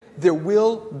there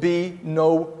will be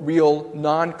no real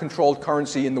non-controlled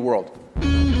currency in the world.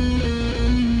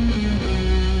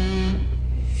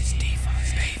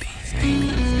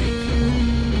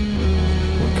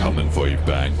 We're coming for you,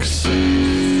 banks.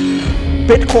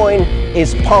 Bitcoin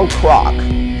is punk rock.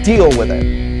 Deal with it.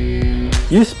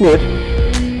 You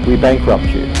SMIT, we bankrupt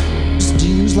you. Do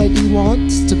you use Lightning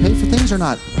wallets to pay for things or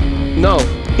not? No.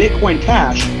 Bitcoin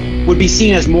Cash would be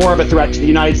seen as more of a threat to the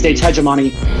United States hegemony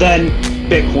than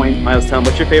Bitcoin. Miles Town,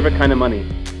 what's your favorite kind of money?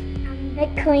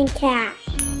 Bitcoin Cash.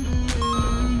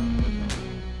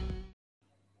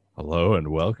 Hello and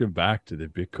welcome back to the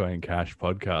Bitcoin Cash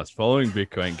podcast. Following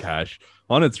Bitcoin Cash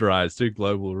on its rise to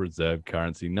global reserve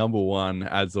currency number one,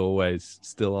 as always,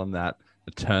 still on that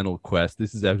eternal quest.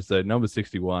 This is episode number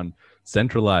 61,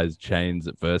 Centralized Chains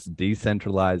versus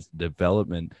Decentralized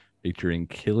Development, featuring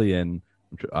Kilian.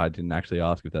 I didn't actually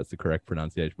ask if that's the correct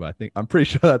pronunciation, but I'm pretty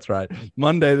sure that's right.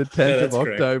 Monday, the 10th of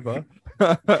October,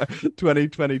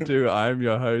 2022. I am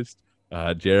your host,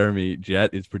 Jeremy.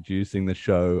 Jet is producing the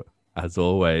show as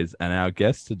always, and our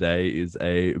guest today is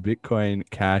a Bitcoin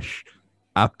Cash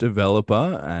app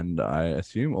developer, and I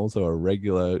assume also a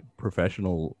regular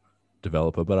professional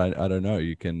developer, but I don't know.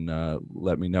 You can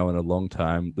let me know, and a long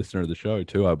time listener of the show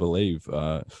too, I believe.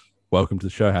 Welcome to the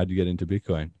show. How did you get into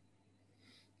Bitcoin?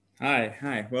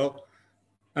 Hi. Well,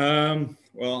 I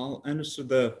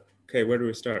understood okay, where do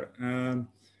we start? How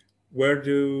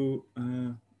do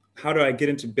I get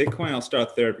into Bitcoin? I'll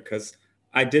start there because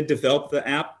I did develop the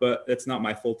app, but it's not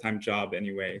my full-time job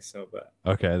anyway.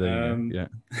 Okay, there you go.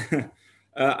 Yeah.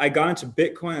 I got into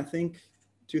Bitcoin, I think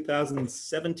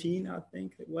 2017, I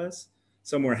think it was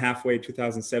somewhere halfway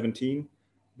 2017,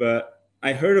 but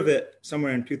I heard of it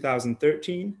somewhere in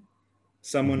 2013.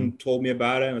 Someone told me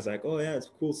about it and was like, oh yeah, it's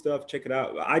cool stuff. Check it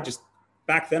out.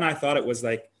 Back then I thought it was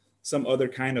like some other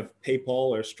kind of PayPal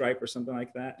or Stripe or something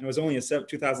like that. And it was only in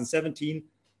 2017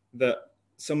 that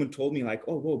someone told me like,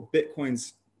 oh, whoa,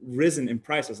 Bitcoin's risen in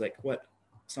price. I was like, what?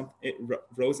 It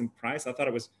rose in price? I thought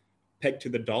it was pegged to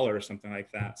the dollar or something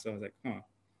like that. So I was like,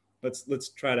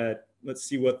 let's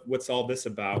see what's all this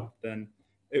about. Then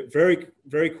very,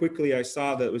 very quickly I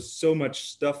saw that there was so much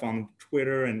stuff on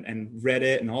Twitter and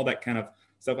Reddit and all that kind of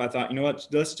stuff. I thought, you know what,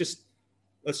 let's just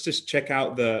check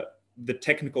out the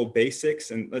technical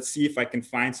basics and let's see if I can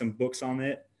find some books on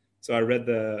it. So I read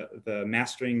the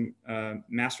Mastering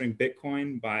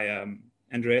Bitcoin by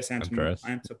Andreas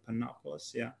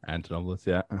Antonopoulos. Yeah. Antonopoulos,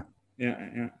 yeah.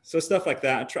 Yeah. So stuff like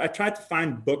that. I tried to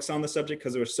find books on the subject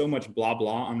because there was so much blah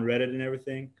blah on Reddit and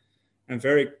everything, and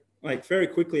very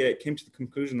quickly I came to the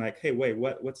conclusion like, hey, wait,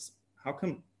 how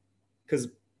come? Because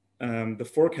the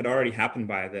fork had already happened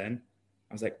by then.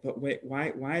 I was like, but wait,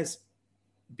 why is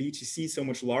BTC so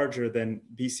much larger than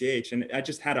BCH? And I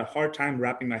just had a hard time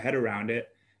wrapping my head around it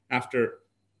after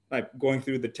like going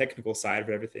through the technical side of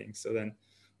everything. So then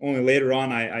only later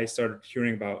on I started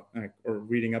hearing about or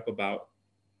reading up about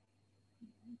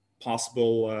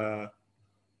possible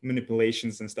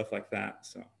manipulations and stuff like that.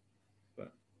 So,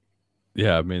 but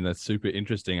yeah, I mean, that's super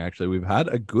interesting. Actually, we've had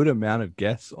a good amount of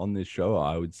guests on this show,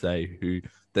 I would say, who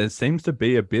there seems to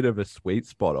be a bit of a sweet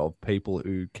spot of people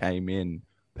who came in,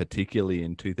 particularly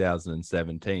in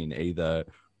 2017, either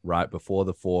right before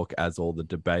the fork, as all the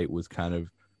debate was kind of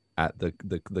at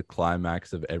the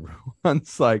climax of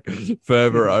everyone's like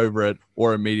fervor over it,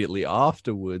 or immediately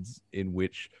afterwards, in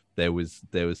which there was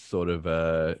sort of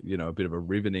a bit of a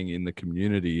riveting in the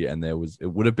community, and it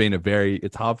would have been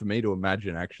it's hard for me to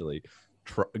imagine actually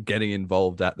getting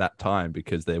involved at that time,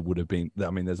 because there would have been,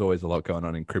 I mean, there's always a lot going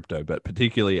on in crypto, but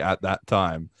particularly at that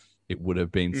time it would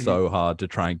have been so hard to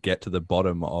try and get to the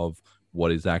bottom of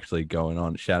what is actually going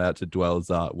on. Shout out to Dwell's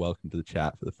Art, welcome to the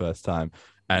chat for the first time.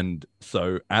 And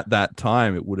so at that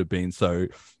time, it would have been so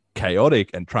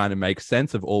chaotic and trying to make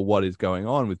sense of all what is going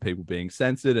on, with people being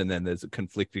censored, and then there's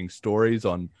conflicting stories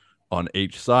on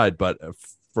each side. But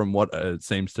from what it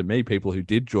seems to me, people who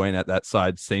did join at that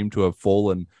side seem to have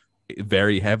fallen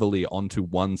very heavily onto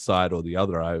one side or the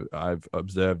other. I've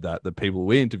observed that the people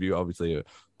we interview obviously are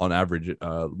on average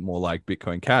more like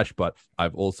Bitcoin Cash, but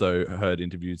I've also heard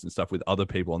interviews and stuff with other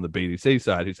people on the BTC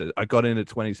side who said, I got in at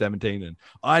 2017 and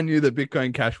I knew that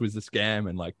Bitcoin Cash was a scam,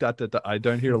 and like I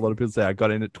don't hear a lot of people say I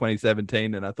got in at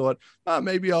 2017 and I thought,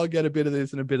 maybe I'll get a bit of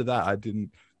this and a bit of that.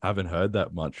 Haven't heard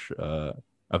that much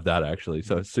of that actually.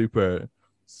 So it's super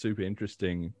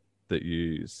interesting that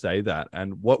you say that.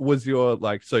 And what was your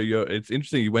it's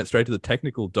interesting you went straight to the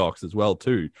technical docs as well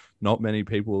too. Not many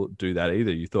people do that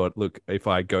either. You thought, look, if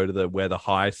I go to where the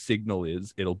high signal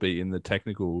is, it'll be in the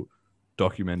technical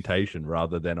documentation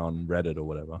rather than on Reddit or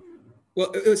whatever.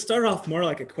 Well, it started off more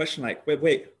like a question like,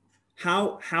 wait,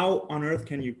 how on earth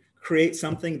can you create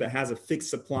something that has a fixed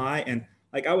supply? And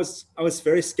like I was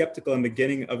very skeptical in the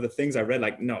beginning of the things I read,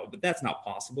 like, no, but that's not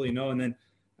possible, you know. And then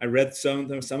I read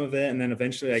some of it, and then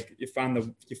eventually, like, you find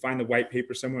the white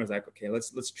paper somewhere. It's like, okay,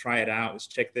 let's try it out. Let's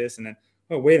check this, and then,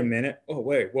 oh, wait a minute. Oh,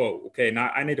 wait, whoa, okay, now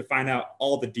I need to find out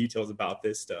all the details about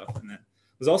this stuff. And then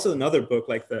there's also another book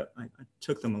like I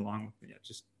took them along with me. I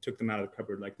just took them out of the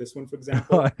cupboard, like this one, for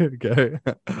example. Okay,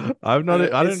 I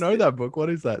didn't know that book. What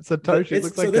is that? Satoshi. It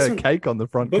looks like a cake on the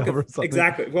front cover or something.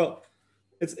 Exactly. Well,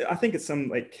 I think it's some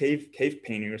like cave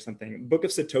painting or something. Book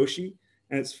of Satoshi,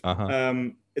 and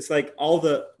it's like all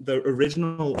the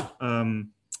original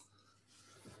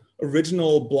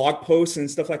blog posts and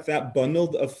stuff like that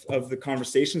bundled of the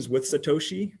conversations with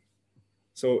Satoshi.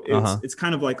 So it's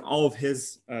kind of like all of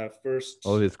his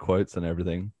all of his quotes and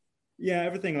everything. Yeah,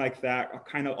 everything like that,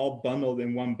 kind of all bundled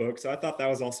in one book. So I thought that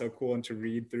was also cool and to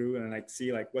read through and like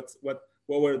see like what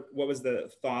was the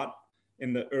thought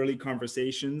in the early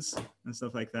conversations and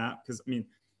stuff like that. Because I mean,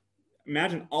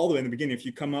 imagine all the way in the beginning, if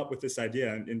you come up with this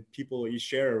idea and people you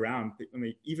share around, I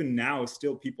mean, even now,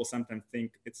 still people sometimes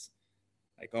think it's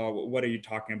like, oh, what are you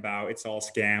talking about? It's all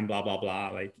scam, blah, blah, blah.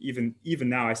 Like even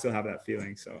now I still have that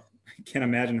feeling. So I can't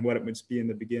imagine what it would be in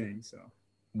the beginning. So.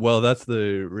 Well, that's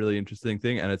the really interesting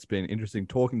thing. And it's been interesting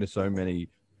talking to so many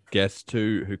guests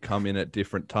too, who come in at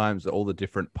different times, all the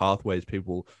different pathways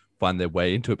people find their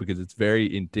way into it, because it's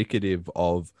very indicative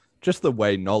of just the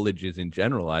way knowledge is in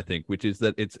general, I think, which is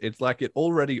that it's like it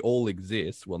already all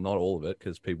exists. Well, not all of it,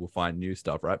 because people find new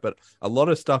stuff, right? But a lot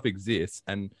of stuff exists,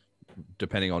 and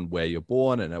depending on where you're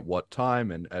born and at what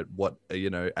time and at what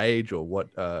age or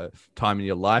what time in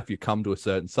your life you come to a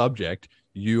certain subject,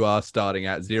 you are starting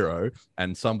at zero,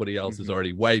 and somebody else is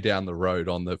already way down the road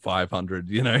on the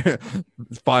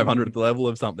 500th level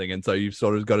of something, and so you've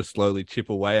sort of got to slowly chip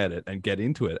away at it and get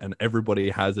into it, and everybody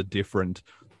has a different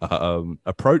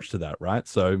approach to that, right?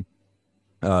 So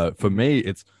for me,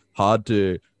 it's hard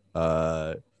to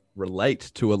relate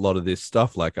to a lot of this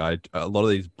stuff. Like a lot of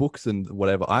these books and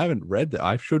whatever, I haven't read that.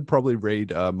 I should probably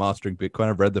read Mastering Bitcoin.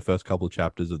 I've read the first couple of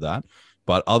chapters of that,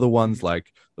 but other ones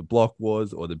like the Block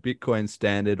Wars or the Bitcoin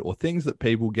Standard, or things that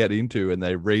people get into and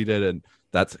they read it, and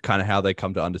that's kind of how they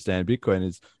come to understand Bitcoin.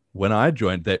 Is when I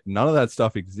joined, that none of that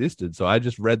stuff existed, so I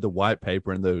just read the white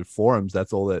paper and the forums.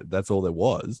 That's all there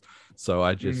was. So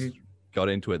I just got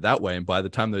into it that way, and by the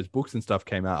time those books and stuff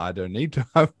came out, I don't need to.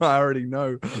 I already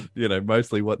know,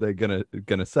 mostly what they're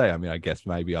gonna say. I mean, I guess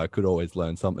maybe I could always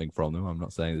learn something from them. I'm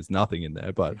not saying there's nothing in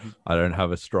there, but I don't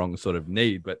have a strong sort of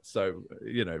need. But so,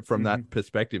 from that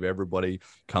perspective, everybody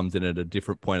comes in at a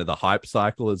different point of the hype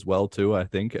cycle as well too, I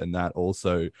think, and that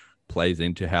also plays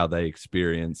into how they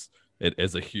experience it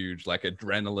as a huge like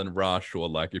adrenaline rush, or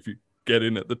like if you get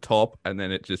in at the top and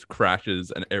then it just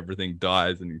crashes and everything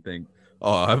dies and you think,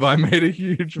 oh, have I made a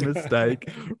huge mistake?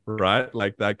 Right?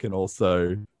 Like that can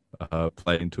also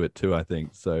play into it too, I think.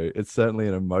 So it's certainly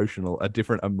a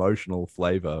different emotional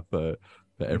flavor for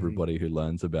everybody who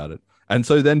learns about it. And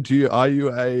so then so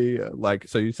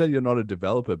you said you're not a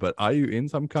developer, but are you in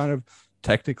some kind of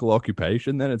technical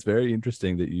occupation then? It's very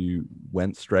interesting that you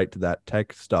went straight to that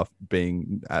tech stuff,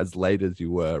 being as late as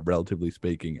you were, relatively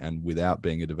speaking, and without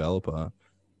being a developer.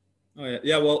 Oh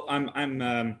yeah. Well, I'm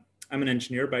an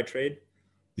engineer by trade.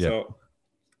 Yep. So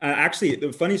actually,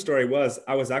 the funny story was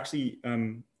I was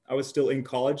still in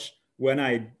college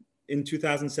in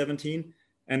 2017,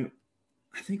 and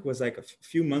I think it was like a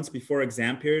few months before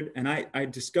exam period, and I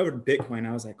discovered Bitcoin.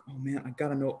 I was like, oh man, I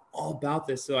gotta know all about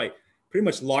this. So I pretty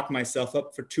much locked myself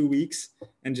up for 2 weeks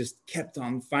and just kept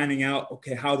on finding out,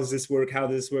 okay, how does this work?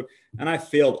 And I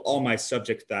failed all my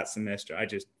subjects that semester. I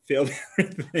just failed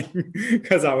everything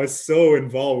because I was so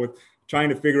involved with trying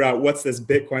to figure out what's this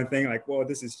Bitcoin thing. Like, whoa,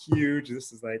 this is huge.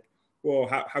 This is like, whoa,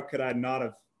 how could I not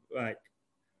have, like,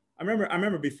 I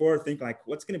remember before thinking like,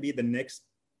 what's going to be the next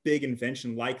big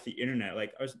invention like the internet?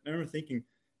 Like I remember thinking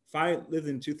if I lived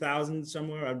in 2000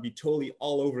 somewhere, I'd be totally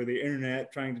all over the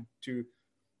internet trying to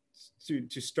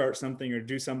start something or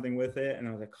do something with it. And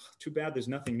I was like, oh, too bad there's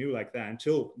nothing new like that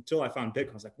until I found Bitcoin.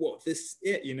 I was like, whoa, this is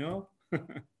it,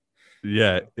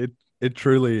 Yeah, it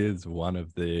truly is one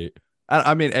of the,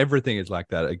 I mean, everything is like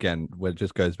that. Again, where it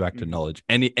just goes back to knowledge.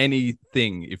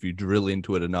 Anything, if you drill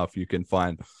into it enough, you can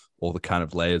find all the kind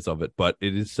of layers of it. But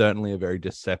it is certainly a very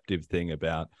deceptive thing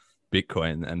about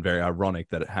Bitcoin, and very ironic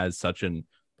that it has such an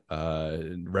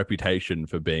reputation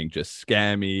for being just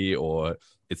scammy, or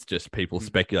it's just people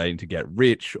speculating to get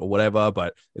rich or whatever,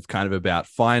 but it's kind of about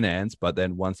finance. But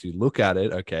then once you look at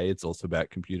it, okay, it's also about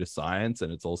computer science,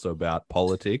 and it's also about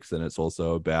politics, and it's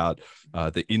also about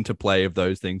the interplay of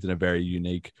those things in a very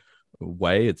unique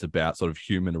way. It's about sort of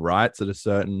human rights at a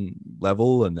certain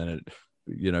level, and then it,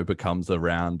 becomes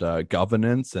around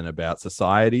governance and about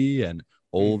society, and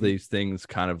all these things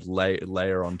kind of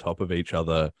layer on top of each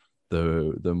other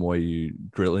the more you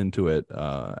drill into it.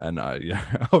 And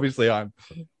obviously I'm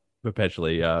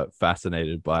perpetually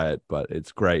fascinated by it, but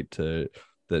it's great that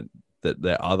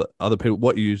there are other people.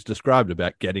 What you described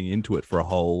about getting into it for a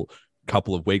whole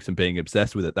couple of weeks and being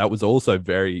obsessed with it, that was also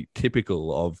very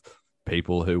typical of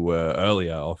people who were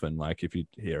earlier. Often, like if you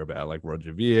hear about like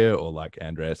Roger Ver or like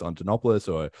Andreas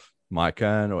Antonopoulos or Mike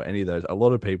Kern or any of those, a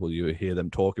lot of people you hear them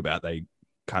talk about, they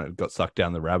kind of got sucked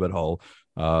down the rabbit hole.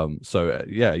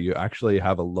 You actually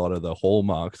have a lot of the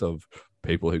hallmarks of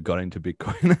people who got into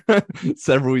Bitcoin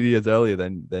several years earlier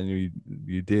than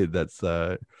you did. That's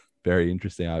very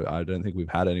interesting. I don't think we've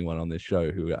had anyone on this show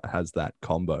who has that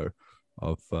combo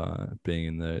of being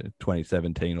in the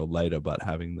 2017 or later, but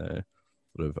having the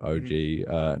sort of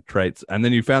OG traits. And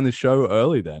then you found this show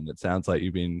early then. It sounds like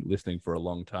you've been listening for a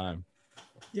long time.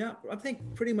 Yeah, I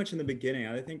think pretty much in the beginning.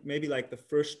 I think maybe like the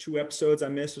first 2 episodes I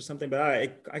missed or something, but I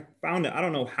found it. I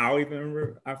don't know how I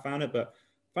found it, but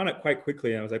found it quite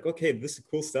quickly. I was like, okay, this is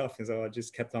cool stuff. And so I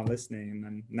just kept on listening, and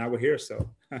then now we're here. So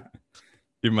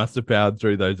you must have powered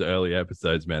through those early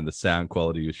episodes, man. The sound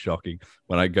quality was shocking.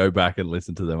 When I go back and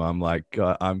listen to them, I'm like,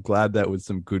 God, I'm glad that was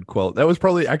some good quality. That was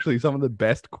probably actually some of the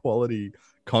best quality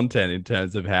content in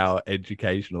terms of how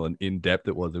educational and in-depth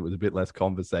it was. It was a bit less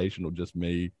conversational, just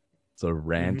me sort of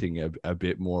ranting a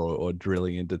bit more or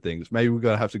drilling into things. Maybe we're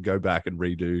going to have to go back and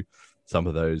redo some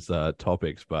of those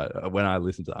topics. But when I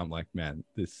listen to it, I'm like, man,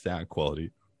 this sound quality,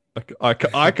 I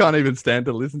can't even stand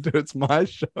to listen to it. It's my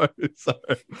show. So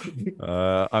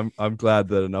I'm glad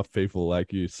that enough people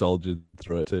like you soldiered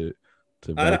through it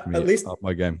to make me up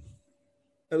my game.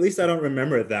 At least I don't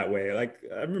remember it that way. Like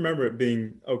I remember it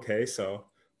being okay. So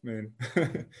I mean,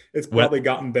 it's probably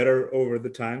gotten better over the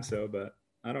time. So, but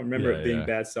I don't remember it being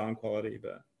bad sound quality.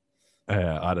 But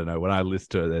I don't know. When I listen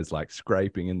to it, there's like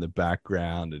scraping in the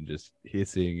background and just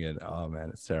hissing, and oh man,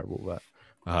 it's terrible. But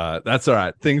that's all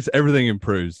right. Everything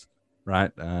improves,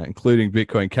 right? Including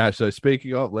Bitcoin Cash. So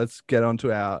speaking of, let's get on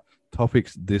to our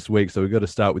topics this week. So we've got to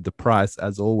start with the price,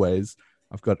 as always.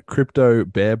 I've got crypto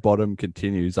bear bottom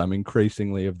continues. I'm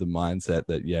increasingly of the mindset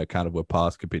that, kind of we're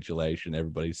past capitulation.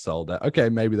 Everybody's sold out. Okay,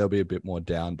 maybe they'll be a bit more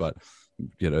down, but,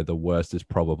 the worst is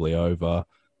probably over.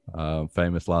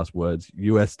 Famous last words.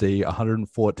 USD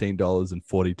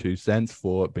 $114.42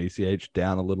 for BCH,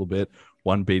 down a little bit.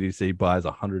 One BTC buys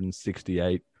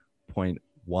 168.11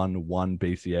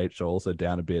 BCH, so also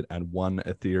down a bit. And one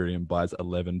Ethereum buys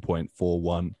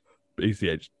 11.41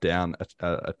 BCH, down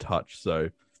a touch. So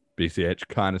BCH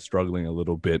kind of struggling a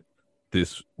little bit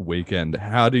this weekend.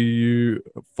 How do you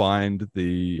find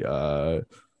the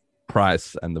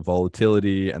price and the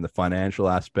volatility and the financial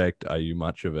aspect? Are you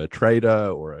much of a trader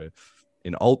or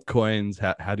in altcoins?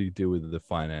 How do you deal with the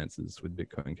finances with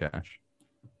Bitcoin Cash?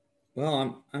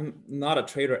 Well, I'm not a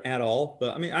trader at all,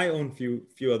 but I mean, I own few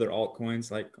other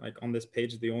altcoins. Like on this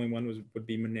page, the only one would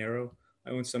be Monero.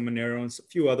 I own some Monero and a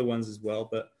few other ones as well,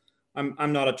 but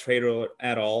I'm not a trader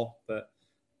at all. But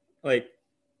like,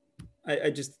 I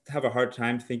just have a hard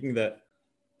time thinking that,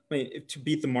 I mean, to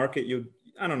beat the market,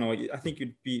 I don't know. I think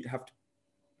you'd have to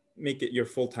make it your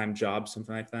full-time job,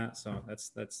 something like that. So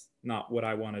that's not what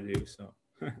I want to do. So,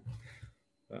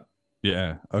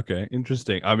 yeah. Okay.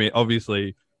 Interesting. I mean,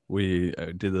 obviously we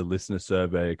did a listener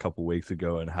survey a couple of weeks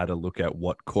ago and had a look at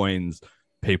what coins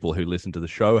people who listen to the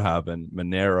show have, and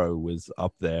Monero was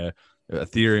up there.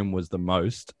 Ethereum was the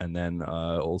most, and then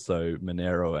also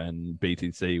Monero and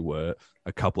BTC were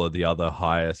a couple of the other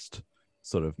highest,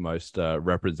 sort of most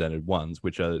represented ones,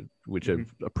 which are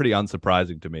pretty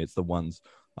unsurprising to me. It's the ones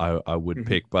I would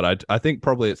pick, but I think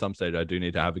probably at some stage I do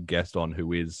need to have a guest on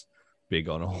who is big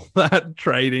on all that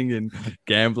trading and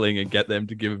gambling and get them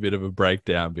to give a bit of a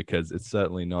breakdown, because it's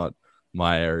certainly not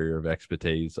my area of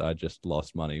expertise. I just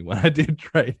lost money when I did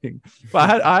trading,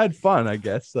 but I had fun, I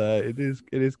guess. It is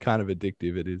kind of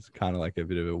addictive. It is kind of like a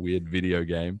bit of a weird video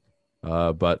game,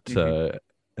 but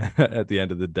at the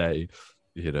end of the day,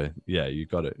 you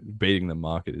got it. Beating the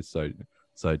market is so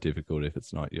difficult if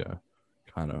it's not your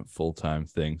kind of full-time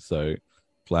thing. So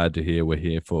glad to hear we're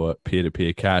here for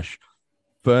peer-to-peer cash.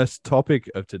 First topic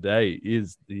of today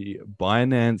is the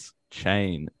Binance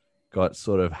chain got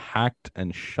sort of hacked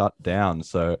and shut down.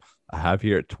 So I have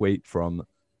here a tweet from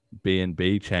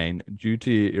BNB chain. Due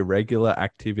to irregular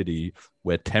activity,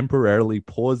 we're temporarily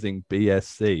pausing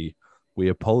BSC. We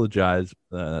apologize.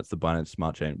 That's the Binance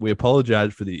Smart Chain. We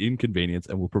apologize for the inconvenience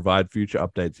and will provide future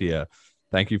updates here.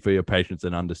 Thank you for your patience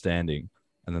and understanding.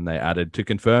 And then they added, to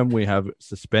confirm, we have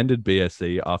suspended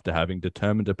BSC after having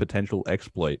determined a potential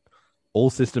exploit. All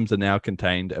systems are now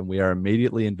contained, and we are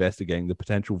immediately investigating the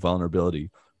potential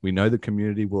vulnerability. We know the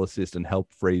community will assist and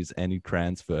help freeze any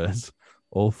transfers.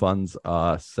 All funds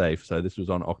are safe. So this was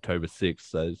on October 6th.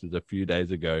 So this was a few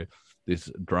days ago.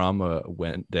 This drama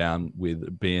went down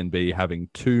with BNB having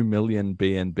 2 million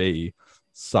BNB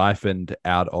siphoned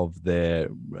out of their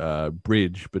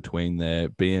bridge between their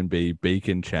BNB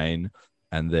beacon chain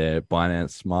and their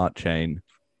Binance Smart Chain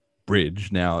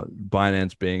bridge. Now,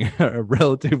 Binance being a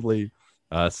relatively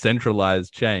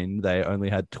centralized chain, they only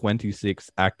had 26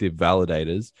 active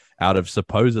validators out of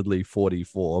supposedly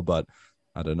 44, but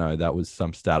I don't know. That was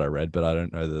some stat I read, but I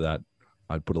don't know that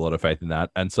I'd put a lot of faith in that.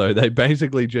 And so they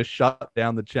basically just shut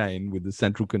down the chain with the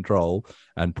central control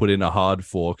and put in a hard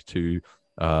fork to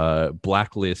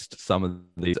blacklist some of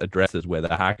these addresses where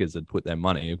the hackers had put their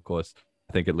money. Of course,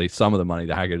 I think at least some of the money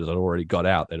the hackers had already got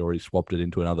out. They'd already swapped it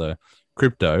into another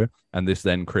crypto. And this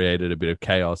then created a bit of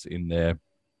chaos in their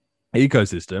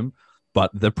ecosystem.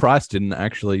 But the price didn't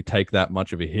actually take that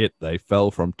much of a hit. They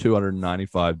fell from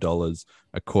 $295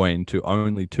 a coin to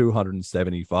only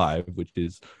 $275, which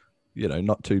is,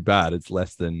 not too bad. It's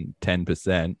less than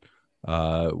 10%.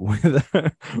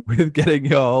 With getting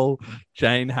your whole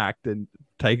chain hacked and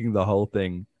taking the whole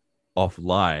thing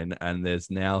offline, and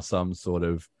there's now some sort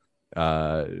of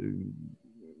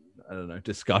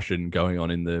discussion going on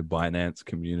in the Binance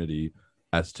community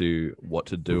as to what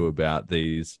to do about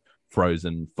these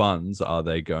frozen funds. Are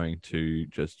they going to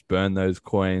just burn those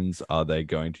coins? Are they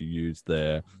going to use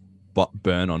their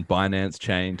burn on Binance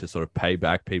chain to sort of pay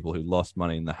back people who lost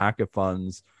money in the hacker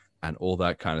funds and all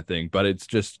that kind of thing? But it's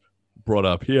just brought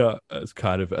up here as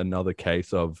kind of another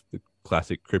case of the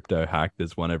classic crypto hack.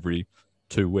 There's one every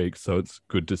 2 weeks, so it's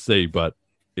good to see. But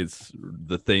it's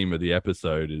the theme of the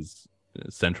episode is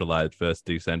centralized versus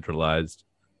decentralized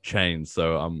chains.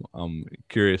 So I'm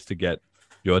curious to get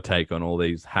your take on all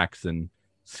these hacks and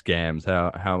scams.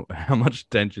 How much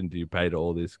attention do you pay to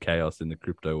all this chaos in the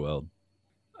crypto world?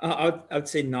 I'd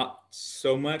say not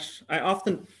so much. I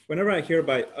often, whenever I hear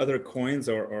about other coins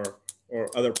or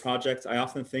other projects, I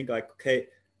often think like, okay,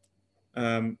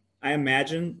 I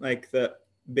imagine like the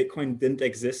Bitcoin didn't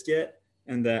exist yet,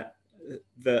 and that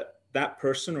that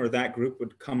person or that group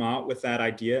would come out with that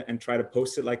idea and try to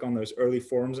post it like on those early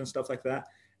forums and stuff like that.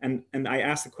 And I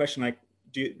asked the question like,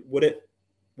 would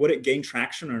it gain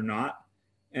traction or not?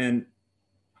 And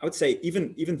I would say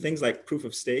even things like proof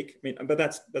of stake. I mean, but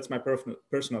that's my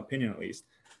personal opinion at least.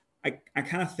 I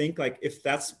kind of think like if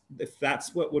that's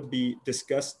what would be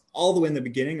discussed all the way in the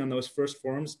beginning on those first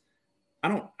forums, I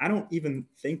don't even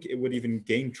think it would even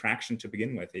gain traction to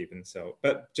begin with even. So,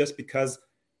 but just because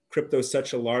crypto is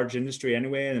such a large industry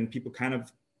anyway, and people kind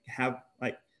of have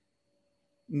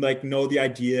like know the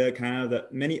idea, kind of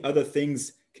that many other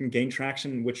things can gain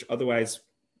traction, which otherwise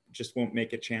just won't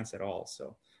make a chance at all.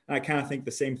 So I kind of think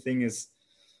the same thing is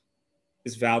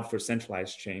valid for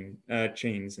centralized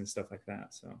chains and stuff like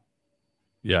that. So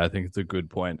yeah, I think it's a good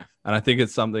point. And I think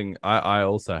it's something I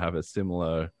also have a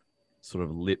similar sort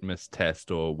of litmus test,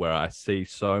 or where I see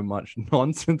so much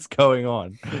nonsense going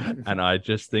on. And I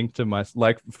just think to myself,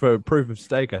 like for proof of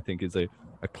stake, I think is a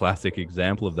classic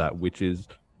example of that, which is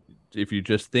if you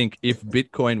just think if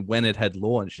Bitcoin, when it had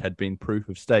launched, had been proof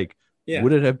of stake,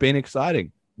 would it have been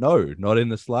exciting? No, not in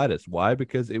the slightest. Why?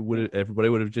 Because everybody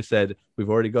would have just said, we've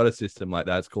already got a system like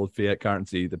that. It's called fiat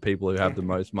currency. The people who have the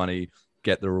most money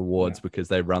get the rewards because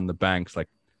they run the banks. Like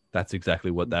that's exactly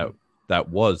what that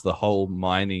was. The whole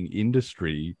mining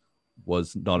industry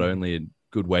was not only a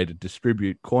good way to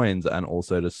distribute coins and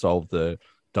also to solve the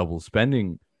double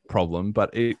spending problem,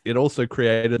 but it also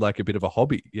created like a bit of a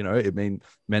hobby. It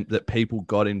meant that people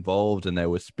got involved and they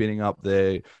were spinning up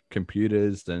their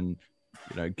computers and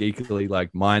geekily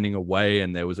like mining away,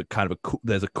 and there was a kind of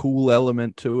there's a cool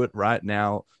element to it. Right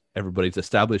now everybody's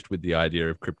established with the idea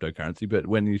of cryptocurrency, but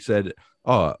when you said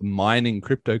mining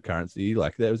cryptocurrency,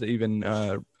 like there was even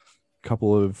a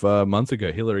couple of months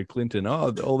ago, Hillary Clinton,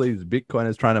 all these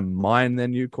Bitcoiners trying to mine their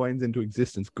new coins into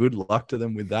existence, good luck to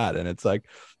them with that. And it's like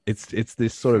it's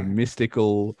this sort of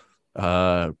mystical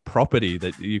property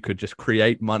that you could just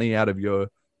create money out of your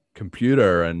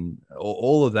computer, and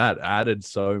all of that added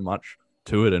so much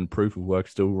to it, and proof of work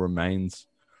still remains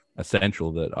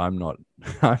essential that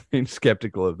I've been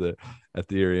skeptical of the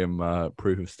Ethereum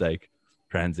proof of stake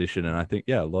transition. And I think,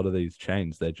 a lot of these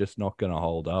chains, they're just not going to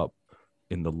hold up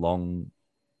in the long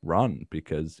run,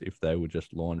 because if they were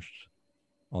just launched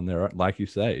on their own, like you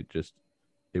say,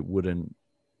 it wouldn't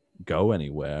go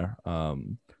anywhere.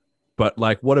 But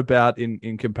like, what about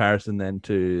in comparison then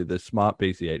to the smart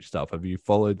BCH stuff? Have you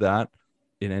followed that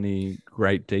in any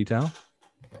great detail?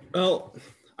 Well,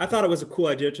 I thought it was a cool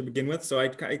idea to begin with, so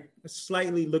I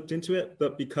slightly looked into it,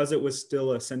 but because it was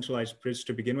still a centralized bridge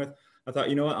to begin with, I thought,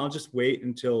 you know what, I'll just wait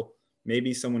until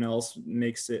maybe someone else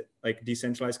makes it like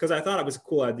decentralized, because I thought it was a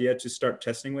cool idea to start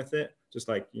testing with it, just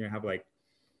like, you know, have like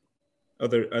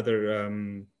other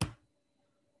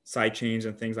side chains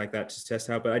and things like that to test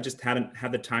out, but I just hadn't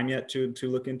had the time yet to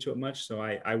look into it much, so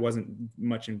I wasn't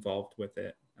much involved with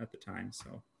it at the time.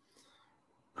 So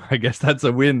I guess that's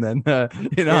a win then.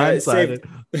 Hindsight,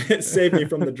 it saved me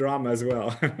from the drama as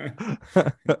well.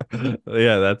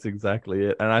 Yeah, that's exactly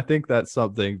it. And I think that's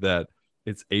something that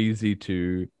it's easy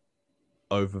to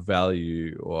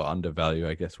overvalue or undervalue,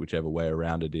 I guess, whichever way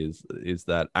around it is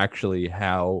that actually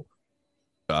how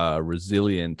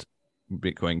resilient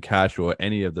Bitcoin Cash or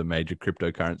any of the major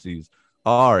cryptocurrencies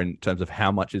are in terms of how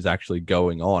much is actually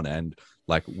going on. And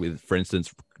like with, for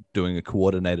instance, doing a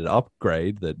coordinated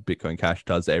upgrade that Bitcoin Cash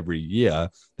does every year,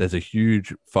 there's a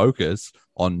huge focus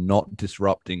on not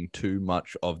disrupting too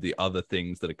much of the other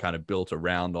things that are kind of built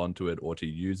around onto it or to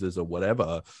users or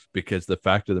whatever, because the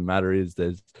fact of the matter is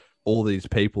there's all these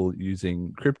people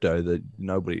using crypto that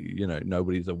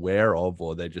nobody's aware of,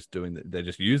 or they're just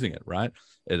using it, right?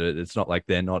 It's not like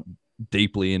they're not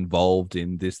deeply involved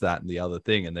in this, that, and the other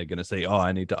thing, and they're going to say, oh,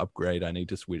 I need to upgrade, I need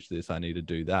to switch this, I need to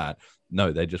do that.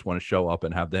 No, they just want to show up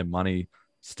and have their money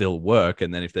still work,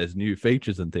 and then if there's new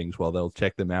features and things, well, they'll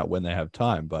check them out when they have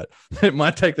time, but it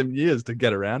might take them years to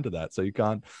get around to that, so you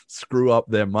can't screw up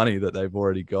their money that they've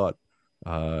already got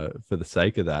for the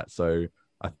sake of that. So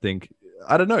I think,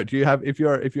 I don't know, do you have, if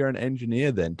you're an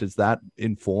engineer, then does that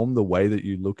inform the way that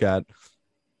you look at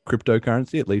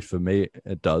cryptocurrency? At least for me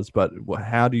it does, but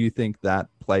how do you think that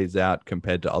plays out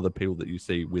compared to other people that you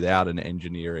see without an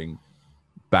engineering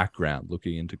background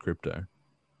looking into crypto?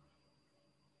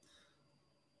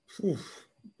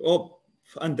 Well,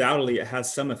 undoubtedly it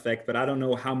has some effect, but I don't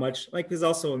know how much. Like, there's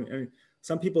also, I mean,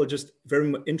 some people are just very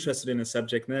much interested in a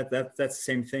subject, and that's the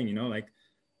same thing, you know. Like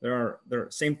there are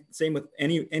same with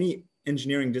any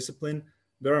engineering discipline.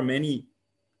 There are many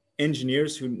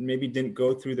engineers who maybe didn't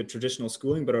go through the traditional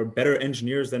schooling, but are better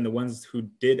engineers than the ones who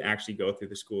did actually go through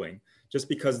the schooling, just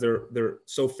because they're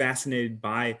so fascinated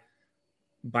by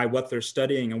what they're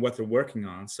studying and what they're working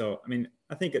on. So, I mean,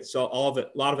 I think it's all of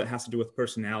it. A lot of it has to do with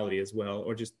personality as well,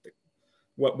 or just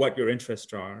what your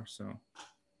interests are. So,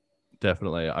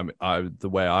 definitely. The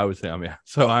way I was saying,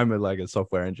 so I'm like a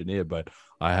software engineer, but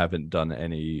I haven't done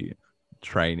any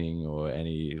training or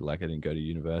any, like, I didn't go to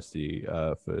university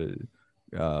for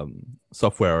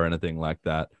software or anything like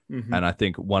that. Mm-hmm. And I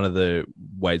think one of the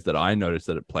ways that I notice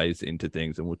that it plays into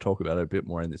things, and we'll talk about it a bit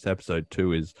more in this episode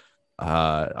too, is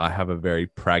I have a very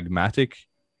pragmatic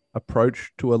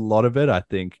approach to a lot of it. I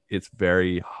think it's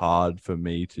very hard for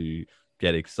me to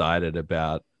get excited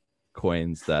about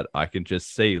coins that I can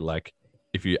just see, like,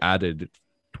 if you added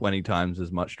 20 times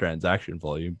as much transaction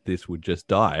volume, this would just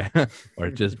die or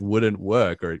it just wouldn't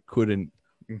work, or it couldn't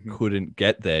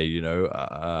get there, you know.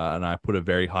 And I put a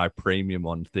very high premium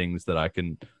on things that I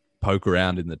can poke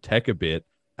around in the tech a bit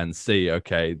and see,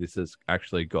 okay, this has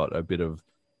actually got a bit of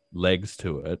legs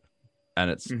to it, and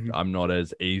it's I'm not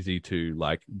as easy to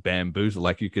like bamboozle.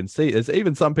 Like, you can see there's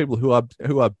even some people who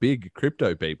are big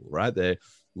crypto people, right? They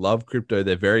love crypto,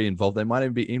 they're very involved, they might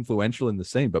even be influential in the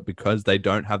scene, but because they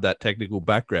don't have that technical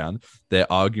background, their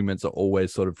arguments are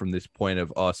always sort of from this point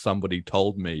of, oh, somebody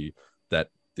told me that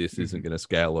this isn't going to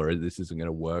scale, or this isn't going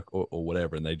to work, or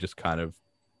whatever, and they just kind of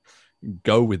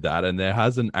go with that. And there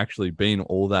hasn't actually been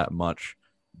all that much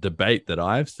debate that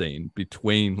I've seen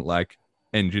between like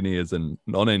engineers and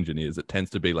non-engineers. It tends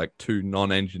to be like two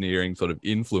non-engineering sort of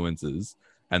influences,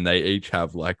 and they each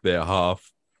have like their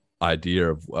half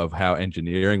idea of how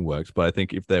engineering works. But I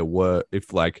think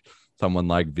if like someone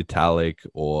like Vitalik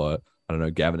or, I don't know,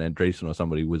 Gavin Andreessen or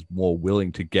somebody was more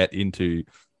willing to get into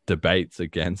debates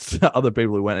against other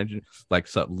people who went, like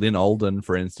Lynn Alden,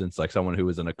 for instance, like someone who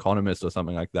was an economist or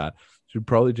something like that, should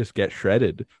probably just get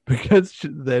shredded, because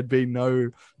there'd be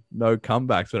no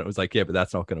comebacks when it was like, yeah, but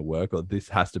that's not going to work, or this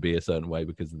has to be a certain way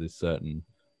because of this certain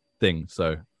thing.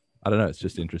 So I don't know, it's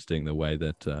just interesting the way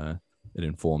that it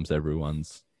informs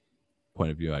everyone's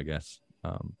point of view, I guess.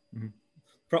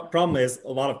 Problem is,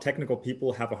 a lot of technical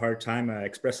people have a hard time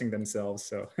expressing themselves.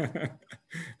 So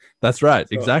that's right.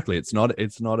 So, exactly. It's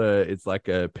like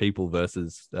a people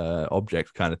versus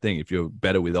objects kind of thing. If you're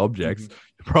better with objects,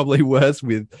 you're probably worse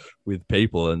with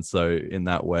people. And so in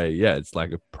that way, yeah, it's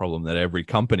like a problem that every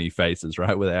company faces,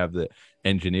 right? Where they have the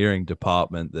engineering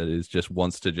department that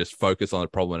wants to just focus on a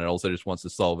problem, and it also just wants to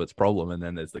solve its problem. And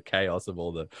then there's the chaos of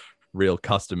all the real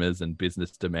customers and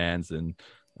business demands and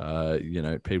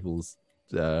people's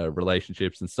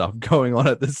relationships and stuff going on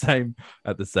at the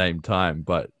same time.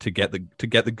 But to get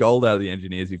the gold out of the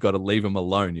engineers, you've got to leave them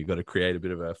alone. You've got to create a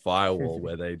bit of a firewall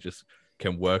where they just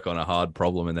can work on a hard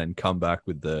problem and then come back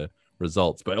with the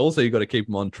results. But also you've got to keep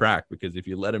them on track, because if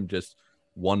you let them just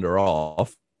wander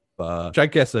off, which I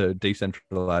guess a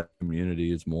decentralized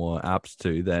community is more apt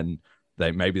to, then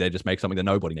they just make something that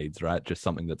nobody needs, right? Just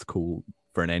something that's cool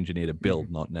for an engineer to build,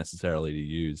 not necessarily to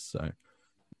use. So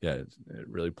yeah, it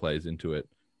really plays into it.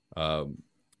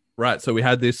 Right. So we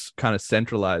had this kind of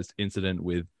centralized incident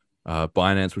with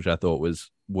Binance, which I thought was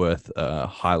worth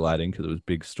highlighting because it was a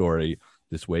big story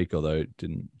this week, although it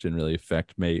didn't really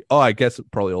affect me. Oh, I guess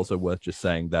probably also worth just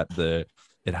saying that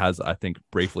it has, I think,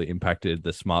 briefly impacted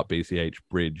the Smart BCH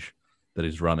bridge that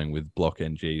is running with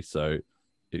BlockNG. So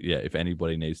yeah, if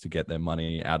anybody needs to get their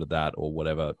money out of that or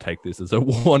whatever, take this as a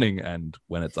warning, and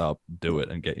when it's up, do it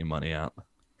and get your money out.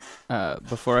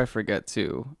 Before I forget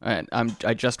too, and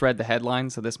I just read the headline,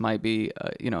 so this might be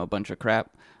a bunch of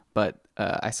crap, but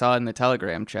I saw in the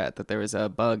Telegram chat that there was a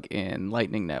bug in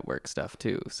Lightning Network stuff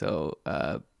too. So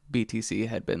BTC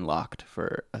had been locked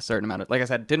for a certain amount of, like I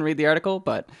said, didn't read the article,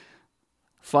 but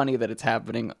funny that it's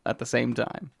happening at the same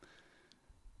time.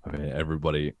 I mean,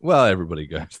 everybody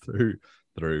goes through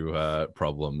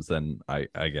problems, and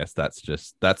I guess that's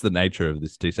the nature of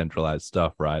this decentralized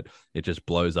stuff, right? It just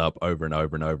blows up over and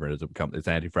over and over as it's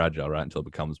anti-fragile, right? Until it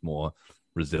becomes more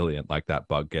resilient. Like that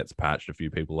bug gets patched, a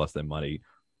few people lost their money,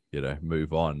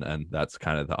 move on. And that's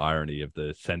kind of the irony of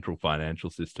the central financial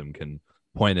system can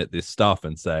point at this stuff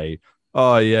and say,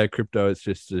 oh yeah, crypto is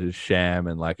just a sham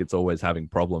and like it's always having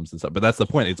problems and stuff. But that's the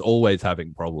point, it's always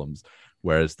having problems.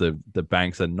 Whereas the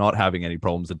banks are not having any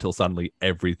problems until suddenly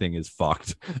everything is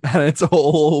fucked and it's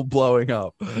all blowing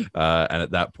up. And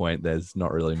at that point, there's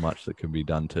not really much that can be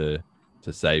done to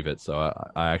save it. So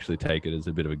I actually take it as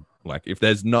a bit of a, like, if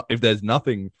there's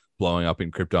nothing blowing up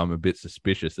in crypto, I'm a bit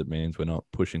suspicious. It means we're not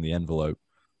pushing the envelope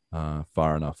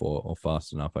far enough or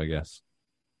fast enough, I guess.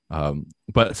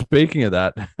 But speaking of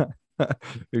that,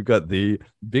 we've got the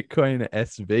Bitcoin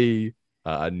SV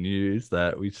news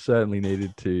that we certainly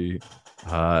needed to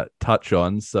touch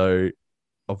on. So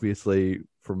obviously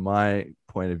from my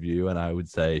point of view, and I would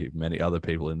say many other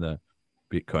people in the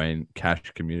Bitcoin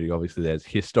Cash community, obviously there's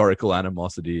historical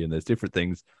animosity and there's different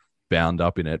things bound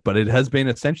up in it, but it has been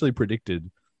essentially predicted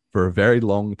for a very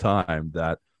long time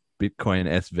that Bitcoin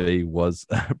SV was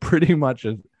pretty much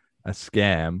a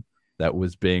scam that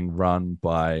was being run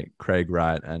by Craig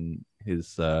Wright and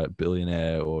his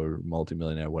billionaire or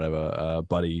multimillionaire, whatever,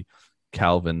 buddy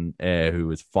Calvin Ayre, who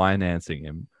was financing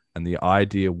him. And the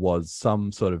idea was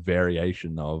some sort of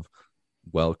variation of,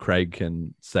 well, Craig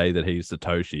can say that he's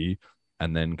Satoshi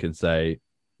and then can say,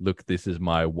 look, this is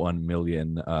my 1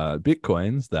 million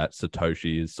Bitcoins that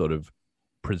Satoshi is sort of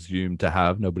presumed to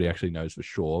have. Nobody actually knows for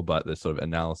sure, but the sort of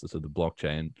analysis of the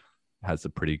blockchain has a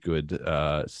pretty good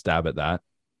stab at that.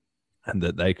 And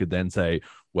that they could then say,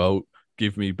 well,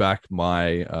 give me back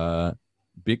my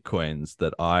Bitcoins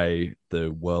that I,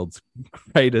 the world's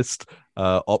greatest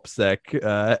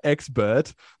OPSEC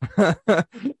expert,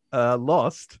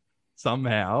 lost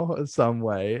somehow, some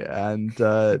way. And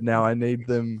now I need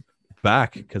them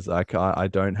back because I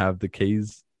don't have the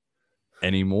keys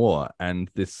anymore. And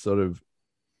this sort of,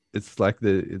 it's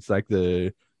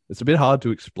a bit hard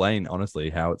to explain,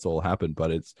 honestly, how it's all happened, but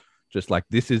it's just like,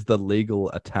 this is the legal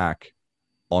attack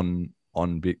on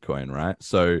Bitcoin, right?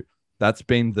 So that's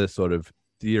been the sort of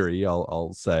theory,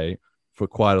 I'll say, for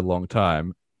quite a long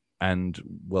time. And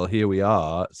well, here we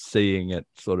are seeing it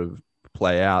sort of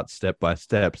play out step by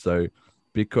step. So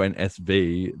Bitcoin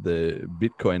SV, the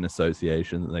Bitcoin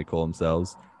Association that they call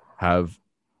themselves, have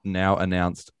now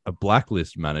announced a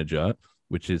blacklist manager,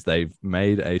 which is they've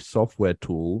made a software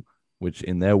tool, which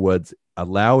in their words,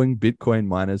 allowing Bitcoin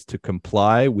miners to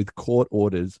comply with court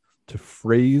orders to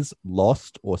freeze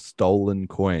lost or stolen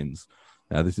coins.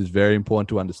 Now, this is very important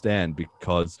to understand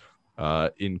because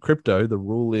in crypto, the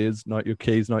rule is not your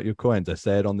keys, not your coins. I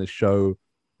say it on this show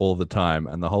all the time.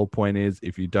 And the whole point is,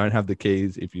 if you don't have the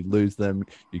keys, if you lose them,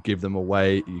 you give them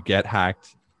away, you get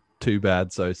hacked. Too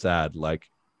bad, so sad. Like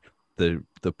the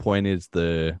point is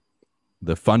the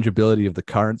fungibility of the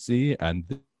currency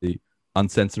and the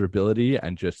uncensorability,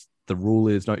 and just the rule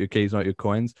is not your keys, not your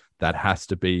coins. That has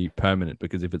to be permanent,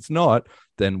 because if it's not,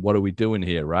 then what are we doing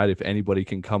here, right? If anybody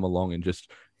can come along and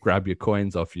just grab your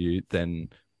coins off you, then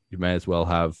you may as well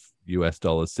have US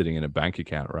dollars sitting in a bank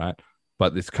account, right?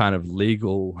 But this kind of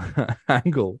legal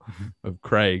angle of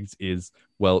Craig's is,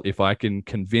 well, if I can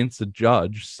convince a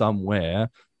judge somewhere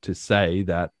to say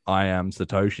that I am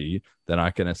Satoshi, then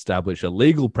I can establish a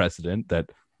legal precedent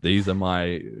that these are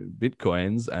my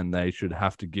Bitcoins and they should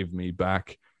have to give me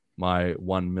back my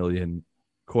 1 million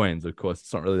coins. Of course,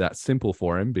 it's not really that simple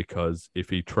for him, because if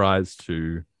he tries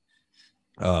to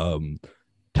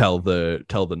tell the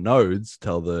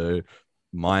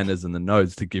miners and the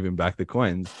nodes to give him back the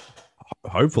coins,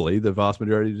 hopefully the vast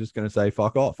majority is just going to say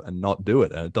fuck off and not do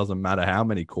it. And it doesn't matter how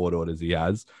many court orders he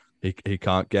has, he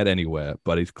can't get anywhere.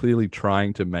 But he's clearly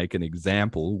trying to make an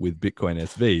example with Bitcoin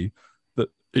SV that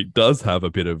he does have a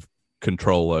bit of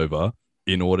control over,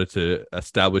 in order to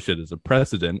establish it as a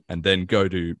precedent, and then go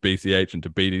to BCH and to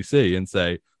BDC and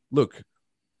say, look,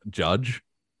 judge,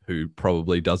 who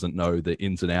probably doesn't know the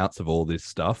ins and outs of all this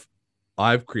stuff,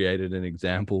 I've created an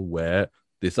example where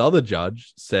this other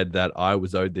judge said that I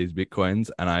was owed these Bitcoins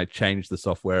and I changed the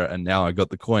software and now I got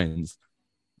the coins.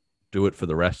 Do it for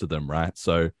the rest of them, right?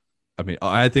 So, I mean,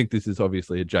 I think this is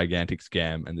obviously a gigantic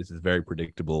scam, and this is very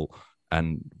predictable,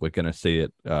 and we're going to see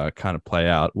it kind of play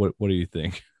out. What do you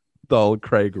think? The whole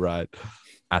Craig Wright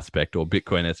aspect, or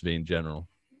Bitcoin SV in general?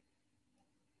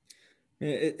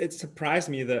 It surprised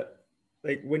me that,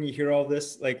 like, when you hear all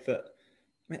this, like,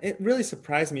 it really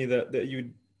surprised me that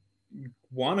you'd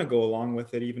want to go along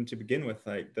with it, even to begin with.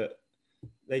 Like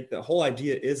the whole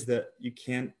idea is that you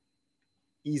can't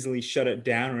easily shut it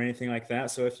down or anything like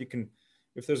that. So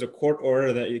if there's a court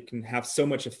order that you can have so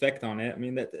much effect on it, I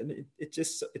mean,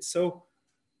 it's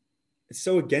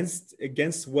so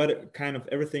against what it kind of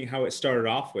everything, how it started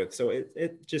off with. So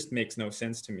it just makes no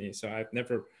sense to me. So I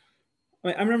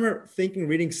remember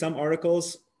reading some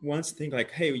articles once, think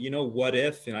like, hey, what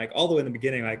if, and like all the way in the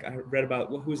beginning, like I read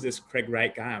about, well, who's this Craig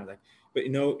Wright guy? I was like, but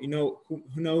who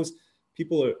knows,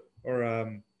 people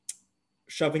are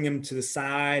shoving him to the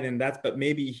side, and but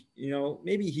maybe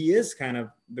he is kind of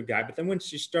the guy. But then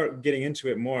once you start getting into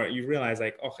it more, you realize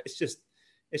like, oh, it's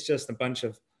just a bunch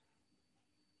of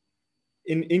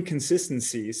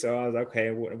inconsistency. So I was like,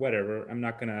 okay, whatever. I'm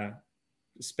not gonna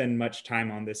spend much time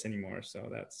on this anymore.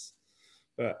 So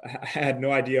but I had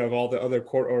no idea of all the other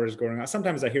court orders going on.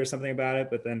 Sometimes I hear something about it,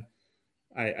 but then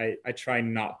I try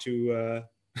not to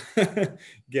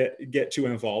get too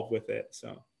involved with it.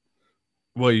 So,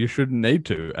 well, you shouldn't need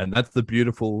to, and that's the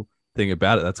beautiful thing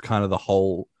about it. That's kind of the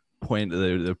whole point,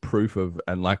 the proof of,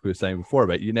 and like we were saying before,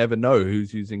 about you never know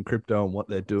who's using crypto and what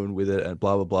they're doing with it and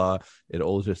blah blah blah. It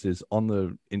all just is on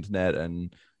the internet,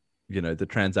 and the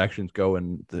transactions go,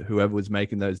 and whoever was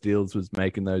making those deals was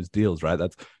making those deals, right?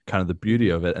 That's kind of the beauty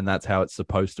of it, and that's how it's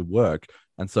supposed to work.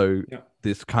 And so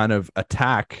this kind of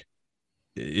attack,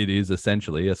 it is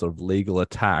essentially a sort of legal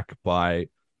attack by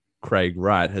Craig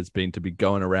Wright, has been to be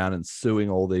going around and suing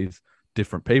all these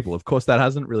different people. Of course, that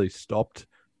hasn't really stopped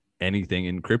anything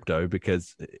in crypto,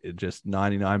 because it just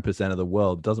 99% of the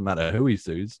world, doesn't matter who he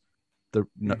sues,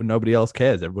 nobody else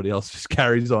cares. Everybody else just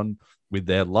carries on with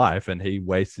their life, and he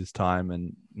wastes his time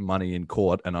and money in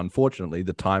court, and unfortunately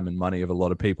the time and money of a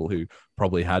lot of people who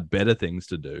probably had better things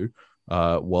to do,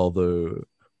 while the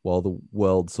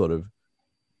world sort of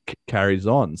carries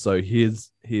on. So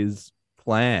his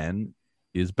plan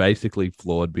is basically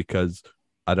flawed, because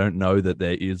I don't know that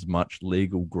there is much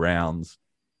legal grounds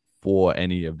for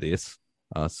any of this.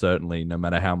 Certainly, no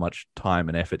matter how much time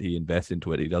and effort he invests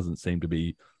into it, he doesn't seem to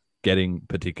be getting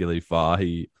particularly far.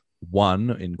 He won,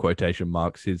 in quotation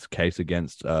marks, his case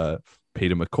against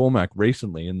Peter McCormack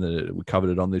recently, we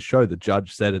covered it on this show. The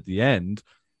judge said at the end,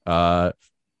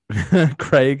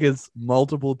 Craig has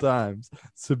multiple times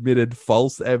submitted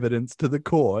false evidence to the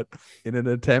court in an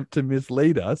attempt to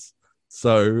mislead us.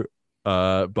 So,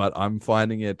 but I'm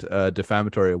finding it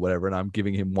defamatory or whatever, and I'm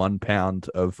giving him £1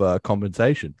 of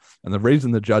compensation. And the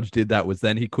reason the judge did that was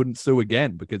then he couldn't sue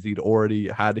again, because he'd already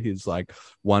had his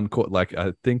one court. Like,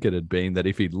 I think it had been that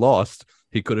if he'd lost,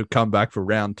 he could have come back for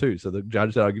round 2. So the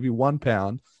judge said, I'll give you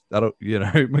 £1. That'll,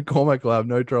 McCormack will have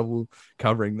no trouble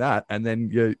covering that, and then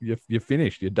you're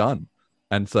finished, you're done.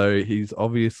 And so he's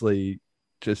obviously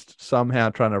just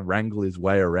somehow trying to wrangle his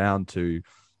way around to,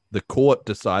 the court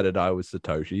decided I was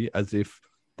Satoshi, as if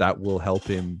that will help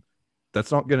him. That's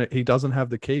not he doesn't have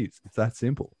the keys. It's that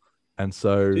simple. And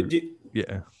so,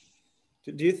 yeah.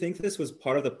 Do you think this was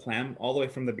part of the plan all the way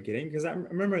from the beginning? Because I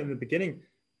remember in the beginning,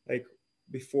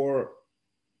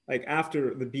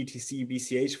 after the BTC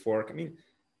BCH fork, I mean,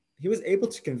 he was able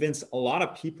to convince a lot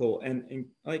of people, and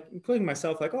including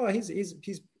myself, oh, he's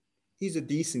a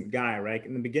decent guy, right?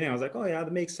 In the beginning, I was like, oh yeah,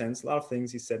 that makes sense. A lot of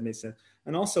things he said made sense,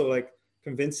 and also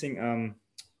convincing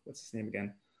what's his name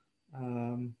again?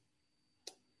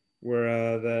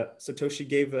 Where the Satoshi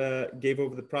gave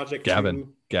over the project.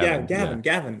 Gavin.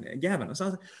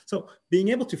 So being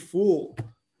able to fool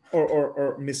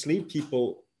or mislead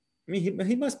people, I mean,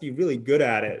 he must be really good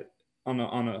at it. on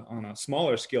a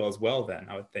smaller scale as well. Then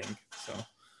I would think so.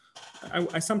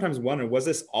 I sometimes wonder, was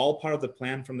this all part of the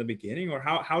plan from the beginning, or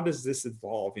how does this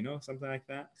evolve? Something like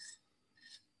that.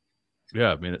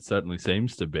 Yeah, I mean, it certainly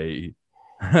seems to be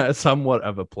somewhat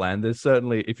of a plan. There's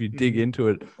certainly, if you dig into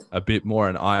it a bit more,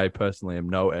 and I personally am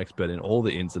no expert in all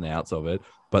the ins and outs of it,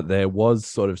 but there was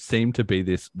sort of seemed to be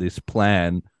this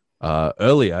plan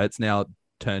earlier. It's now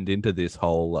turned into this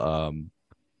whole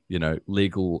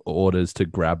legal orders to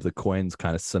grab the coins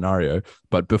kind of scenario.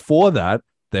 But before that,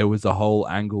 there was a whole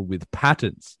angle with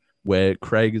patents, where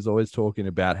Craig is always talking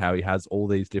about how he has all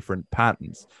these different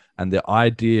patents. And the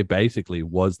idea basically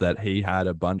was that he had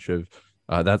a bunch of,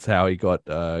 that's how he got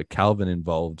Calvin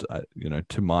involved,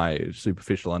 to my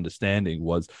superficial understanding,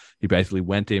 was he basically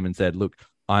went to him and said, look,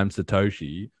 I'm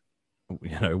Satoshi.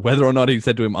 Whether or not he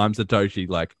said to him, I'm Satoshi,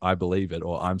 like, I believe it,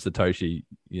 or I'm Satoshi,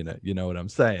 you know what I'm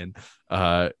saying?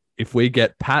 If we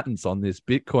get patents on this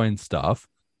Bitcoin stuff,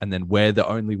 and then we're the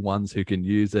only ones who can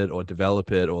use it or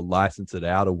develop it or license it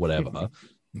out or whatever,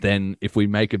 then if we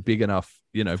make a big enough,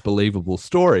 believable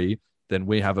story, then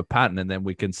we have a patent, and then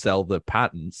we can sell the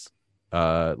patents,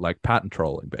 like patent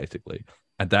trolling, basically.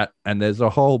 And there's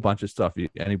a whole bunch of stuff.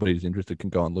 Anybody who's interested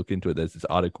can go and look into it. There's this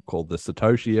article called The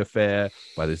Satoshi Affair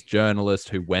by this journalist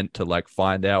who went to like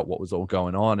find out what was all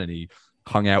going on, and he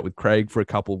hung out with Craig for a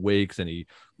couple of weeks, and he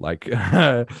like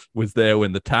was there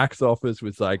when the tax office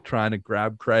was like trying to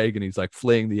grab Craig, and he's like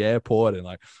fleeing the airport, and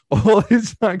like all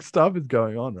this like stuff is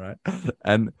going on, right?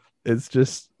 And it's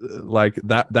just like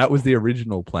that was the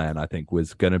original plan, I think,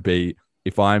 was going to be,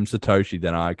 if I'm Satoshi,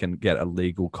 then I can get a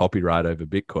legal copyright over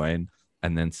Bitcoin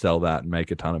and then sell that and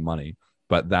make a ton of money.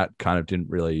 But that kind of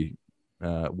didn't really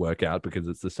work out, because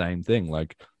it's the same thing.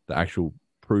 Like the actual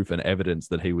proof and evidence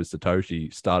that he was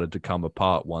Satoshi started to come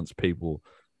apart once people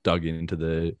dug into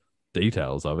the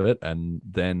details of it, and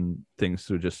then things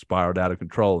sort of just spiraled out of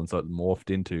control, and so it morphed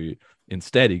into,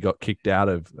 instead he got kicked out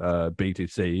of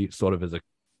BTC sort of as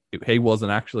he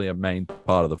wasn't actually a main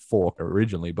part of the fork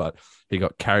originally, but he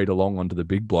got carried along onto the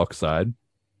big block side,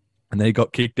 and then he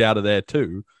got kicked out of there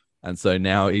too, and so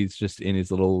now he's just in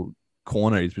his little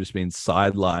corner. He's just been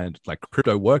sidelined. Like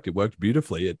crypto worked, it worked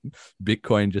beautifully.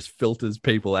 Bitcoin just filters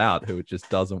people out who it just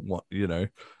doesn't want,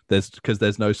 because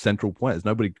there's no central point. There's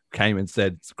nobody came and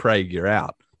said, Craig, you're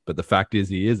out. But the fact is,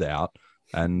 he is out.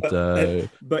 And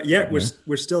but yet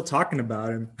we're still talking about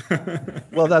him.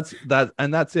 Well, that's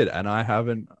it. And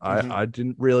I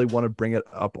didn't really want to bring it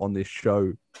up on this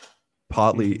show,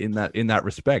 partly in that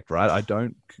respect, right? I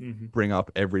don't bring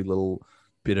up every little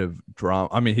bit of drama.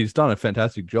 I mean, he's done a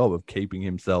fantastic job of keeping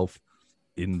himself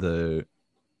in the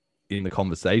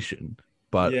conversation,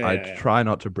 but I try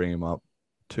not to bring him up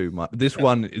too much. This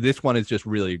one is just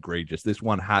really egregious. This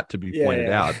one had to be pointed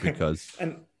out because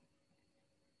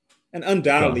and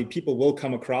undoubtedly people will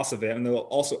come across of it, and they'll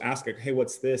also ask like, hey,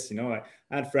 what's this? I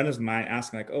had friends of mine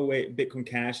asking like, oh wait, Bitcoin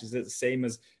Cash, is it the same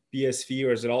as BSV,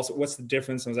 or is it also, what's the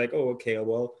difference? I was like, oh, okay,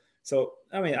 well, so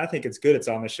I mean, I think it's good it's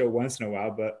on the show once in a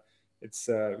while, but it's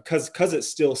because it's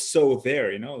still so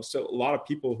there, so a lot of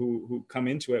people who come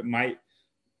into it might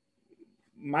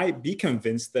be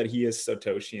convinced that he is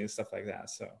Satoshi and stuff like that.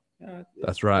 So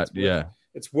that's right.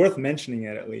 It's worth mentioning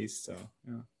it at least. So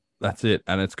that's it.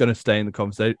 And it's going to stay in the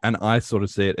conversation. And I sort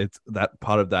of see it. It's that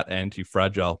part of that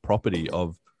anti-fragile property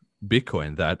of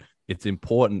Bitcoin, that it's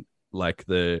important, like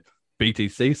the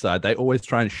BTC side, they always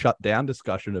try and shut down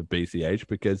discussion of BCH,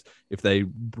 because if they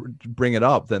bring it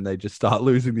up, then they just start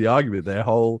losing the argument. Their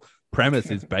whole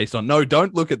premise is based on, no,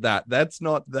 don't look at that. That's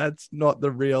not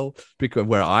the real Bitcoin.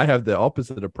 Where I have the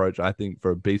opposite approach, I think,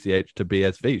 for BCH to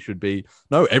BSV should be,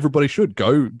 no, everybody should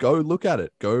go look at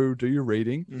it. Go do your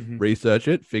reading, research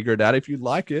it, figure it out. If you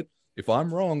like it, if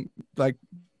I'm wrong, like,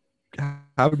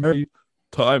 have a merry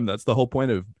time. That's the whole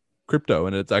point of crypto,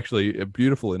 and it's actually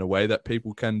beautiful in a way that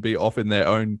people can be off in their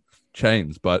own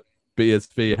chains. But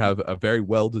BSV have a very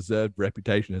well-deserved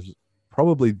reputation as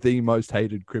probably the most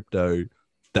hated crypto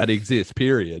that exists,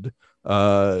 period,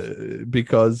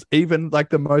 because even like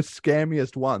the most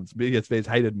scammiest ones, BSV is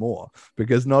hated more,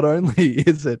 because not only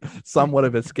is it somewhat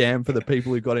of a scam for the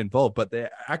people who got involved, but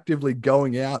they're actively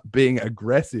going out, being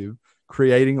aggressive,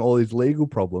 creating all these legal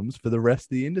problems for the rest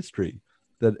of the industry.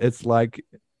 That it's like,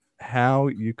 how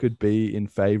you could be in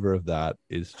favor of that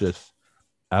is just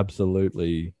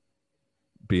absolutely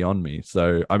beyond me.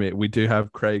 So, I mean, we do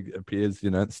have Craig appears,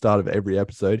 at the start of every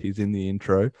episode. He's in the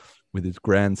intro with his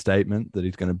grand statement that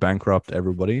he's going to bankrupt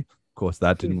everybody. Of course,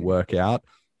 that didn't work out,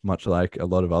 much like a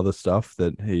lot of other stuff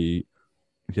that he,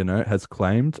 has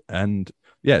claimed. And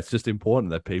yeah, it's just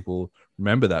important that people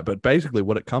remember that. But basically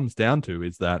what it comes down to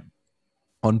is that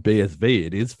on BSV,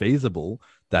 it is feasible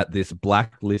that this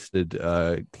blacklisted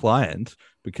client,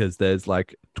 because there's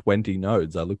like 20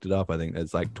 nodes. I looked it up. I think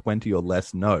there's like 20 or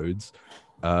less nodes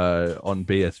on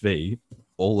BSV,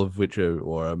 all of which are,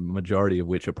 or a majority of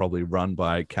which are probably run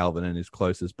by Calvin and his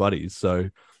closest buddies. So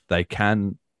they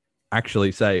can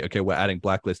actually say, okay, we're adding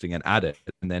blacklisting and add it.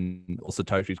 And then all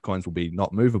Satoshi's coins will be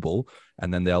not movable.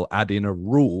 And then they'll add in a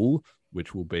rule,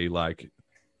 which will be like,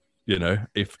 you know,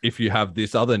 if you have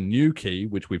this other new key,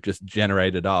 which we've just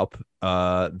generated up,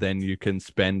 then you can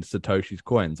spend Satoshi's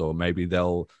coins, or maybe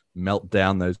they'll melt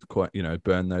down those coins, you know,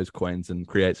 burn those coins and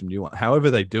create some new ones.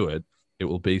 However they do it, it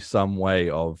will be some way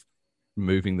of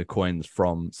moving the coins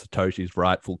from Satoshi's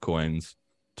rightful coins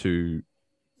to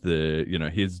the, you know,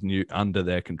 his new, under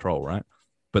their control, right?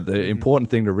 But the important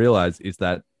thing to realize is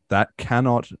that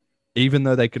cannot, even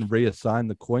though they can reassign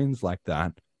the coins like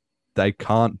that, they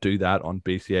can't do that on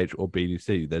BCH or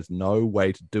BTC. There's no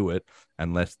way to do it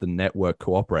unless the network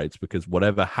cooperates, because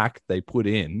whatever hack they put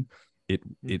in,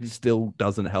 it still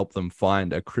doesn't help them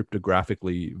find a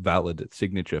cryptographically valid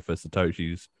signature for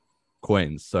Satoshi's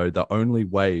coins. So the only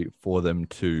way for them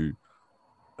to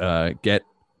get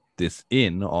this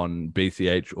in on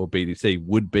BCH or BTC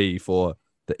would be for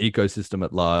the ecosystem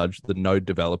at large, the node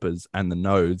developers and the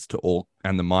nodes to all,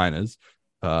 and the miners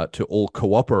to all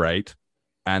cooperate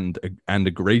and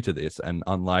agree to this. And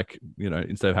unlike, you know,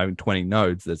 instead of having 20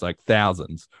 nodes, there's like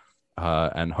thousands.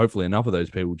 And hopefully enough of those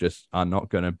people just are not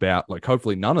going to bow, like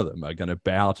hopefully none of them are going to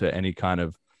bow to any kind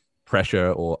of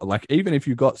pressure, or like, even if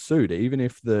you got sued, even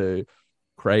if the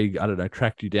Craig, I don't know,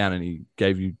 tracked you down and he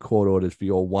gave you court orders for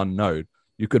your one node,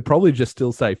 you could probably just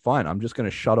still say, fine, I'm just going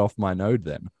to shut off my node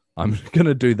then. I'm going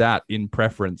to do that in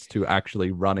preference to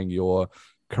actually running your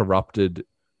corrupted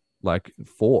like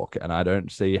fork. And I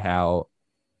don't see how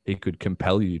he could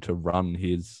compel you to run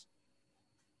his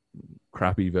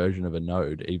crappy version of a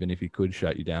node, even if he could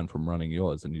shut you down from running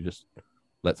yours, and you just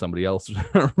let somebody else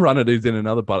run it who's in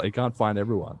another part. He can't find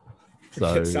everyone.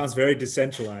 So it sounds very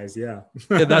decentralized. Yeah.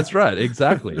 Yeah, that's right.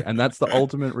 Exactly. And that's the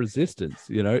ultimate resistance.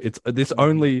 You know, it's this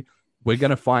only, we're going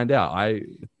to find out.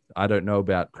 I don't know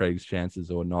about Craig's chances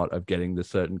or not of getting the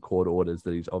certain court orders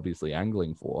that he's obviously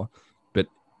angling for. But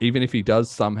even if he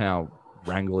does somehow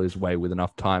wrangle his way with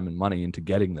enough time and money into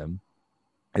getting them,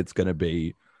 it's going to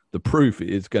be, the proof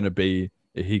is going to be,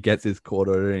 he gets his court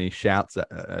order and he shouts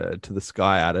to the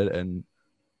sky at it, and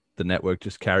the network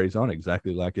just carries on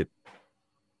exactly like it,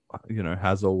 you know,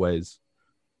 has always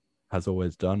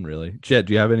done, really. Jed,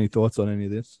 do you have any thoughts on any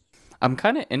of this? I'm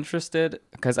kind of interested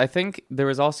because I think there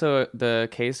was also the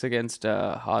case against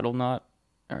Hodlnaut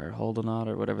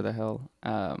or whatever the hell.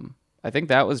 I think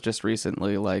that was just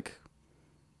recently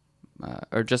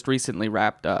recently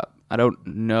wrapped up. I don't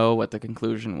know what the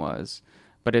conclusion was,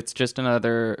 but it's just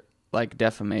another like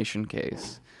defamation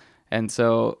case. And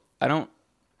so I don't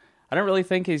really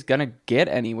think he's going to get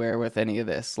anywhere with any of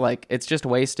this. Like, it's just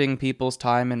wasting people's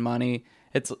time and money.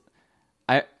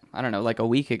 I don't know, like a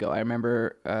week ago, I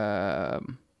remember,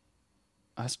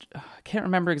 I can't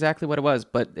remember exactly what it was,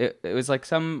 but it was like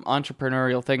some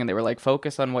entrepreneurial thing, and they were like,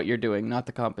 focus on what you're doing, not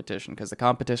the competition, because the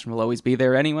competition will always be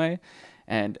there anyway.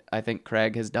 And I think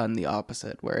Craig has done the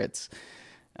opposite, where it's,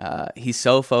 he's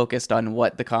so focused on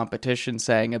what the competition's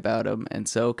saying about him and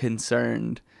so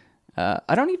concerned. I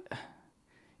don't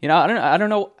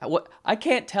know what, I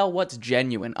can't tell what's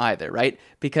genuine either, right?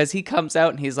 Because he comes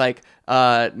out and he's like,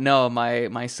 no,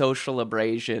 my social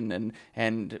abrasion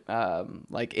and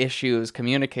like issues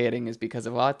communicating is because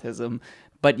of autism.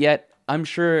 But yet I'm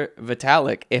sure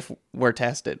Vitalik, if we're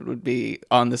tested, would be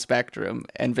on the spectrum.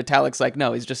 And Vitalik's like,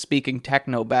 no, he's just speaking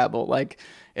technobabble. Like,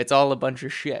 it's all a bunch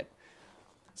of shit.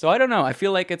 So I don't know. I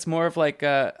feel like it's more of like,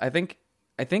 I think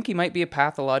he might be a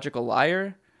pathological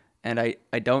liar. And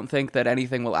I don't think that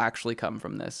anything will actually come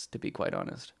from this, to be quite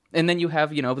honest. And then you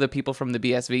have, you know, the people from the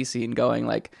BSV scene going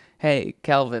like, hey,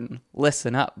 Calvin,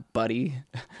 listen up, buddy.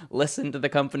 Listen to the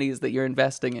companies that you're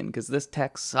investing in, because this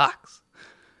tech sucks.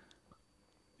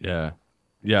 Yeah.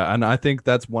 Yeah. And I think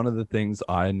that's one of the things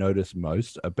I notice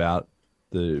most about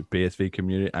the BSV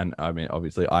community. And I mean,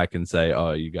 obviously I can say,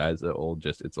 oh, you guys are all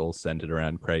just, it's all centered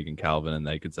around Craig and Calvin. And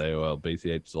they could say, oh, well,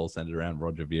 BCH is all centered around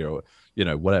Roger Ver, or, you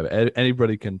know, whatever.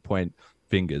 Anybody can point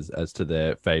fingers as to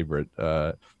their favorite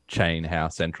chain, how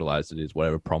centralized it is,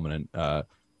 whatever prominent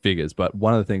figures. But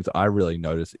one of the things I really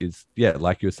notice is, yeah,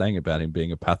 like you were saying about him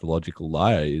being a pathological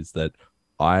liar, is that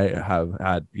I have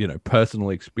had, you know,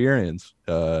 personal experience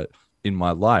in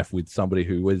my life with somebody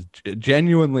who was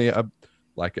genuinely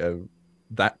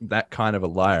that kind of a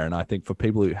liar. And I think for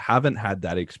people who haven't had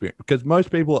that experience, because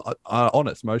most people are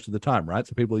honest most of the time, right?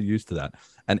 So people are used to that.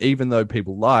 And even though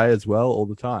people lie as well all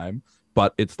the time,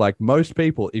 But it's like most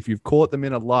people, if you've caught them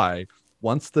in a lie,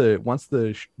 once the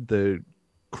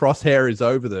crosshair is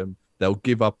over them, they'll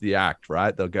give up the act,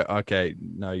 right? They'll go, okay,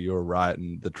 no, you're right,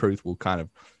 and the truth will kind of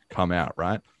come out,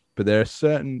 right? But there are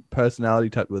certain personality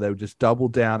types where they would just double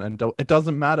down, and it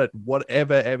doesn't matter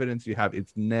whatever evidence you have,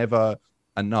 it's never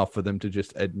enough for them to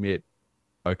just admit,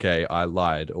 okay, I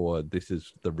lied, or this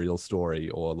is the real story,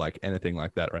 or like anything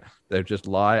like that, right? They'll just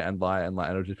lie and lie and lie,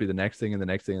 and it'll just be the next thing and the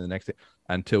next thing and the next thing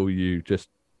until you just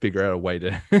figure out a way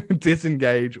to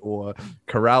disengage or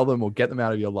corral them or get them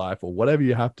out of your life or whatever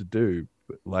you have to do,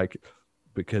 like,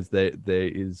 because they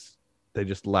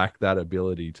just lack that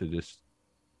ability to just,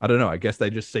 I don't know, I guess they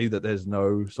just see that there's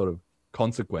no sort of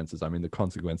consequences. I mean, the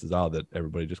consequences are that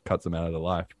everybody just cuts them out of their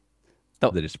life.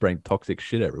 They just spraying toxic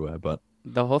shit everywhere. But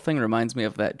the whole thing reminds me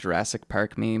of that Jurassic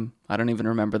Park meme. I don't even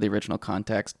remember the original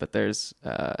context, but there's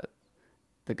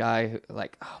the guy who,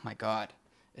 like, oh my God,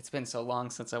 it's been so long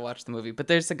since I watched the movie, but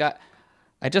there's a guy,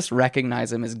 I just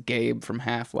recognize him as Gabe from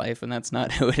Half-Life, and that's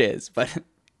not who it is, but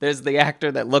there's the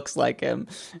actor that looks like him,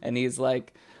 and he's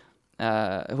like,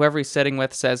 whoever he's sitting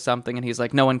with says something, and he's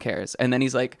like, no one cares. And then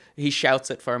he's like, he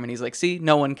shouts it for him, and he's like, see,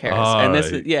 no one cares. And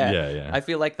this is, yeah. I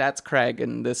feel like that's Craig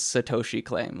and this Satoshi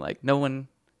claim. Like, no one.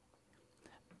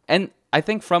 And I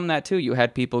think from that, too, you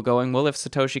had people going, well, if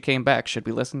Satoshi came back, should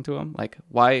we listen to him? Like,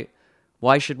 why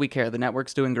should we care? The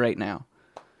network's doing great now.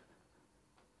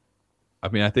 I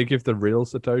mean, I think if the real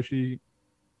Satoshi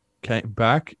came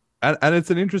back, and it's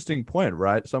an interesting point,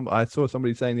 right? I saw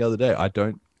somebody saying the other day,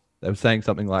 they were saying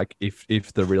something like if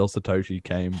the real Satoshi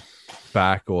came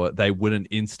back, or they wouldn't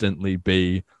instantly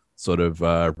be sort of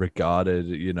regarded,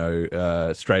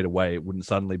 straight away. It wouldn't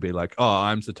suddenly be like, oh,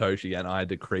 I'm Satoshi and I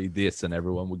decree this, and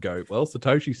everyone would go, well,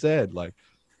 Satoshi said, like,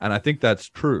 and I think that's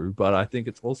true, but I think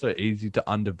it's also easy to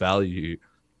undervalue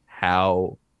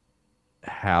how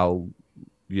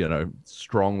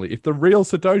strongly, if the real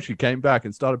Satoshi came back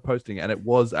and started posting and it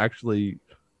was actually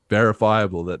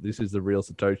verifiable that this is the real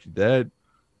Satoshi,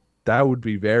 that would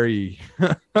be very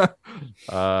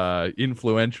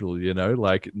influential,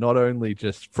 like not only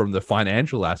just from the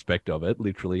financial aspect of it,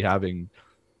 literally having,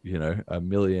 1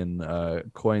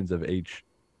 million coins of each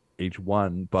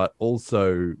one, but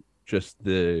also just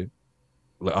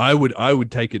I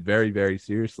would take it very, very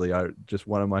seriously. Just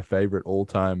one of my favorite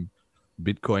all-time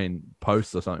Bitcoin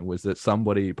posts or something was that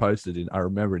somebody posted I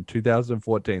remember in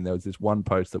 2014, there was this one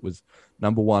post that was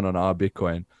number one on our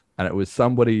Bitcoin, and it was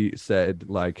somebody said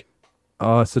like,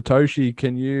 oh, Satoshi,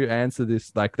 can you answer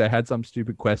this? Like they had some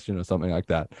stupid question or something like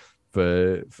that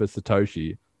for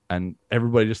Satoshi, and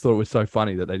everybody just thought it was so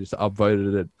funny that they just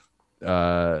upvoted it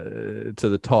to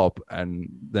the top, and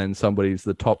then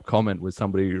the top comment was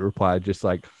somebody who replied just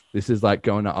like, this is like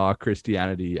going to our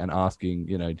Christianity and asking,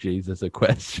 Jesus a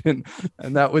question.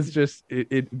 And that was just,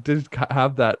 it did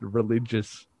have that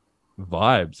religious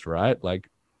vibes, right? Like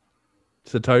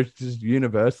Satoshi just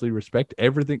universally respect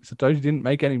everything. Satoshi didn't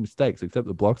make any mistakes except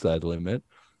the block size limit. It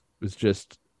was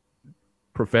just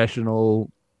professional,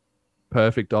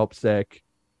 perfect OPSEC,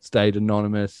 stayed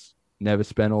anonymous, never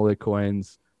spent all their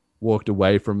coins, walked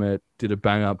away from it, did a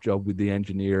bang up job with the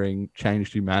engineering,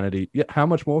 changed humanity. Yeah, how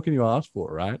much more can you ask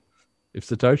for, right? If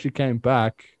Satoshi came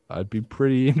back, I'd be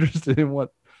pretty interested in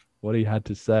what he had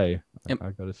to say.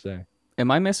 I gotta say. Am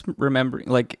I misremembering?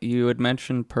 Like you had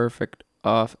mentioned perfect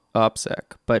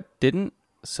OPSEC, but didn't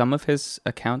some of his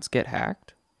accounts get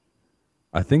hacked?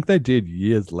 I think they did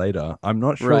years later. I'm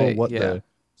not sure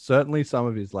certainly some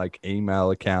of his like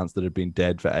email accounts that have been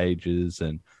dead for ages,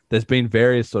 and there's been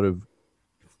various sort of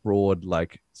fraud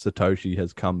like Satoshi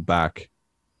has come back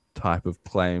type of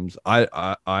claims.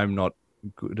 I'm not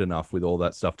good enough with all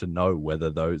that stuff to know whether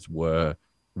those were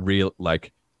real.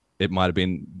 Like it might have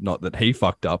been not that he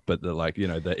fucked up, but the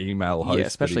the email host,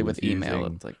 especially with email,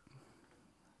 it's like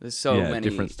there's so many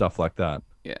different stuff like that.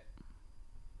 Yeah.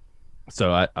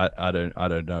 So I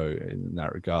don't know in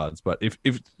that regards, but if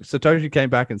Satoshi came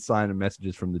back and signed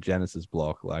messages from the Genesis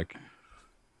block, like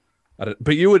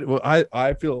but you would. Well,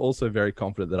 I feel also very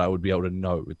confident that I would be able to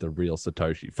know with the real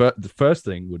Satoshi. The first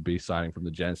thing would be signing from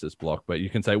the Genesis block, but you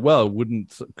can say, well,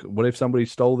 what if somebody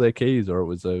stole their keys or it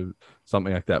was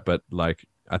something like that? But like,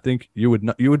 I think you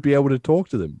would be able to talk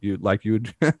to them. You would like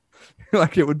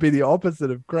it would be the opposite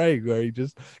of Craig, where he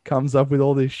just comes up with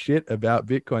all this shit about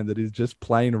Bitcoin that is just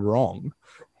plain wrong,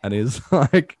 and is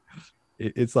like,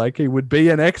 it's like he would be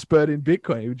an expert in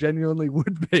Bitcoin. He genuinely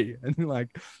would be, and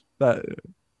like that.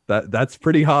 That's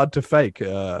pretty hard to fake,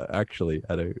 actually,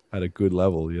 at a good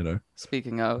level,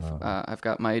 Speaking of, I've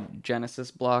got my Genesis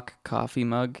block coffee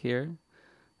mug here,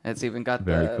 It's even got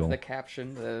Very the cool. the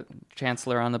caption, the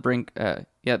Chancellor on the brink.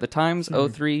 Yeah, the Times,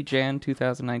 03 Jan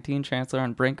 2019, Chancellor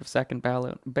on brink of second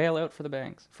bailout for the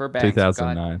banks. For banks.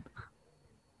 2009.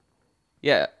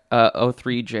 Yeah,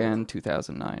 03 Jan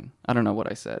 2009. I don't know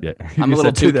what I said. Yeah, I'm you a little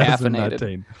said too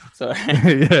 2019. caffeinated. So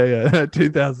yeah,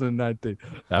 2019.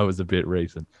 That was a bit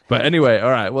recent. But anyway, all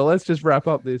right. Well, let's just wrap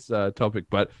up this topic.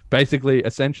 But basically,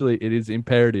 essentially, it is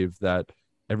imperative that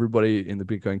everybody in the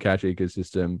Bitcoin Cash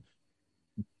ecosystem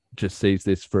just sees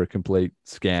this for a complete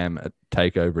scam, a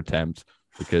takeover attempt,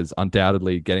 because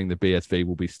undoubtedly getting the BSV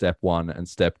will be step one, and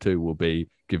step two will be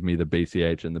give me the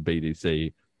BCH and the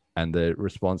BDC. And the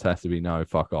response has to be no,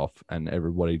 fuck off. And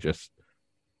everybody just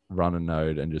run a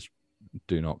node and just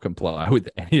do not comply with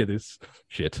any of this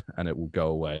shit, and it will go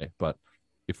away. But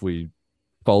if we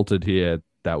faltered here,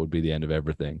 that would be the end of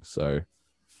everything. So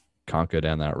can't go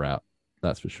down that route.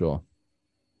 That's for sure.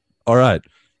 All right.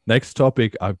 Next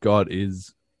topic I've got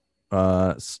is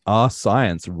our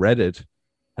science. Reddit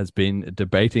has been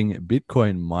debating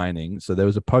Bitcoin mining. So there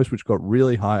was a post which got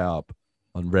really high up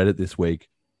on Reddit this week,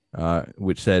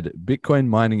 which said Bitcoin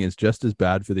mining is just as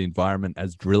bad for the environment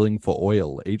as drilling for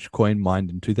oil. Each coin mined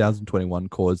in 2021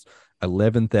 caused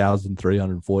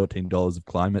 $11,314 of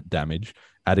climate damage,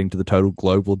 adding to the total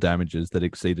global damages that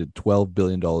exceeded $12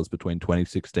 billion between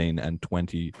 2016 and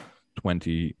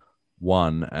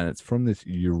 2021. And it's from this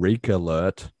Eureka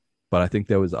alert, but I think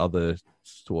there was other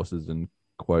sources and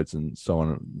quotes and so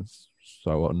on and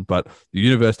so on. But the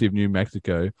University of New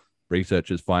Mexico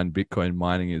researchers find Bitcoin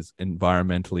mining is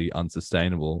environmentally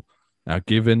unsustainable. Now,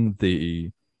 given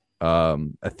the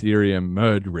Ethereum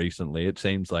merge recently, it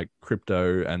seems like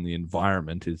crypto and the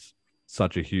environment is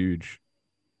such a huge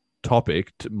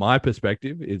topic. My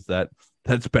perspective is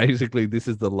that's basically this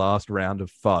is the last round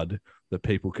of FUD that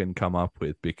people can come up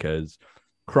with, because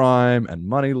crime and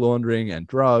money laundering and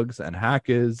drugs and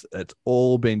hackers, it's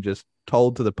all been just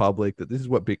told to the public that this is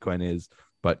what Bitcoin is.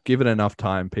 But given enough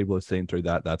time, people have seen through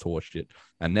that. That's horseshit.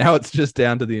 And now it's just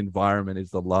down to the environment is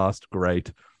the last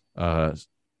great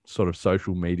sort of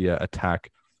social media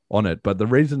attack on it. But the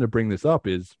reason to bring this up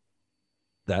is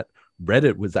that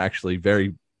Reddit was actually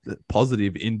very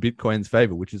positive in Bitcoin's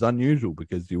favor, which is unusual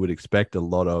because you would expect a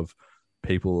lot of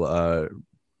people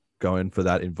going for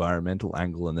that environmental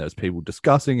angle. And there's people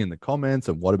discussing in the comments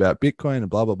and what about Bitcoin and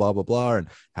blah, blah, blah, blah, blah. And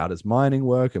how does mining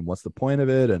work and what's the point of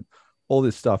it? And all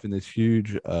this stuff in this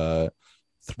huge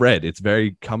thread. It's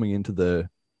very coming into the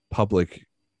public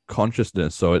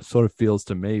consciousness. So it sort of feels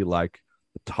to me like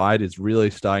the tide is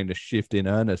really starting to shift in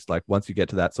earnest. Like once you get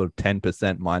to that sort of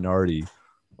 10% minority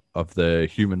of the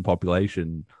human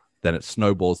population, then it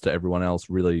snowballs to everyone else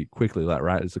really quickly. Like,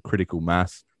 right, it's a critical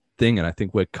mass thing. And I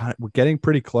think we're getting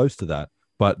pretty close to that.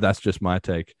 But that's just my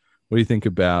take. What do you think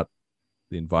about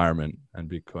the environment and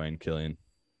Bitcoin, Kilian?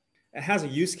 It has a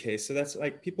use case. So that's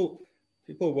like people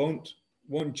won't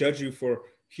judge you for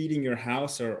heating your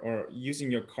house or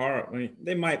using your car. I mean,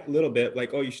 they might a little bit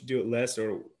like, oh, you should do it less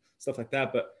or stuff like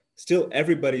that. But still,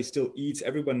 everybody still eats.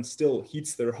 Everyone still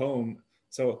heats their home.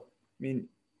 So, I mean,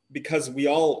 because we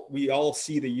all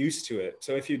see the use to it.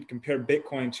 So if you compare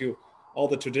Bitcoin to all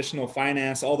the traditional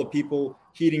finance, all the people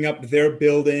heating up their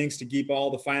buildings to keep all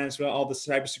the finance, all the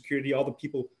cybersecurity, all the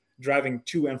people driving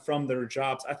to and from their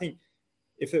jobs, I think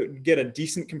if it would get a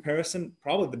decent comparison,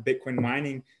 probably the Bitcoin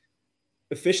mining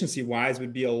efficiency wise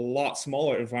would be a lot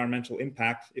smaller environmental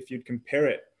impact if you'd compare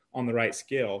it on the right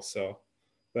scale. So,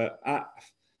 but I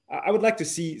would like to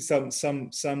see some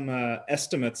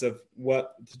estimates of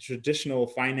what the traditional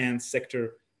finance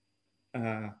sector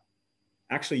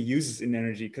actually uses in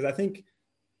energy, because I think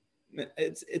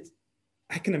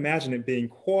I can imagine it being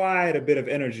quite a bit of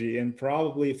energy and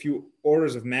probably a few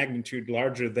orders of magnitude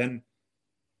larger than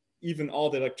even all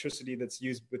the electricity that's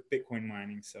used with Bitcoin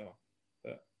mining. So,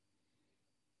 but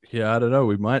yeah, I don't know.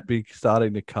 We might be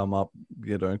starting to come up,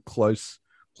 close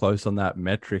on that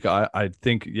metric. I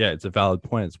think, yeah, it's a valid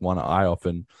point. It's one I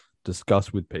often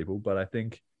discuss with people, but I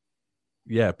think,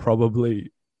 yeah, probably,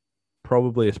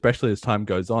 especially as time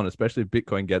goes on, especially if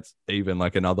Bitcoin gets even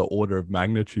like another order of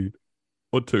magnitude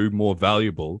or two more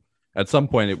valuable, at some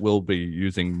point it will be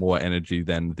using more energy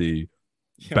than the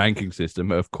banking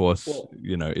system. Of course,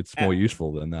 it's more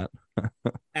useful than that.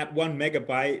 At 1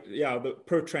 megabyte, the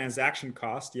per transaction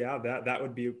cost, that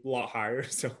would be a lot higher.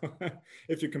 So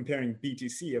if you're comparing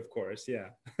BTC, of course,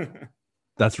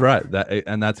 That's right.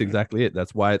 That's exactly it.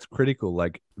 That's why it's critical.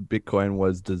 Like Bitcoin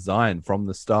was designed from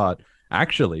the start,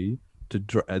 actually,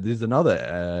 there's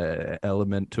another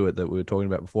element to it that we were talking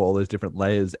about before, all those different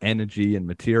layers, energy and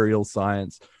material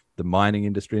science, the mining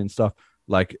industry and stuff.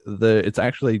 Like it's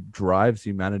actually drives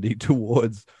humanity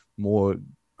towards more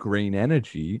green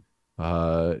energy,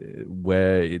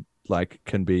 where it like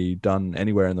can be done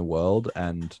anywhere in the world,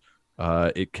 and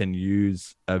it can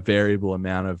use a variable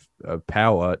amount of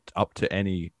power up to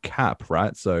any cap,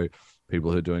 right? So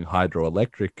people who are doing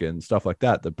hydroelectric and stuff like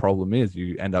that, the problem is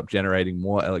you end up generating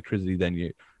more electricity than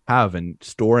you have, and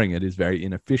storing it is very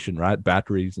inefficient, right?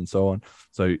 Batteries and so on.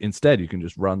 So instead, you can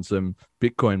just run some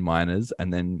Bitcoin miners,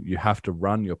 and then you have to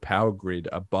run your power grid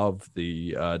above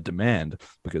the demand,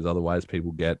 because otherwise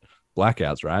people get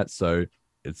blackouts, right? So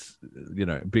it's,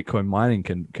 Bitcoin mining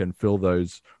can fill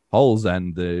those holes,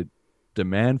 and the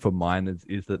demand for miners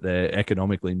is that they're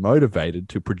economically motivated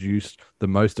to produce the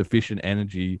most efficient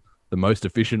energy the most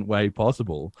efficient way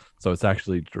possible. So it's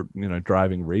actually,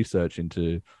 driving research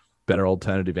into better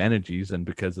alternative energies, and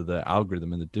because of the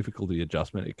algorithm and the difficulty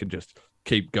adjustment, it can just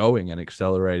keep going and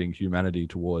accelerating humanity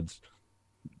towards,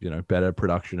 better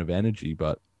production of energy.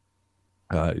 But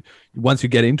once you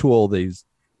get into all these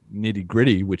nitty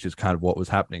gritty, which is kind of what was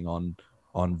happening on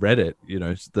Reddit,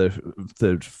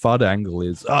 the FUD angle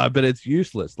is, but it's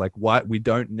useless. Like, why we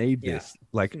don't need this?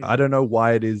 Like, I don't know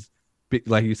why it is.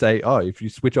 Like you say, if you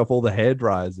switch off all the hair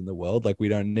dryers in the world, like we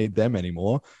don't need them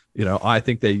anymore. I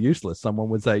think they're useless. Someone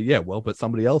would say, yeah, well, but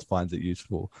somebody else finds it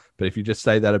useful. But if you just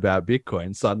say that about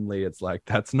Bitcoin, suddenly it's like,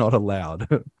 that's not allowed.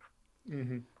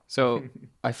 Mm-hmm. So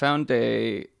I found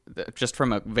just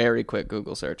from a very quick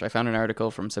Google search, I found an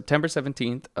article from September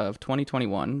 17th of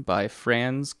 2021 by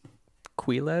Franz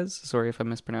Quiles. Sorry if I'm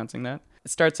mispronouncing that. It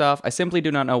starts off, I simply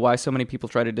do not know why so many people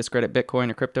try to discredit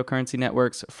Bitcoin or cryptocurrency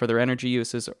networks for their energy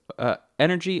uses,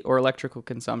 energy or electrical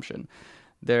consumption.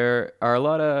 There are a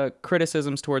lot of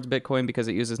criticisms towards Bitcoin because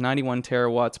it uses 91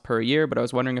 terawatts per year, but I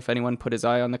was wondering if anyone put his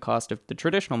eye on the cost of the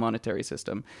traditional monetary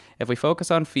system. If we focus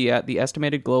on fiat, the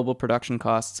estimated global production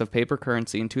costs of paper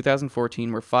currency in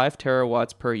 2014 were 5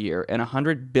 terawatts per year and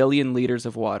 100 billion liters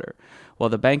of water, while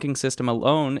the banking system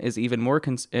alone is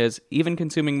even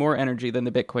consuming more energy than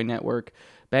the Bitcoin network.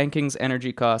 Banking's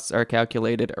energy costs are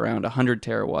calculated around 100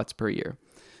 terawatts per year.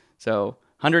 So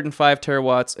 105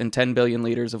 terawatts and 10 billion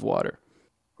liters of water.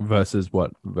 Versus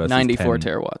what? Versus 94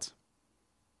 10. terawatts.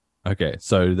 Okay,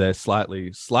 so they're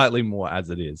slightly more as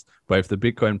it is. But if the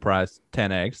Bitcoin price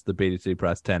 10x, the BTC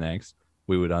price 10x,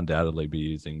 we would undoubtedly be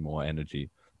using more energy.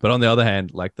 But on the other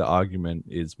hand, like, the argument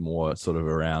is more sort of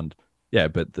around,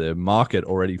 but the market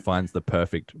already finds the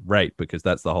perfect rate, because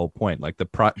that's the whole point. Like, the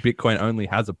Bitcoin only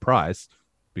has a price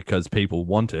because people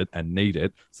want it and need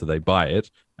it, so they buy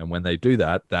it. And when they do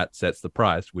that, that sets the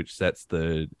price, which sets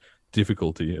the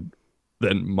difficulty. And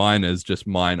then miners just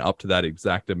mine up to that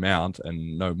exact amount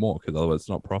and no more, because otherwise it's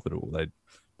not profitable. They're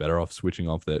better off switching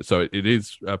off there. So it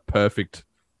is a perfect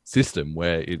system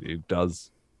where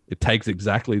it takes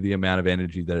exactly the amount of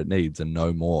energy that it needs and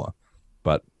no more.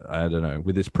 But I don't know,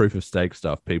 with this proof of stake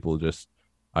stuff, people just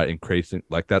are increasing.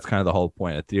 Like, that's kind of the whole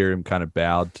point. Ethereum kind of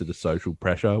bowed to the social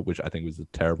pressure, which I think was a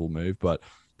terrible move, but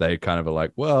they kind of are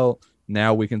like, well,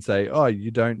 now we can say, you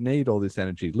don't need all this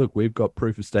energy. Look, we've got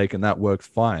proof of stake and that works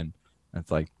fine. And it's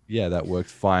like, yeah, that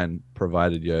works fine,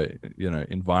 provided your,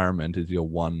 environment is your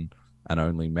one and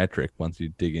only metric. Once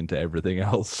you dig into everything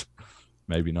else,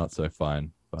 maybe not so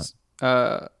fine.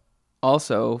 But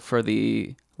also for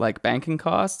the banking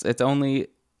costs, it only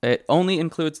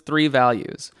includes 3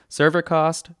 values: server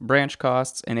cost, branch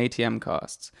costs, and ATM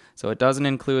costs. So it doesn't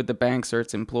include the banks or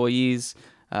its employees,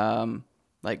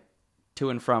 like to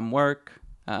and from work.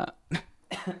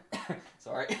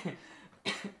 Sorry.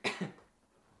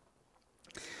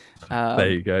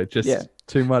 There you go. Just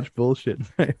too much bullshit.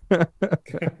 You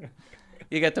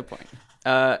get the point.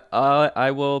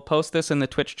 I will post this in the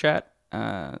Twitch chat.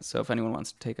 So if anyone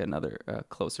wants to take another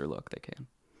closer look, they can.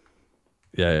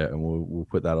 Yeah, and we'll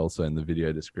put that also in the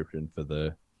video description for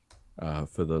the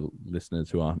listeners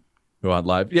who aren't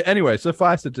live. Yeah. Anyway,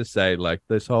 suffice it to say, like,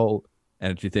 this whole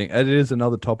energy thing, it is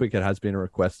another topic. It has been a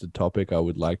requested topic. I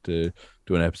would like to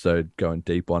do an episode going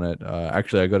deep on it.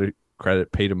 Actually, I got to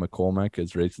credit Peter McCormack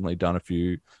has recently done a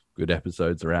few good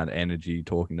episodes around energy,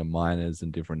 talking to miners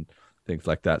and different things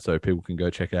like that. So people can go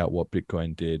check out what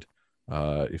Bitcoin did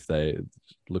if they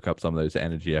look up some of those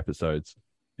energy episodes,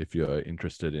 if you're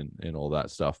interested in all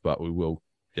that stuff. But we will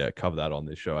cover that on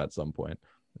this show at some point.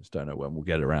 I just don't know when we'll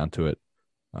get around to it.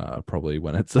 Probably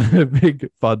when it's a big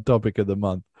fun topic of the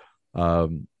month.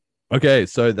 Okay,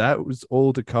 so that was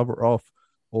all to cover off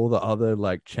all the other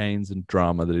chains and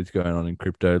drama that is going on in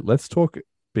crypto. Let's talk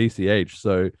BCH.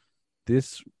 So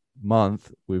this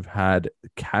month we've had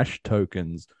cash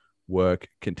tokens work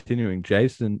continuing.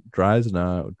 Jason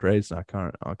Dreisner,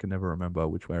 I can never remember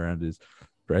which way around it is.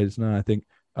 Dreisner, I think,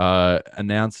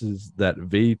 announces that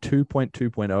V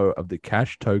 2.2.0 of the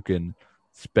cash token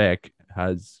spec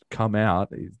has come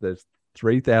out. There's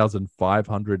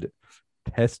 3,500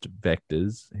 test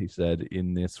vectors, he said,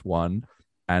 in this one,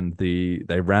 and they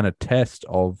ran a test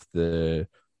of the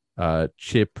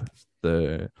chip,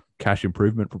 the cash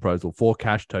improvement proposal for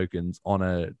cash tokens on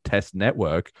a test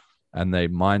network, and they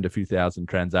mined a few thousand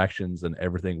transactions, and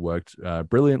everything worked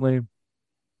brilliantly.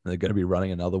 They're going to be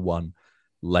running another one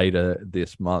later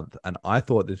this month, and I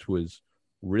thought this was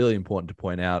really important to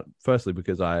point out, firstly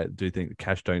because I do think the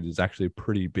cash tokens is actually a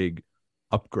pretty big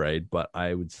upgrade, but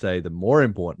I would say the more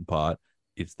important part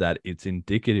is that it's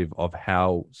indicative of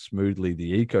how smoothly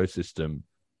the ecosystem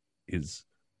is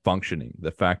functioning.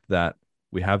 The fact that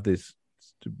we have this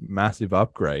massive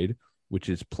upgrade, which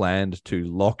is planned to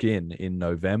lock in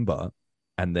November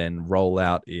and then roll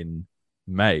out in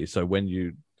May. So when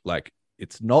you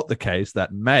it's not the case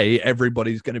that May,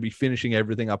 everybody's going to be finishing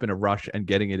everything up in a rush and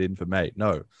getting it in for May.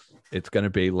 No, it's going to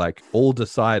be all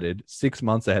decided 6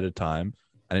 months ahead of time.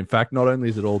 And in fact, not only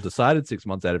is it all decided 6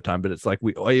 months ahead of time, but it's like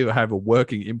we have a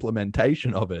working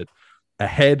implementation of it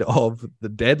ahead of the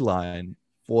deadline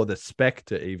for the spec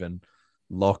to even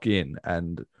lock in.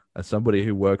 And as somebody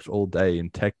who works all day in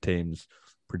tech teams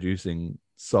producing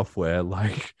software,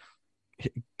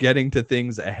 getting to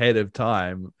things ahead of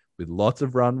time with lots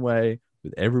of runway,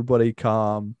 with everybody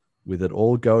calm, with it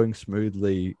all going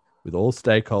smoothly, with all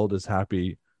stakeholders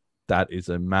happy, that is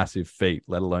a massive feat,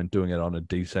 let alone doing it on a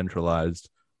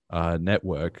decentralized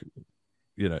network.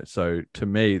 So to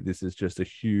me, this is just a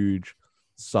huge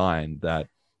sign that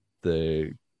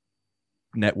the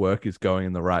network is going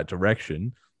in the right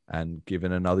direction. And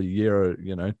given another year,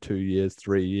 2 years,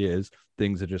 3 years,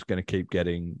 things are just going to keep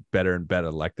getting better and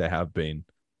better like they have been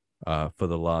for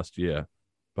the last year.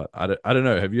 But I don't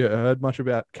know. Have you heard much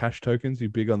about cash tokens? You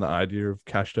big on the idea of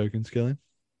cash tokens, Kilian?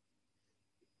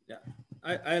 Yeah,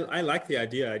 I like the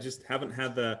idea. I just haven't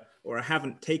I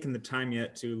haven't taken the time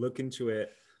yet to look into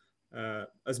it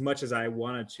as much as I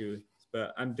wanted to.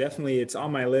 But I'm definitely, it's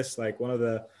on my list. Like one of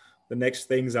the next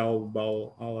things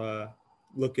I'll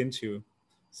look into.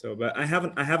 So, but I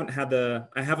haven't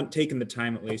taken the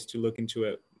time at least to look into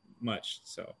it much.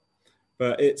 So.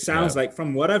 But it sounds like,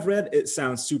 from what I've read, it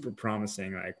sounds super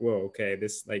promising. Like, whoa, okay,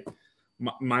 this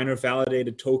minor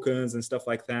validated tokens and stuff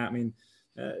like that. I mean,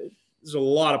 there's a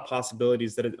lot of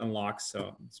possibilities that it unlocks.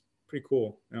 So it's pretty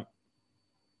cool. Yeah.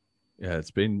 Yeah, it's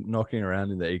been knocking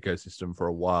around in the ecosystem for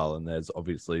a while. And there was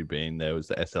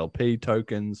the SLP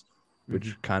tokens,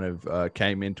 which kind of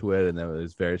came into it. And there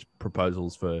was various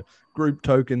proposals for group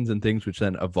tokens and things, which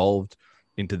then evolved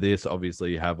into this.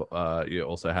 Obviously, you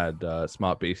also had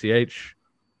smart BCH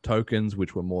tokens,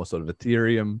 which were more sort of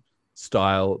Ethereum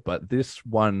style. But this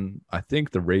one, I think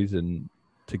the reason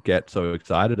to get so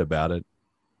excited about it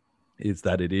is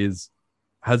that it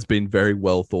has been very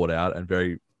well thought out and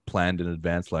very planned in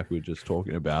advance, like we were just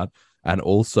talking about. And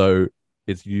also,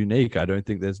 it's unique. I don't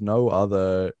think there's no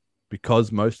other,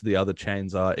 because most of the other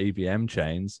chains are EVM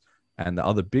chains, and the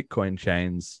other Bitcoin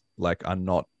chains are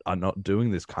not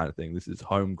doing this kind of thing. This is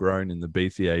homegrown in the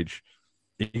BCH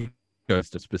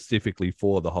ecosystem specifically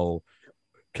for the whole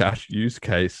cash use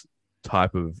case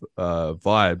type of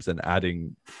vibes and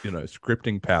adding,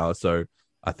 scripting power. So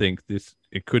I think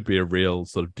it could be a real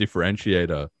sort of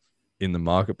differentiator in the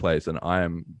marketplace. And I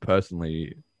am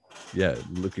personally,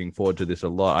 looking forward to this a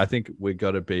lot. I think we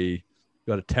got to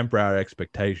temper our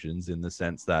expectations in the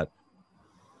sense that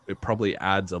it probably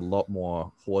adds a lot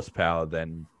more horsepower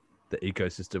than the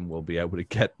ecosystem will be able to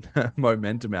get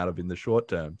momentum out of in the short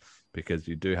term, because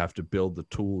you do have to build the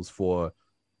tools for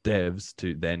devs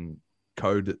to then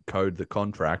code the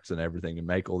contracts and everything and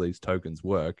make all these tokens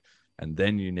work. And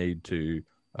then you need to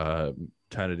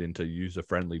turn it into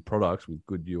user-friendly products with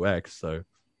good UX. So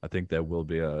I think there will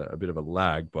be a bit of a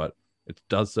lag, but it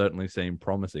does certainly seem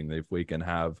promising that if we can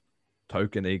have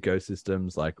token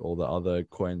ecosystems like all the other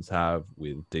coins have,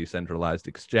 with decentralized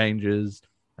exchanges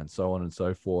and so on and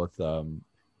so forth,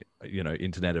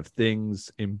 Internet of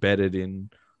Things embedded in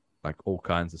all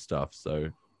kinds of stuff. So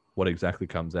what exactly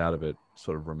comes out of it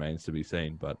sort of remains to be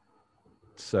seen, but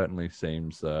certainly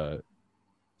seems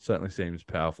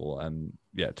powerful. And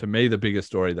to me, the biggest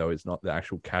story though is not the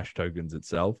actual cash tokens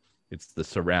itself, it's the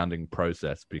surrounding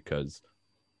process, because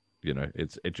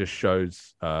it just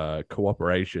shows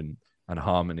cooperation and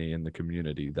harmony in the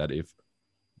community, that if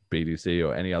BTC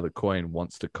or any other coin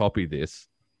wants to copy this,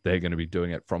 they're going to be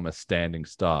doing it from a standing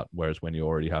start. Whereas when you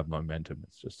already have momentum,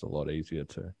 it's just a lot easier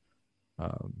to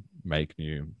make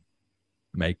new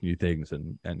things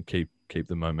and keep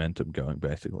the momentum going,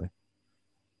 basically.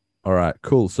 All right,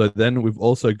 cool. So then we've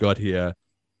also got here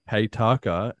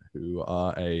Paytaka, who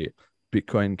are a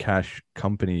Bitcoin Cash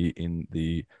company in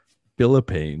the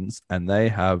Philippines, and they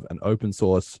have an open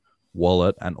source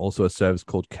wallet and also a service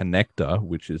called Connector,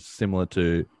 which is similar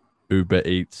to Uber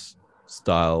Eats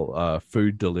style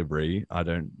food delivery. I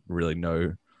don't really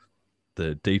know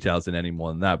the details in any more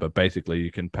than that, but basically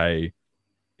you can pay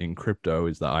in crypto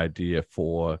is the idea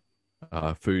for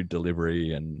food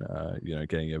delivery and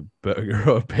getting a burger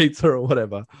or a pizza or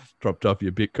whatever dropped off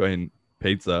your Bitcoin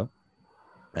pizza,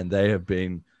 and they have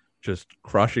been just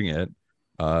crushing it.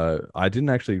 I didn't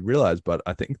actually realize, but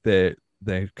I think they're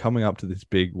coming up to this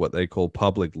big what they call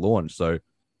public launch. So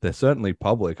they're certainly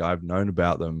public. I've known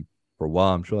about them for a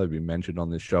while. I'm sure they've been mentioned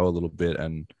on this show a little bit,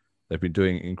 and they've been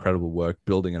doing incredible work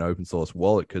building an open source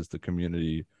wallet because the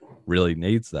community really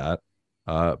needs that.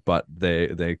 But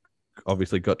they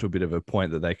obviously got to a bit of a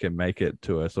point that they can make it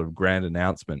to a sort of grand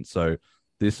announcement. So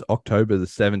this October the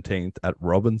 17th at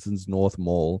Robinson's North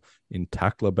Mall in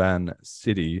Tacloban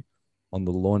City on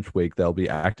the launch week, they'll be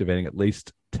activating at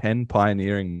least 10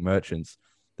 pioneering merchants,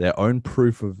 their own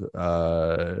proof of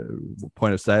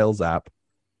point of sales app,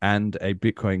 and a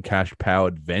Bitcoin Cash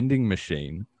powered vending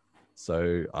machine.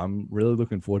 So I'm really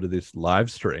looking forward to this live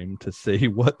stream to see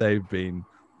what they've been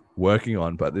working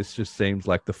on. But this just seems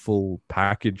like the full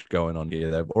package going on here.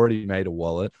 They've already made a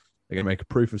wallet. They're going to make a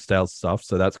proof of sales stuff.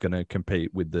 So that's going to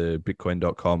compete with the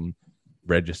Bitcoin.com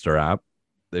register app.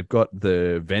 They've got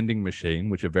the vending machine,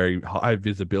 which are very high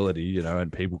visibility,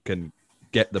 and people can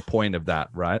get the point of that,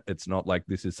 right? It's not like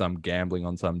this is some gambling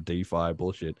on some DeFi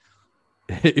bullshit.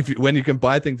 When you can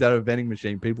buy things out of a vending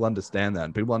machine, people understand that.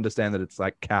 And people understand that it's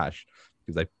like cash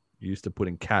because they used to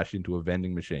putting cash into a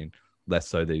vending machine. Less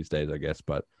so these days, I guess,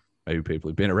 but maybe people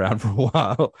who've been around for a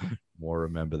while more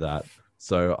remember that.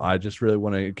 So I just really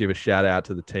want to give a shout out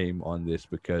to the team on this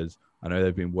because I know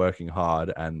they've been working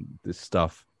hard and this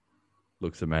stuff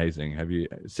looks amazing. Have you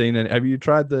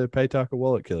tried the Paytaka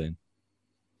wallet, Kilian?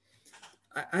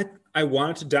 I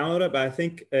wanted to download it, but I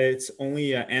think it's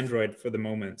only Android for the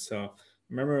moment. So I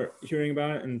remember hearing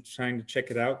about it and trying to check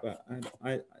it out, but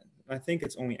I think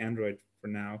it's only Android for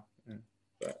now. I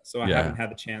haven't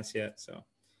had the chance yet. So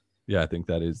yeah, I think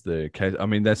that is the case. I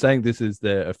mean, they're saying this is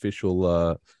their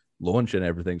official launch and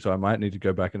everything, so I might need to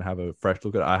go back and have a fresh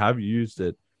look at it. I have used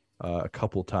it a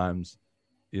couple times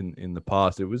in the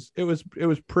past. It was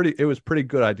pretty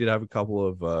good. I did have a couple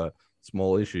of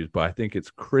small issues, but I think it's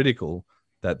critical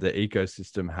that the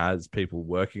ecosystem has people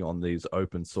working on these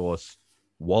open source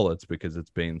wallets because it's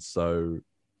been so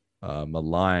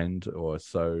maligned or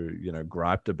so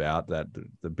griped about that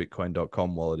the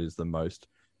Bitcoin.com wallet is the most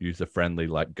user-friendly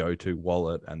like go-to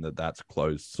wallet, and that's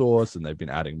closed source, and they've been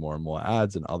adding more and more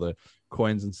ads and other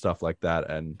coins and stuff like that.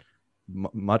 And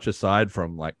much aside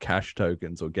from like cash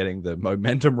tokens or getting the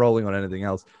momentum rolling on anything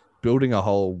else, building a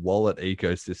whole wallet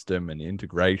ecosystem and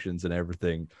integrations and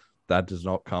everything, that does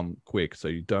not come quick. So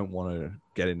you don't want to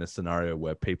get in a scenario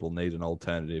where people need an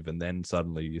alternative and then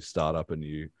suddenly you start up a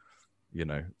new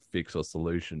fix or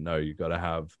solution. No, you got to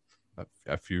have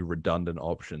a few redundant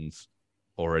options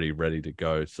already ready to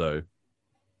go. So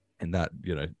in that,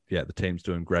 the team's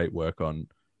doing great work on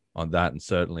that. And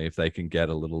certainly if they can get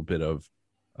a little bit of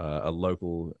a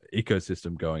local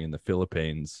ecosystem going in the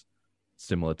Philippines,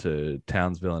 similar to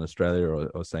Townsville in Australia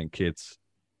or St. Kitts,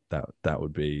 that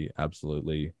would be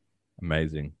absolutely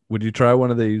amazing. Would you try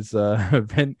one of these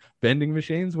vending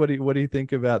machines? What do you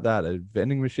think about that? Are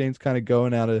vending machines kind of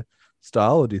going out of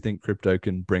style, or do you think crypto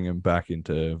can bring them back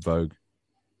into vogue?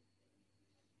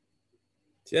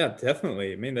 Yeah,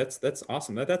 definitely. I mean, that's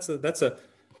awesome. That's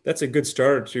a good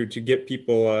start to get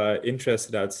people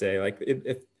interested. I'd say, like,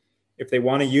 if they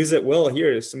want to use it, well,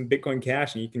 here's some Bitcoin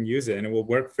Cash, and you can use it, and it will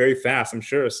work very fast, I'm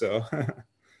sure. So,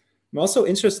 I'm also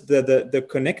interested the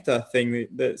Connecta thing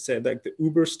that said like the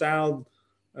Uber style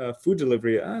food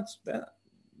delivery.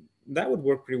 That would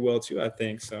work pretty well too, I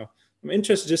think. So, I'm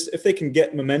interested just if they can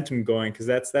get momentum going, because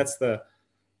that's the.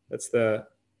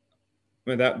 I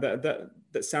mean,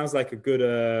 that sounds like a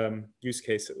good use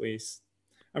case, at least.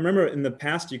 I remember in the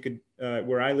past, you could,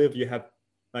 where I live, you have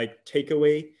like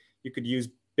takeaway. You could use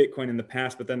Bitcoin in the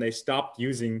past, but then they stopped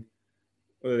accepting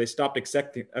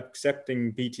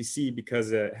BTC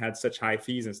because it had such high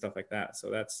fees and stuff like that.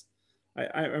 So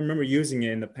I remember using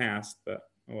it in the past, but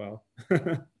oh well.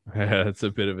 Yeah, it's a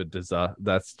bit of a disaster.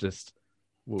 That's just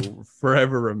will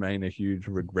forever remain a huge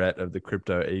regret of the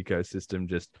crypto ecosystem,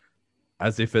 just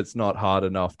as if it's not hard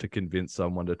enough to convince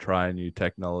someone to try a new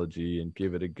technology and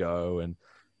give it a go and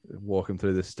walk them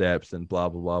through the steps and blah,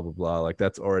 blah, blah, blah, blah. Like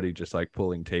that's already just like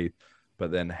pulling teeth.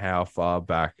 But then how far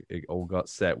back it all got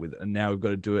set with, and now we've got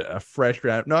to do it a fresh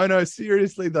round. No,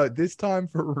 seriously though, this time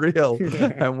for real.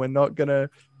 And we're not going to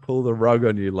pull the rug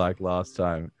on you like last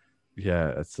time. Yeah,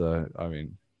 it's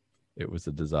it was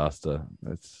a disaster.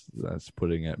 That's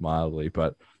putting it mildly.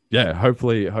 But yeah,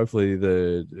 hopefully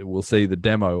we'll see the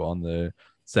demo on the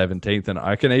 17th, and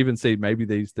I can even see maybe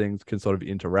these things can sort of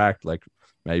interact. Like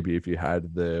maybe if you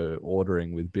had the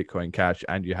ordering with Bitcoin Cash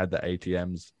and you had the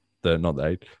ATMs, not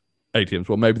the ATMs.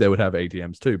 Well, maybe they would have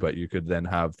ATMs too, but you could then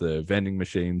have the vending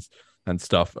machines and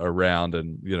stuff around,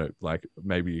 and like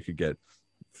maybe you could get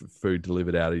food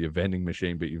delivered out of your vending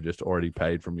machine, but you've just already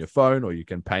paid from your phone, or you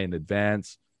can pay in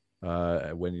advance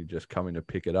when you're just coming to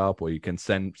pick it up, or you can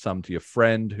send some to your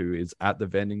friend who is at the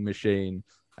vending machine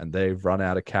and they've run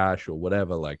out of cash or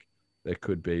whatever. Like there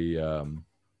could be a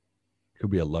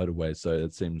load of ways. So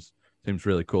it seems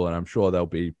really cool, and I'm sure they'll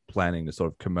be planning to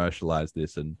sort of commercialize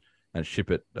this and ship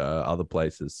it other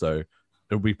places. So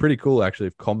it would be pretty cool actually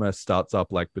if commerce starts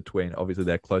up, like between, obviously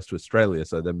they're close to Australia,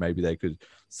 so then maybe they could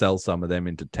sell some of them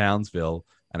into Townsville,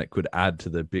 and it could add to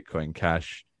the Bitcoin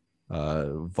Cash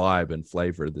vibe and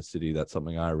flavor of the city. That's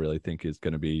something I really think is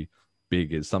going to be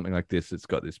big, is something like this. It's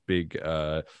got this big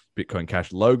Bitcoin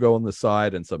Cash logo on the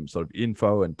side and some sort of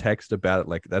info and text about it.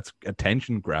 Like that's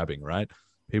attention grabbing, right?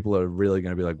 People are really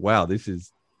going to be like, wow,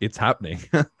 it's happening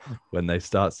when they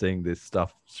start seeing this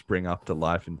stuff spring up to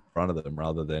life in front of them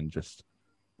rather than just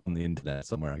on the internet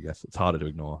somewhere. I guess it's harder to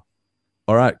ignore.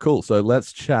 All right, cool. So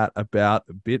let's chat about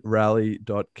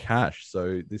bitrally.cash.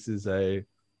 So this is a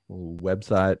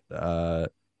website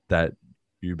that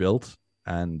you built,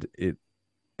 and it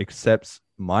accepts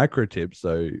microtips.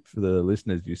 So for the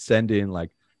listeners, you send in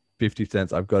like 50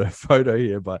 cents. I've got a photo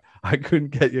here, but I couldn't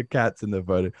get your cats in the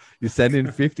photo. You send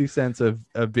in 50 cents of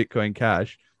Bitcoin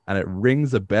Cash, and it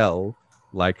rings a bell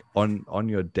like on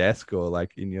your desk or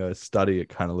like in your study, it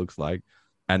kind of looks like.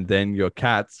 And then your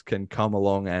cats can come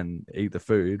along and eat the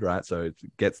food, right? So it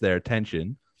gets their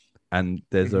attention. And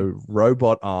there's a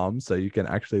robot arm, so you can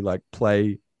actually like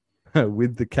play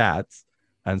with the cats.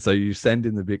 And so you send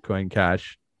in the Bitcoin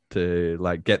Cash to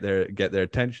like get their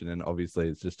attention. And obviously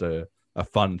it's just a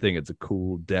fun thing. It's a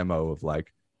cool demo of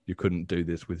like, you couldn't do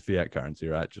this with fiat currency,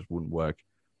 right? It just wouldn't work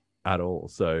at all.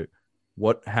 So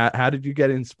how did you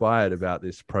get inspired about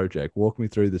this project? Walk me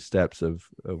through the steps of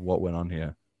what went on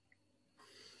here.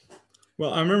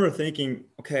 Well, I remember thinking,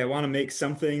 okay, I want to make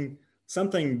something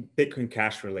Bitcoin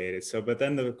Cash related. So, but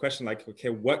then the question like, okay,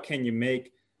 what can you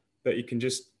make that you can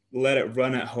just let it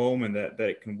run at home and that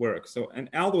it can work? So, and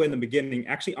all the way in the beginning,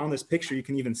 actually on this picture, you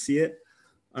can even see it.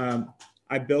 I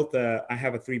have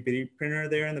a 3D printer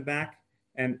there in the back,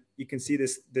 and you can see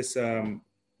this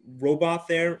robot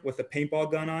there with a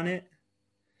paintball gun on it.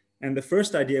 And the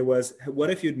first idea was,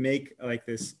 what if you'd make like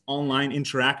this online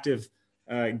interactive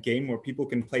game where people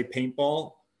can play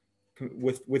paintball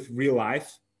with real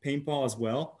life paintball as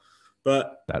well.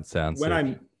 But that sounds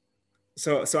when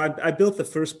sick. I built the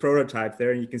first prototype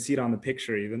there, and you can see it on the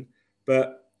picture even.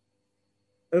 But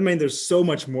I mean, there's so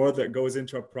much more that goes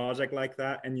into a project like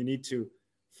that, and you need to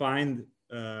find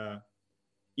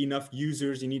enough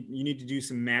users. You need to do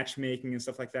some matchmaking and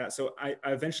stuff like that. So I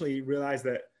eventually realized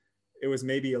that it was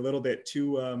maybe a little bit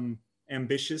too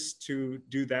ambitious to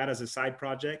do that as a side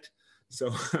project.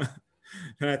 So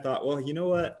and I thought, well, you know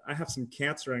what? I have some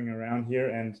cats running around here,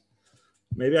 and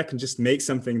maybe I can just make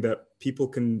something that people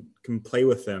can play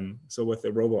with them. So with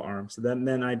the robo arm. So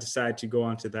then I decided to go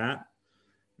on to that.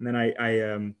 And then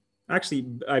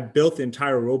I built the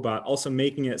entire robot, also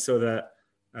making it so that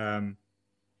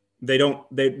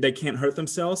they can't hurt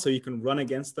themselves. So you can run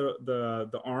against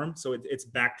the arm. So it's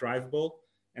back drivable,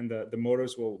 and the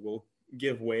motors will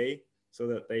give way so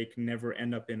that they can never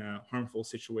end up in a harmful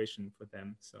situation for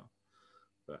them. So,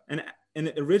 and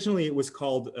originally it was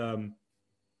called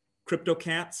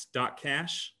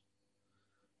CryptoCats.cash,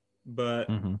 but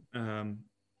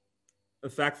the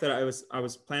fact that I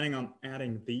was planning on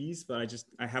adding these, but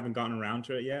I haven't gotten around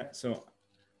to it yet. So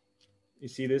you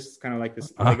see this, it's kind of like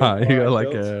this. You got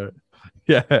like a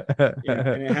yeah,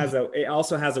 and it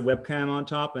also has a webcam on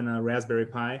top and a Raspberry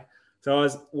Pi. So I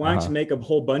was wanting to make a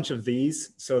whole bunch of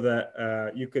these so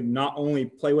that you could not only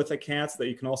play with the cats, that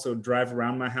you can also drive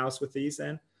around my house with these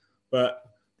in. But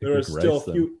there are still a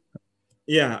few,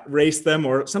 race them,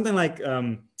 or something like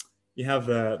you have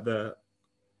the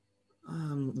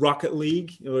Rocket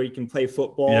League, where you can play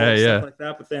football and stuff like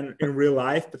that, but then in real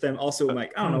life, but then also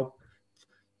like, I don't know,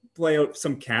 play out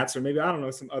some cats, or maybe, I don't know,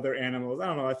 some other animals. I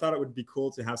don't know. I thought it would be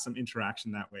cool to have some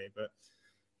interaction that way, but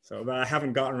I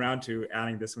haven't gotten around to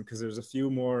adding this one because there's a few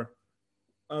more.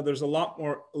 There's a lot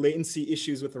more latency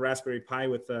issues with the Raspberry Pi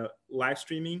with the live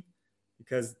streaming,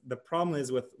 because the problem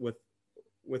is with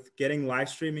getting live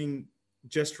streaming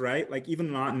just right. Like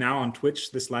even now on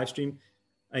Twitch, this live stream,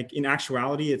 like in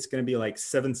actuality, it's going to be like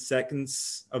 7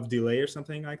 seconds of delay or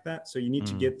something like that. So you need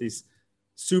to get this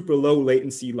super low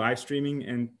latency live streaming,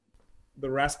 and the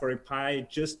Raspberry Pi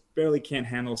just barely can't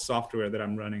handle software that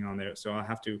I'm running on there. So I'll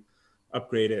have to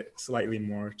upgrade it slightly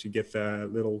more to get the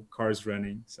little cars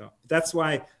running. So that's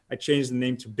why I changed the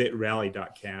name to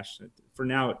bitrally.cash. For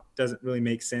now, it doesn't really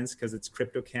make sense because it's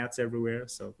crypto cats everywhere.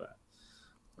 So, but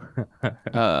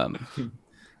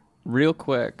real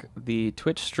quick, the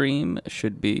Twitch stream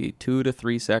should be 2 to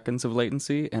 3 seconds of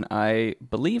latency, and I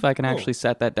believe I can actually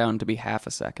set that down to be half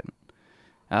a second.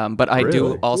 But I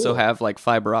do also have like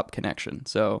fiber up connection,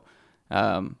 so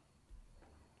a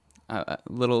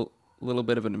little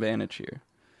bit of an advantage here.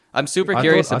 I'm super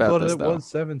curious about this. I thought it was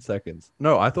 7 seconds.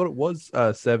 No, I thought it was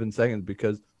 7 seconds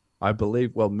because I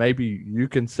believe, well, maybe you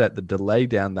can set the delay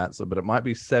down that, so, but it might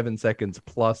be 7 seconds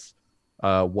plus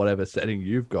whatever setting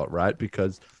you've got, right?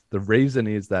 Because the reason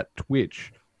is that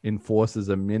Twitch enforces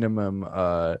a minimum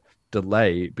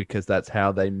delay because that's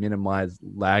how they minimize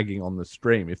lagging on the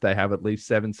stream. If they have at least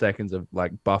 7 seconds of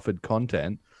like buffered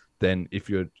content, then if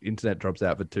your internet drops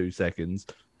out for 2 seconds,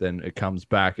 then it comes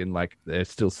back and like there's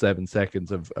still 7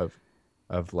 seconds of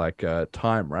like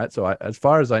time, right? So as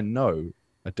far as I know,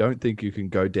 I don't think you can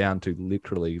go down to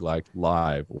literally like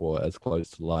live or as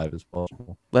close to live as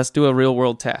possible. Let's do a real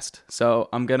world test. So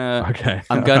I'm gonna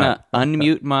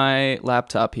unmute my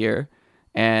laptop here,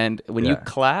 and when you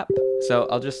clap, so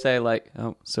I'll just say like,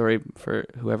 oh, sorry for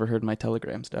whoever heard my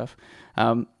Telegram stuff.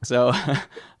 So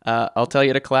I'll tell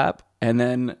you to clap, and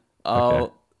then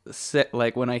I'll sit,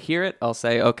 like when I hear it, I'll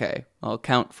say, okay, I'll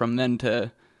count from then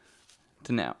to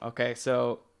now. Okay,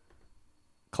 so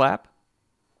clap.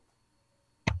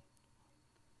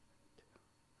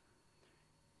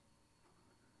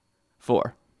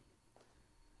 4.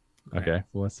 Okay,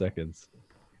 4 seconds.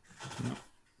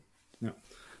 No.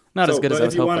 Not as good as I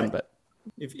was hoping, but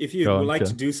if you would like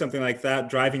to do something like that,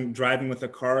 driving with a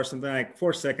car or something, like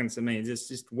 4 seconds, I mean, it's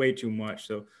just way too much.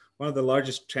 So one of the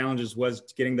largest challenges was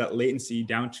getting that latency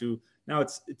down to, now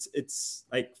it's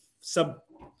like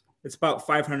it's about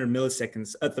 500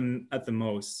 milliseconds at the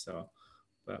most. So,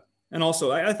 and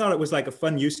also I thought it was like a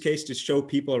fun use case to show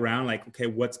people around, like, okay,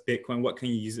 what's Bitcoin? What can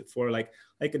you use it for? Like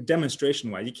a demonstration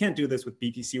wise. You can't do this with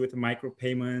BTC with the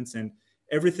micropayments and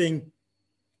everything.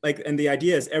 Like, and the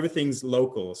idea is everything's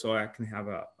local. So I can have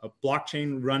a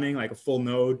blockchain running, like a full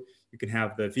node. You can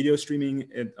have the video streaming,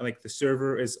 like the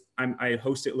server is, I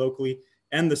host it locally,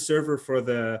 and the server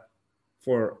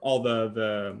for all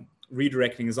the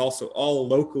redirecting is also all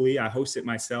locally. I host it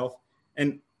myself,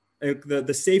 and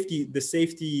the safety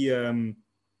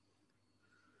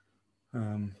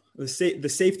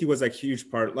was like a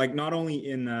huge part, like not only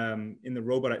in the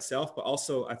robot itself, but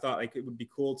also I thought like it would be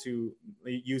cool to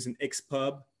use an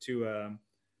Xpub to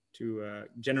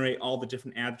generate all the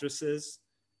different addresses,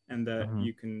 and that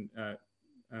you can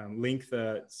link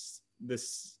the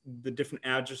different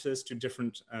addresses to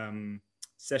different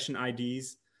session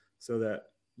IDs, so that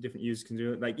different users can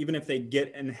do it. Like even if they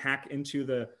get and hack into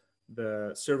the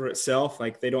server itself,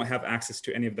 like they don't have access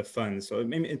to any of the funds. So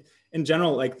maybe in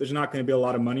general, like there's not going to be a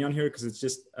lot of money on here because it's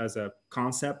just as a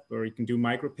concept where you can do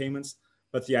micropayments,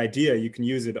 but the idea, you can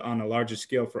use it on a larger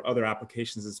scale for other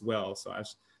applications as well. So I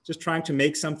was just trying to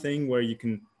make something where you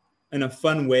can, in a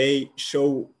fun way,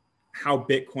 show how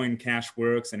Bitcoin Cash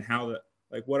works and how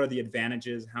what are the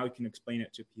advantages, how you can explain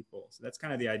it to people. So that's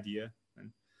kind of the idea.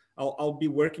 And I'll be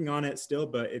working on it still,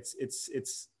 but it's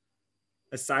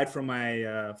aside from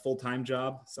my full-time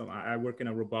job. So I work in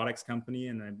a robotics company,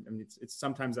 and I mean, it's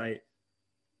sometimes I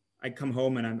come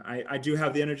home and I do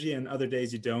have the energy, and other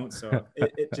days you don't. So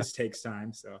it just takes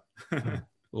time. So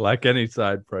like any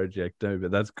side project, no,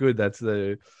 but that's good.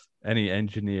 Any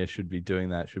engineer should be doing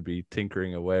that, should be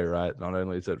tinkering away, right? Not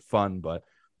only is it fun, but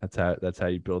that's how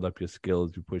you build up your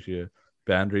skills, you push your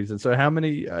boundaries. And so how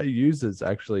many users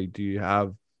actually do you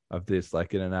have of this,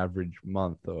 like in an average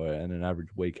month or in an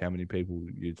average week? How many people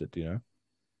use it, do you know?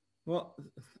 Well,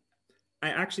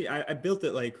 I built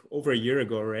it like over a year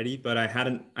ago already, but I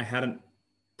hadn't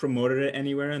promoted it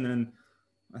anywhere. And then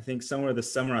I think somewhere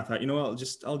this summer I thought, you know what,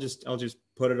 I'll just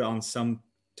put it on some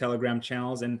Telegram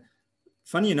channels. And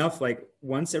funny enough, like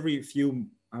once every few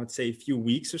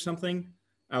weeks or something,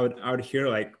 I would hear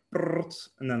like,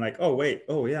 and then like, oh wait,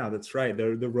 oh yeah, that's right,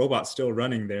 the robot's still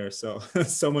running there. So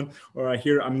someone, or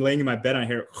I'm laying in my bed and I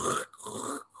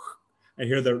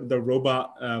hear the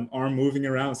robot arm moving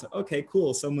around. So okay,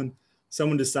 cool, someone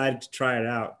decided to try it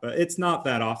out. But it's not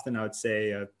that often. I would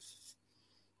say a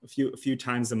few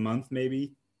times a month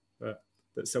maybe, but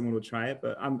that someone would try it.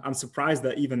 But I'm surprised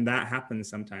that even that happens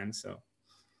sometimes. So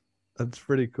That's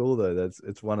pretty cool though.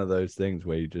 It's one of those things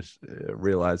where you just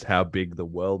realize how big the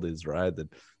world is, right? That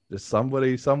just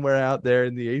somebody somewhere out there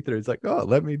in the ether is like, oh,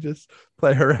 let me just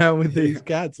play around with these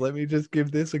cats. Let me just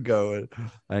give this a go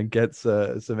and get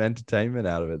some entertainment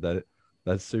out of it.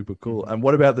 That's super cool. And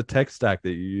what about the tech stack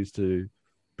that you use to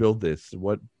build this?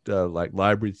 What like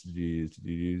libraries did you use? Did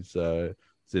you use is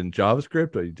it in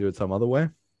JavaScript or you do it some other way?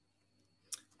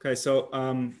 Okay, so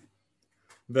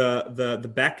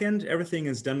the backend, everything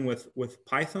is done with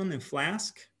Python and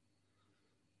Flask,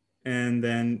 and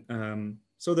then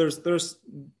so there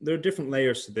are different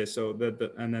layers to this. So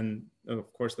and then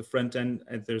of course the front end,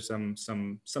 there's some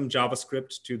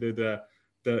JavaScript to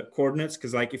the coordinates,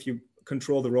 because like if you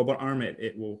control the robot arm,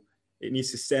 it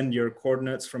needs to send your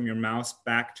coordinates from your mouse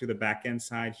back to the backend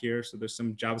side here. So there's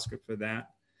some JavaScript for that,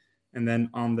 and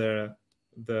then on the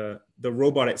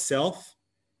robot itself,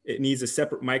 it needs a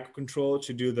separate microcontroller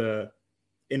to do the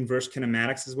inverse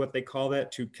kinematics, is what they call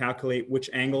that, to calculate which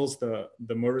angles the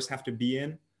motors have to be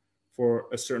in for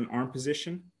a certain arm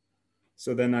position.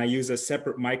 So then I use a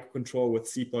separate microcontroller with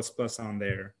C++ on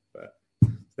there. But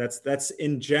that's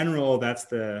in general, that's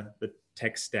the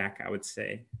tech stack, I would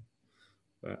say.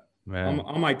 But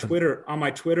on my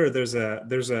Twitter, there's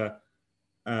a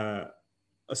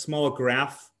small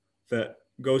graph that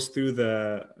goes through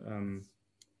the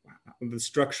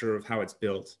structure of how it's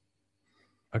built.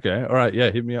 Okay, all right,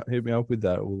 yeah, hit me up with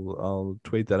that. I'll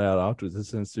tweet that out afterwards. This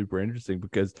sounds super interesting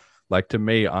because, like, to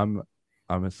me, I'm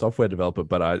a software developer,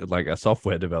 but like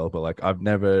I've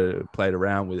never played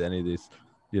around with any of this,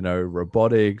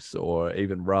 robotics or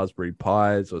even Raspberry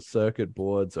Pis or circuit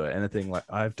boards or anything. Like,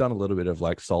 I've done a little bit of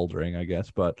like soldering, I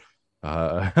guess, but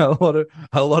a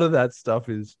lot of that stuff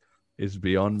is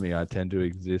beyond me. I tend to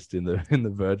exist in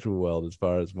the virtual world as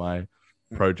far as my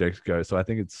projects go. So I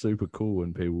think it's super cool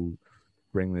when people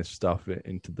bring this stuff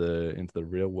into the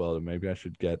real world, and maybe I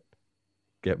should get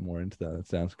more into that. It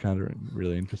sounds kind of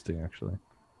really interesting, actually.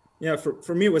 Yeah,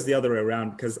 for me it was the other way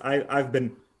around, because I've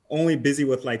been only busy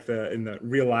with like in the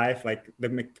real life, like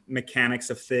the mechanics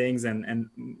of things, and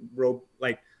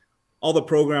like all the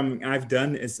programming I've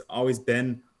done has always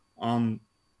been on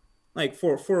like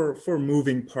for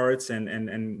moving parts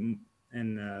and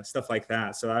stuff like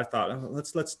that. So I thought,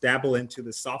 let's dabble into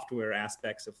the software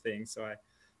aspects of things. So I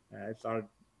thought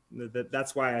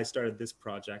that's why I started this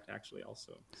project actually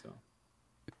also. So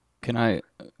can I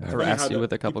harass you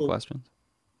with a couple questions?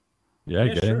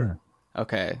 Yeah, sure.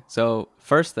 Okay, so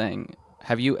first thing,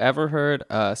 have you ever heard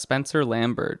Spencer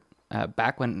Lambert?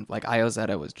 Back when like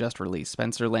IOZetta was just released,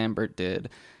 Spencer Lambert did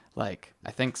like,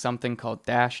 I think something called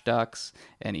Dash Ducks,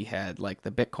 and he had like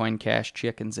the Bitcoin Cash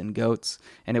chickens and goats,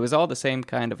 and it was all the same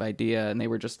kind of idea, and they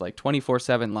were just like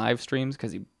 24/7 live streams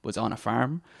because he was on a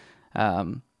farm.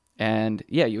 And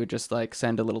yeah, you would just like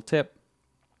send a little tip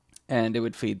and it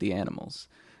would feed the animals.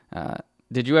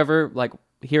 Did you ever like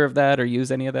hear of that or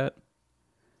use any of that?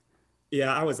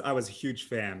 Yeah, I was a huge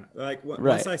fan. Like Right.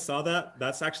 Once I saw that,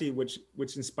 that's actually which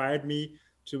inspired me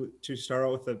to start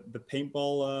out with the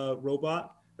paintball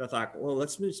robot. I thought, well,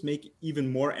 let's just make it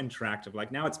even more interactive.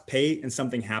 Like now it's pay and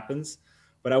something happens,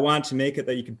 but I wanted to make it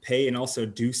that you could pay and also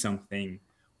do something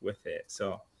with it.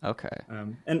 So Okay.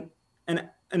 And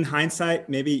in hindsight,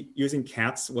 maybe using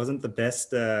cats wasn't the best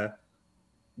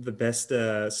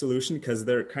solution, because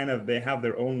they have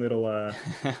their own little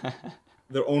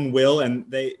their own will, and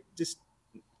they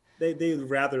they'd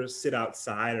rather sit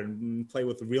outside and play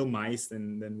with real mice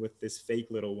than with this fake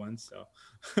little one. So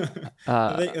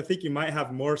I think you might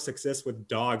have more success with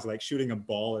dogs, like shooting a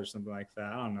ball or something like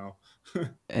that. I don't know.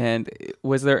 And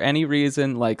was there any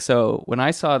reason, like, so when I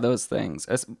saw those things,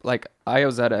 like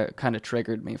IOZetta kind of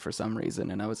triggered me for some reason,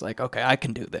 and I was like, okay, I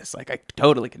can do this. Like, I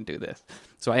totally can do this.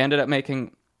 So I ended up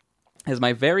making, as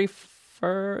my very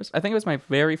first, I think it was my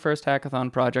very first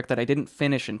hackathon project that I didn't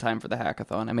finish in time for the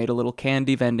hackathon. I made a little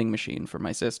candy vending machine for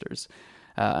my sisters.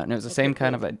 And it was the same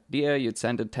kind of idea. You'd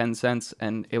send it 10 cents,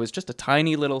 and it was just a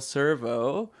tiny little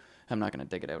servo. I'm not going to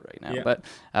dig it out right now, but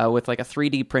with like a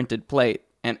 3D printed plate.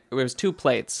 And it was 2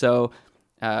 plates. So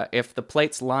if the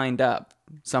plates lined up,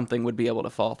 something would be able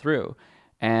to fall through.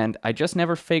 And I just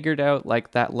never figured out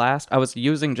like that last. I was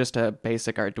using just a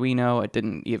basic Arduino. It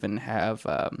didn't even have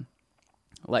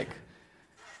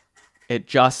it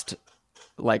just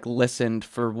like listened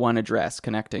for one address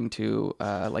connecting to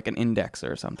like an index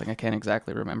or something. I can't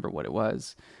exactly remember what it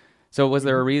was. So was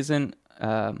there a reason?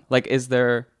 Is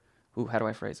there? How do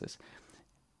I phrase this?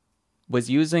 Was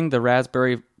using the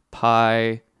Raspberry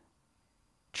Pi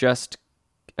just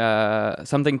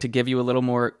something to give you a little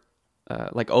more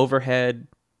like overhead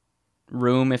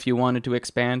room if you wanted to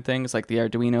expand things? Like the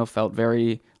Arduino felt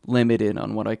very limited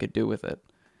on what I could do with it.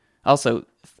 Also,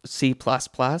 C++,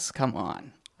 come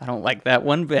on. I don't like that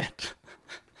one bit.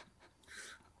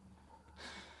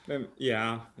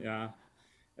 Yeah.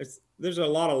 There's a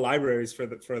lot of libraries for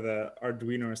the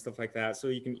Arduino and stuff like that, so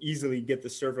you can easily get the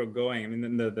servo going. I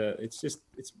mean, it's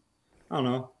I don't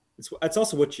know. It's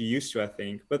also what you're used to, I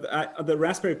think. But the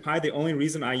Raspberry Pi, the only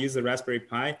reason I use the Raspberry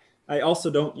Pi, I also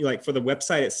don't like for the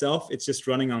website itself. It's just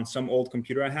running on some old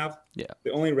computer I have. Yeah.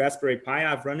 The only Raspberry Pi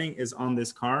I've running is on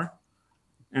this car,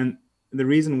 and the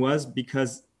reason was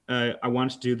because I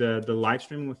wanted to do the live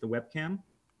stream with the webcam.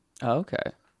 Oh, okay.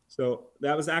 So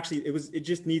that was actually it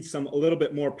just needs a little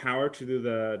bit more power to do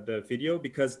the video,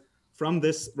 because from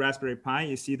this Raspberry Pi,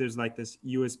 you see there's like this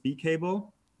USB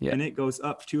cable, and it goes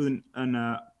up to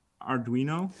an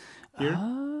Arduino here.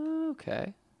 Oh,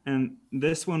 okay. And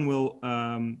this one will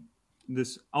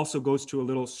this also goes to a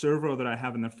little servo that I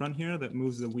have in the front here that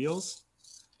moves the wheels,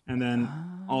 and then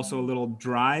also a little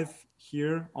drive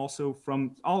here, also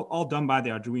from all done by the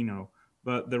Arduino.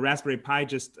 But the Raspberry Pi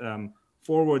just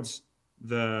forwards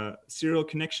the serial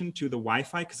connection to the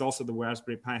Wi-Fi, because also the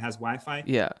Raspberry Pi has Wi-Fi,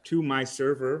 to my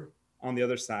server on the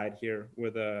other side here,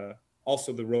 where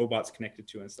also the robot's connected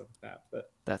to and stuff like that.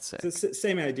 But that's it. It's the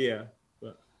same idea,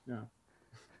 but yeah.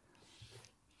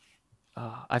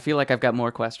 I feel like I've got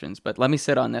more questions, but let me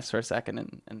sit on this for a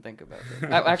second and think about it.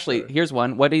 Actually, here's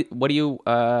one. What do you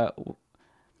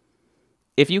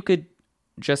if you could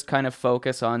just kind of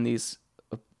focus on these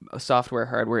software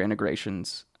hardware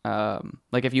integrations,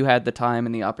 like if you had the time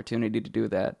and the opportunity to do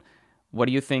that, what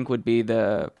do you think would be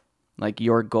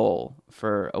your goal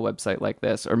for a website like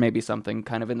this, or maybe something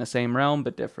kind of in the same realm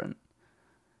but different?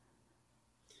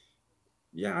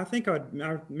 Yeah, I think I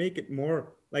would make it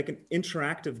more like an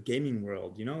interactive gaming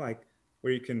world, like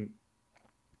where you can,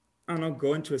 I don't know,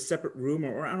 go into a separate room,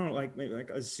 or I don't know, like maybe like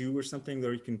a zoo or something,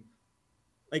 where you can,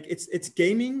 like it's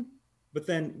gaming, but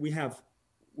then we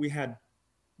had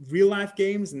real life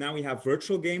games, and now we have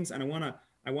virtual games, and I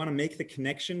want to make the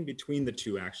connection between the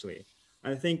two, actually.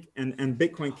 I think and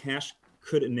Bitcoin Cash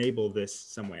could enable this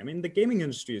some way. I mean, the gaming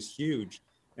industry is huge,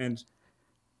 and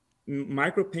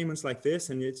micropayments like this,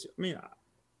 and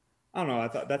I don't know. I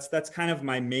thought that's kind of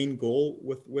my main goal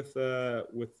with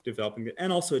developing it,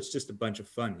 and also it's just a bunch of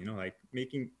fun, like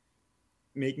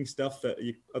making stuff that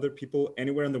other people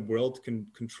anywhere in the world can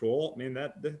control. I mean,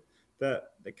 that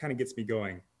kind of gets me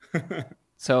going.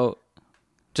 So,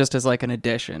 just as like an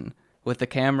addition, with the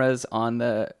cameras on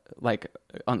the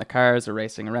cars or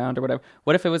racing around or whatever,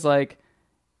 what if it was like,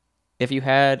 if you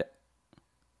had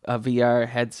a VR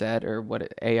headset or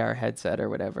AR headset or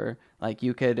whatever, like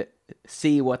you could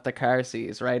see what the car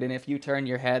sees, right? And if you turn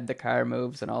your head, the car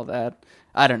moves and all that.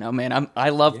 I don't know, man. I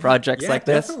love projects like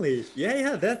definitely. this.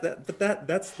 Yeah.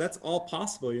 That's all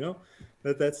possible,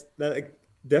 That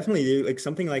definitely, like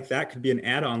something like that could be an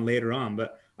add-on later on.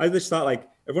 But I just thought, like,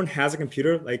 everyone has a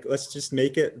computer, like let's just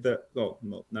make it not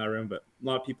everyone, but a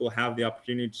lot of people have the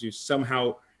opportunity to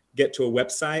somehow get to a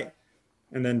website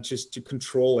and then just to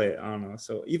control it. I don't know.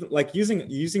 So even like using a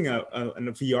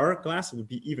VR glass would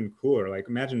be even cooler. Like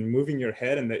imagine moving your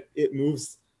head and that it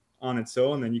moves on its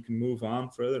own, and then you can move on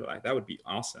further. Like that would be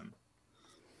awesome.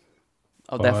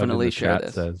 I'll definitely share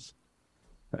this. Says,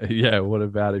 yeah, what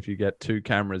about if you get two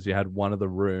cameras? You had one of the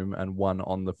room and one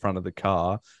on the front of the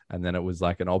car, and then it was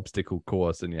like an obstacle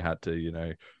course, and you had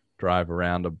to, drive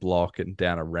around a block and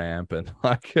down a ramp, and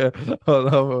like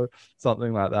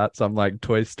something like that, some like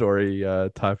Toy Story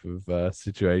type of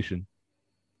situation.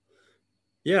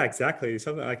 Yeah, exactly,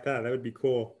 something like that. That would be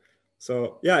cool.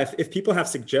 So yeah, if people have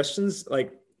suggestions, you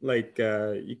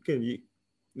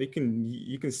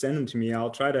can send them to me. I'll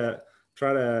try to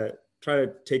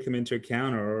take them into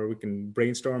account, or we can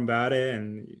brainstorm about it.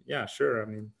 And yeah, sure. I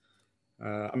mean,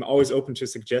 I'm always open to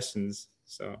suggestions.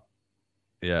 So.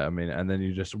 Yeah, I mean, and then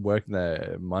you just work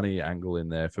the money angle in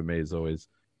there for me is always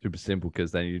super simple,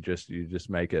 because then you just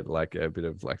make it like a bit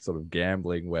of like sort of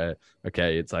gambling where,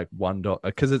 okay, it's like $1,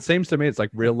 because it seems to me it's like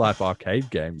real life arcade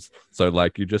games. So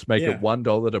like you just make it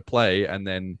 $1 to play, and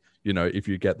then if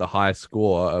you get the high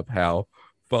score of how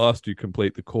fast you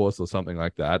complete the course or something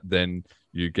like that, then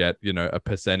you get a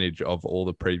percentage of all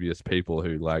the previous people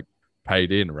who like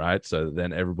paid in, right? So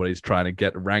then everybody's trying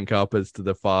to rank up as to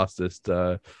the fastest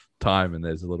time, and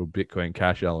there's a little Bitcoin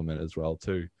Cash element as well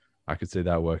too. I could see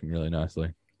that working really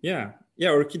nicely. Yeah,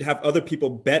 or you could have other people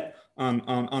bet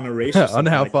on a race or on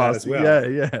how like fast. As well.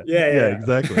 Yeah,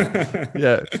 exactly.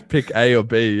 Yeah, pick A or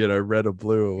B, red or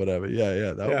blue or whatever.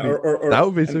 That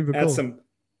would be super cool.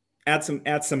 Add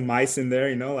some mice in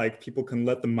there, like people can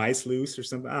let the mice loose or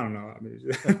something. I don't know. I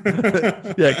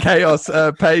mean, yeah, chaos.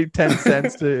 Pay 10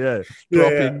 cents to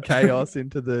drop in chaos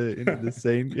into the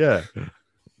scene. Yeah.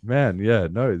 Man, yeah,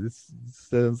 no, this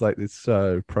sounds like this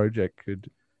project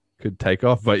could take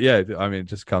off. But yeah, I mean, it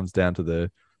just comes down to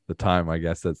the time, I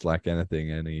guess. That's like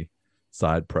anything, any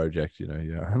side project,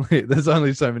 there's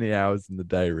only so many hours in the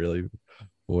day, really,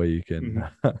 where you can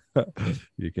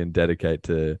you can dedicate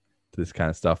to this kind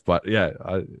of stuff. But yeah,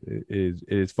 it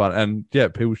is fun, and yeah,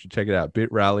 people should check it out.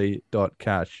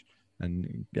 bitrally.cash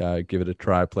and give it a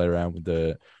try. Play around with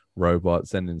the robot,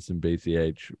 send in some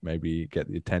BCH, maybe get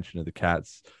the attention of the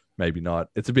cats, maybe not.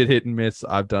 It's a bit hit and miss.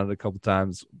 I've done it a couple of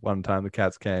times. One time the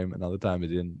cats came, another time it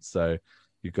didn't. So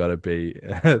you got to be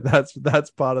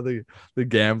that's part of the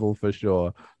gamble for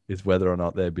sure, is whether or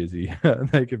not they're busy and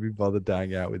they can be bothered to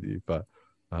hang out with you. But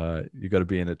you got to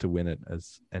be in it to win it,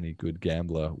 as any good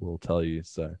gambler will tell you.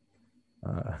 So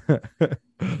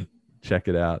check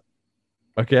it out.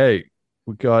 Okay,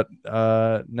 we got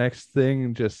next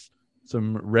thing, just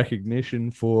some recognition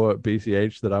for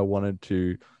BCH that I wanted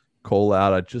to call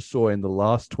out. I just saw in the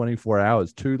last 24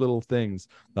 hours 2 little things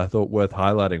that I thought worth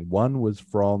highlighting. One was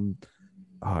from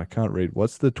I can't read.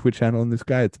 What's the Twitch handle on this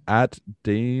guy? It's at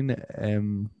Dean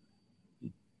M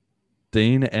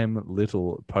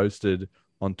Little, posted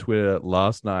on Twitter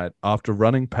last night after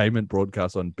running payment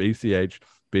broadcasts on BCH,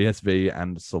 BSV,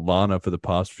 and Solana for the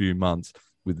past few months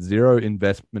with zero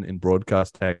investment in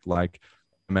broadcast tech like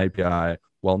API.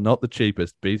 While not the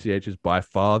cheapest, BCH is by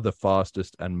far the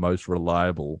fastest and most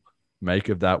reliable. Make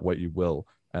of that what you will.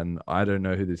 And I don't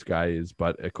know who this guy is,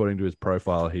 but according to his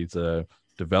profile, he's a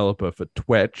developer for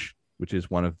Twitch, which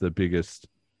is one of the biggest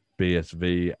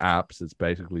BSV apps. It's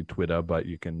basically Twitter, but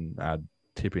you can add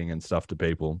tipping and stuff to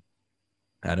people.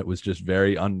 And it was just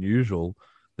very unusual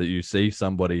that you see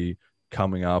somebody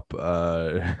coming up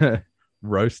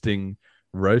roasting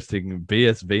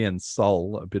BSV and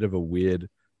Sol. A bit of a weird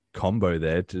combo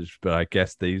there, but I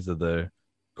guess these are the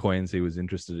coins he was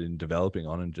interested in developing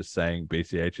on, and just saying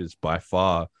BCH is by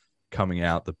far coming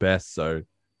out the best. So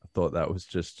I thought that was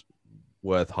just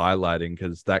worth highlighting,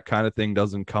 because that kind of thing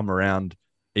doesn't come around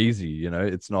easy.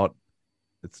 It's not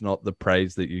the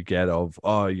praise that you get of,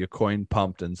 oh, your coin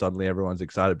pumped and suddenly everyone's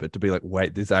excited, but to be like,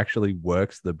 wait, this actually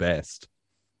works the best,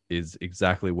 is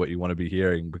exactly what you want to be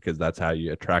hearing, because that's how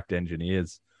you attract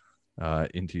engineers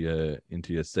into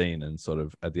your scene. And sort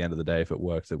of at the end of the day, if it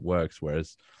works, it works.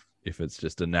 Whereas if it's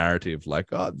just a narrative like,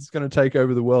 oh, it's going to take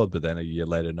over the world, but then a year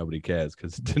later nobody cares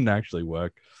because it didn't actually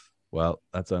work, well,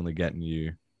 that's only getting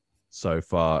you so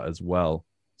far as well.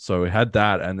 So we had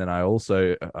that, and then I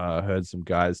also heard some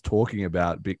guys talking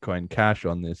about Bitcoin Cash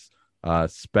on this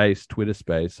Twitter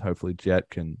space. Hopefully Jet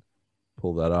can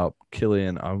pull that up.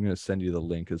 Kilian, I'm going to send you the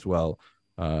link as well,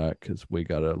 because we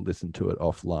got to listen to it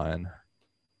offline.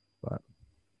 But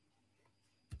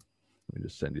let me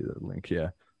just send you the link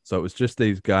here. So it was just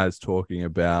these guys talking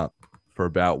for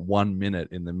about 1 minute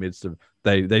in the midst of,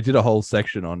 they did a whole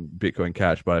section on Bitcoin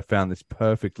Cash, but I found this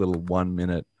perfect little 1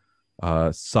 minute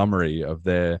summary of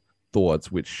their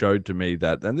thoughts, which showed to me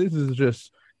that, and this is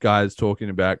just guys talking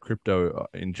about crypto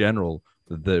in general,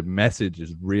 the message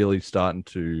is really starting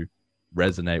to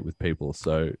resonate with people.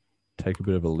 So take a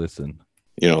bit of a listen.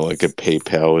 Like a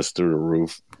PayPal is through the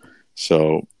roof.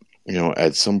 So,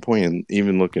 at some point, and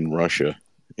even look in Russia,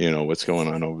 what's going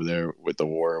on over there with the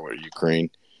war with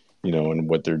Ukraine, and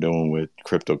what they're doing with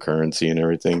cryptocurrency and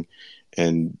everything.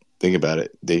 And think about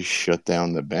it. They shut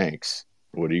down the banks.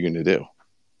 What are you going to do?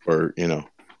 Or,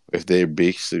 if they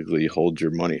basically hold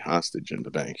your money hostage in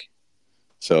the bank.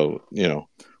 So,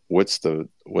 what's the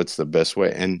best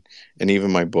way? And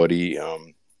even my buddy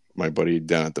down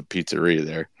at the pizzeria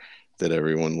there that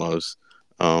everyone loves,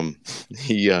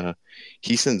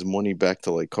 he sends money back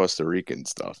to like Costa Rica and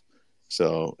stuff.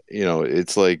 So,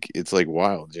 it's like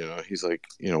wild, he's like,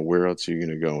 where else are you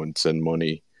going to go and send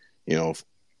money,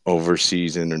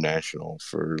 overseas, international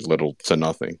for little to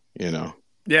nothing, Yeah.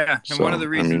 And so, one of the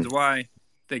reasons why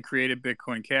they created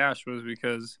Bitcoin Cash was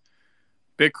because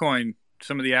Bitcoin,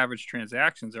 some of the average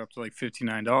transactions are up to like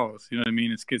 $59. You know what I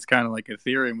mean? It's kind of like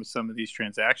Ethereum with some of these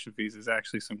transaction fees. There's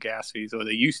actually some gas fees, or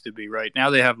they used to be, right? Now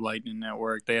they have Lightning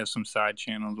Network. They have some side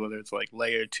channels, whether it's like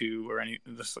Layer 2 or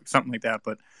something like that.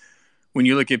 But when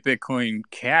you look at Bitcoin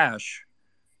Cash,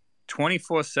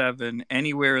 24/7,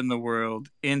 anywhere in the world,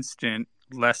 instant,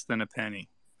 less than a penny.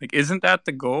 Like, isn't that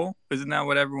the goal? Isn't that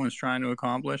what everyone's trying to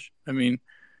accomplish? I mean,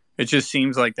 it just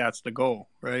seems like that's the goal,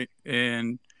 right?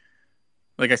 And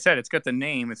like I said, it's got the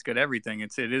name, it's got everything.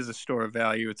 It is a store of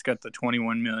value. It's got the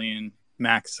 21 million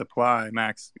max supply,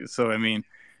 max. So, I mean,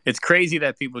 it's crazy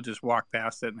that people just walk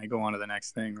past it and they go on to the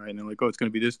next thing, right? And they're like, oh, it's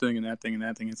going to be this thing and that thing and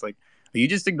that thing. It's like, are you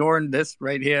just ignoring this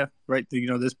right here, right?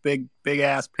 This big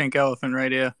ass pink elephant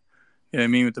right here? You know what I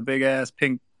mean? With the big ass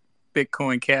pink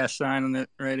Bitcoin Cash sign on it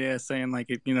right there, saying like,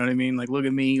 you know what I mean? Like, look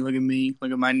at me, look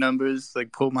at my numbers,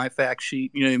 like pull my fact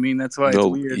sheet. You know what I mean? That's why it's No,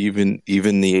 weird. even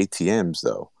the ATMs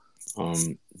though.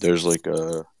 There's like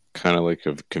a kind of like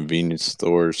a convenience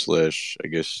store slash, I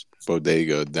guess,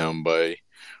 bodega down by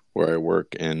where I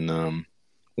work, and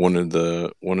one of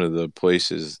the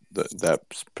places that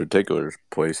particular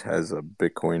place has a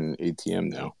Bitcoin ATM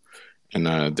now,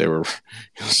 and they were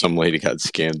some lady got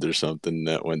scammed or something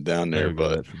that went down there,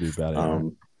 but that should be about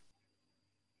it.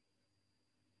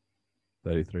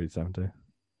 Right? 3370.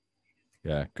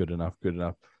 Yeah, good enough.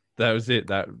 That was it.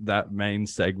 That main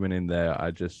segment in there,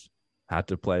 I just had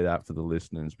to play that for the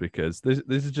listeners, because this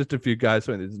is just a few guys.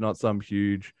 So it's not some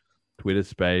huge Twitter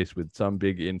space with some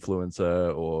big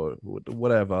influencer or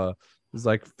whatever. There's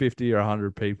like 50 or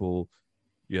 100 people,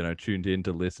 tuned in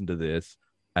to listen to this,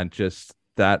 and just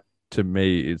that to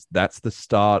me that's the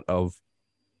start of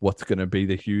what's going to be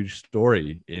the huge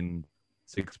story in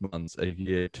 6 months, a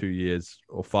year, 2 years,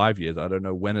 or 5 years. I don't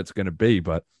know when it's going to be,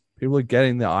 but people are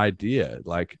getting the idea.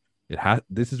 Like,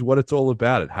 this is what it's all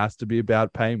about. It has to be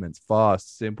about payments,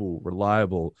 fast, simple,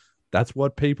 reliable. That's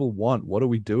what people want. What are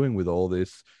we doing with all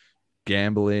this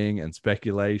gambling and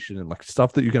speculation and like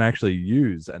stuff that you can actually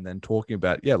use? And then talking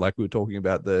about, like we were talking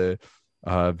about the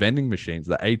vending machines,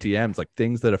 the ATMs, like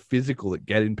things that are physical that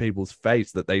get in people's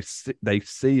face, that they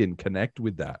see and connect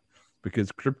with that.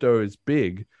 Because crypto is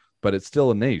big, but it's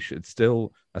still a niche. It's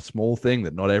still a small thing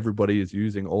that not everybody is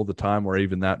using all the time or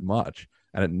even that much.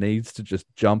 And it needs to just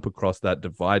jump across that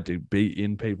divide to be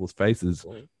in people's faces.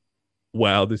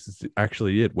 Wow, this is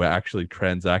actually it. We're actually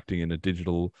transacting in a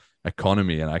digital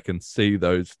economy, and I can see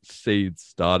those seeds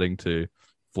starting to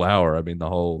flower. I mean, the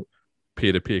whole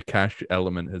peer-to-peer cash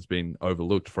element has been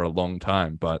overlooked for a long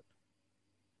time, but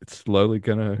it's slowly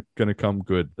gonna come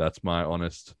good. That's my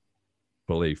honest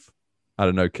belief. I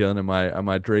don't know, Kilian, am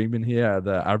I dreaming here? Are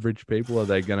the average people, are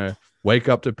they gonna wake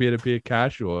up to peer-to-peer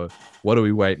cash, or what are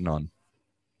we waiting on?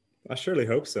 I surely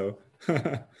hope so.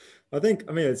 I mean,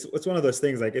 it's one of those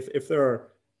things, like if there are,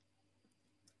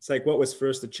 it's like, what was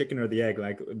first, the chicken or the egg?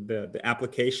 Like the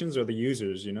applications or the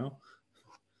users,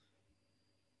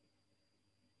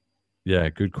 Yeah,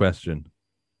 good question.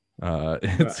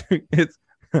 It's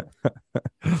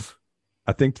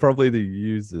I think probably the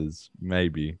users,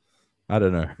 maybe. I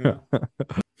don't know.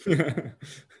 Yeah.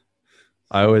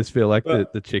 I always feel like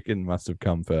the chicken must have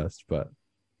come first, but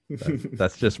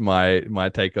that's just my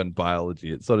take on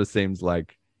biology. It sort of seems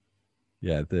like,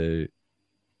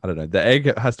 I don't know. The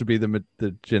egg has to be the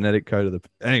genetic code of the.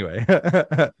 Anyway,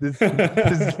 this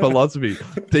is philosophy,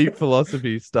 deep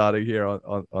philosophy starting here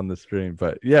on the stream.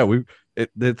 But yeah,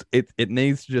 it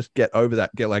needs to just get over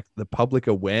that. Get like the public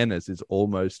awareness is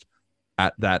almost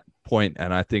at that point,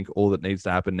 and I think all that needs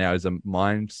to happen now is a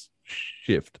mind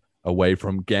shift away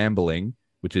from gambling,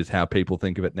 which is how people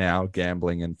think of it now,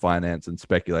 gambling and finance and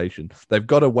speculation. They've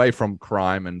got away from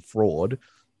crime and fraud.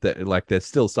 That, like, there's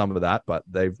still some of that, but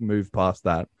they've moved past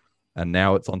that, and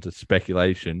now it's onto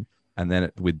speculation, and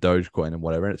then with Dogecoin and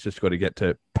whatever, and it's just got to get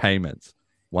to payments.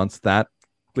 Once that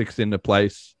clicks into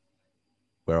place,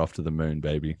 we're off to the moon,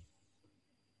 baby.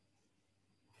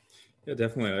 Yeah,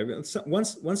 definitely.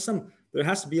 Once there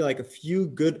has to be like a few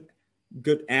good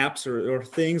apps or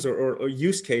things or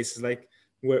use cases, like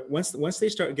where once they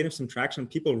start getting some traction,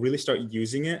 people really start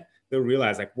using it, they'll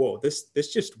realize like, whoa, this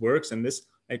just works. And this,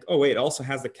 like, oh wait, it also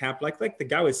has the cap, like the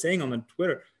guy was saying on the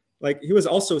Twitter, like he was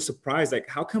also surprised, like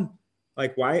how come,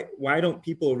 like why don't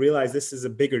people realize this is a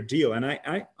bigger deal? And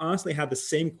I honestly had the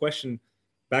same question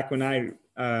back when I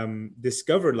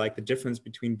discovered like the difference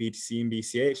between BTC and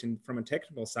BCH, and from a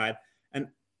technical side, and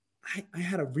I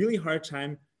had a really hard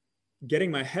time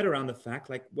getting my head around the fact,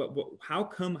 like how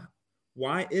come,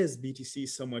 why is BTC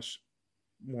so much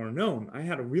more known? I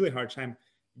had a really hard time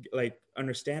like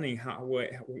understanding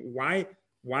why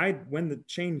when the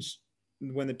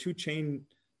two chain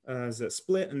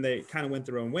split and they kind of went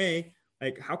their own way,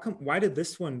 like how come, why did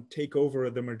this one take over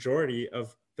the majority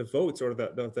of the votes or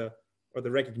the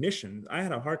recognition? I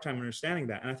had a hard time understanding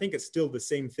that, and I think it's still the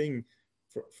same thing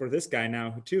for this guy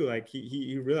now too. Like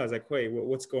he realized, like, wait,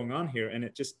 what's going on here? And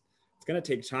it's going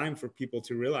to take time for people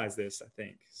to realize this, I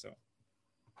think. So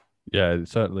yeah, it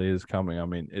certainly is coming. I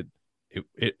mean,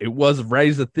 it was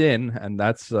razor thin, and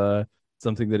that's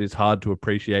something that is hard to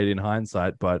appreciate in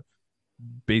hindsight. But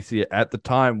BC at the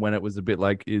time, when it was a bit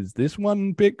like, is this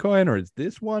one Bitcoin or is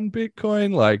this one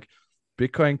Bitcoin? Like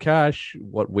Bitcoin Cash,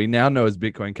 what we now know as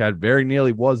Bitcoin Cash, very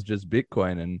nearly was just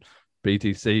Bitcoin, and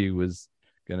BTC was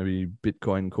going to be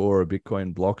Bitcoin Core or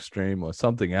Bitcoin Blockstream or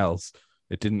something else.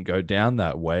 It didn't go down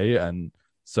that way, and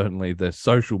certainly the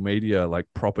social media like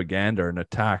propaganda and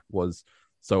attack was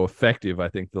so effective. I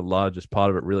think the largest part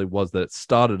of it really was that it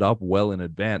started up well in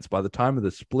advance. By the time of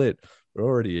the split, we're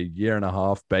already a year and a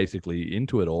half basically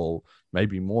into it all,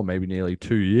 maybe more, maybe nearly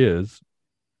 2 years.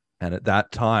 And at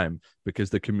that time, because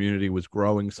the community was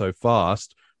growing so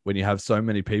fast, when you have so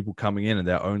many people coming in and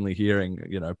they're only hearing,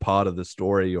 part of the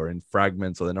story or in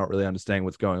fragments, or they're not really understanding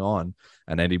what's going on,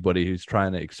 and anybody who's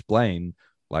trying to explain,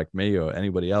 like me or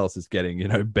anybody else, is getting,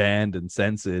 banned and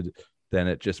censored, then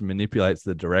it just manipulates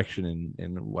the direction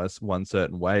in one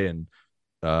certain way. And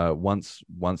once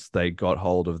they got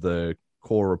hold of the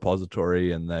core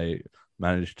repository and they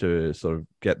managed to sort of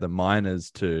get the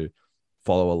miners to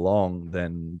follow along,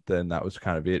 then that was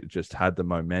kind of it. It just had the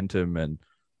momentum. And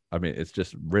I mean, it's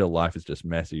just, real life is just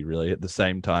messy, really. At the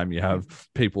same time, you have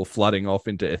people flooding off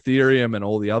into Ethereum and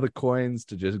all the other coins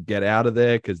to just get out of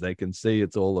there because they can see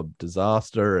it's all a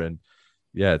disaster. And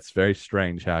yeah, it's very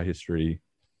strange how history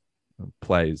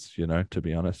plays, to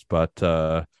be honest. But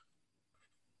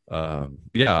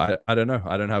yeah, I don't know.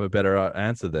 I don't have a better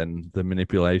answer than the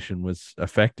manipulation was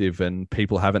effective, and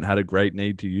people haven't had a great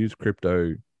need to use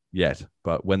crypto yet.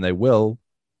 But when they will,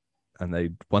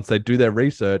 and once they do their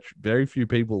research, very few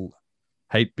people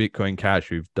hate Bitcoin Cash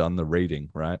who've done the reading,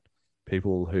 right?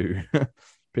 People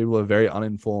are very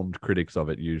uninformed critics of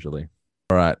it usually.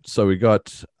 All right, so we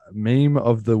got meme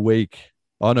of the week.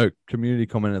 Oh no, community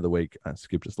comment of the week. I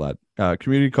skipped a slide.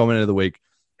 Community comment of the week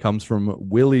comes from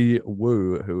Willie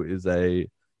Wu, who is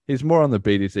he's more on the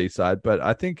BTC side, but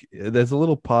I think there's a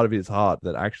little part of his heart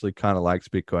that actually kind of likes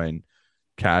Bitcoin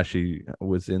Cash. He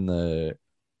was in the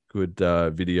good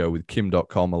video with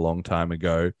Kim.com a long time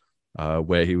ago,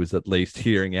 where he was at least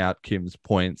hearing out Kim's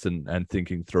points and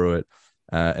thinking through it.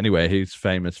 Anyway, he's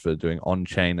famous for doing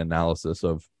on-chain analysis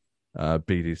of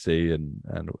BTC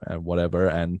and whatever.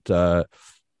 And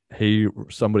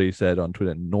somebody said on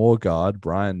Twitter,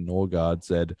 Brian Norgard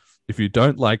said, if you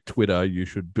don't like Twitter, you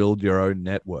should build your own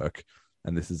network.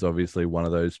 And this is obviously one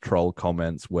of those troll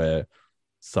comments where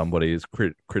somebody is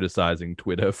criticizing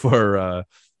Twitter for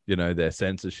their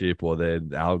censorship or their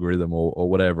algorithm or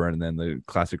whatever, and then the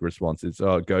classic response is,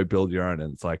 oh, go build your own.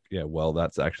 And it's like, yeah, well,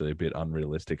 that's actually a bit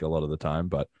unrealistic a lot of the time,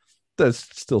 but there's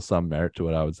still some merit to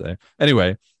it, I would say.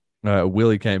 Anyway,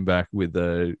 Willie came back with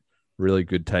a really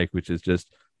good take, which is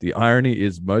just, the irony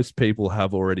is most people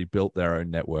have already built their own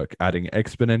network, adding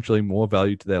exponentially more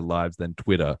value to their lives than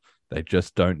Twitter. They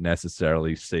just don't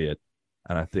necessarily see it.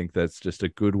 And I think that's just a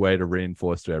good way to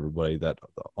reinforce to everybody that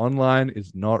online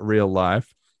is not real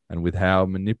life. And with how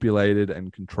manipulated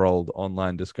and controlled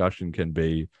online discussion can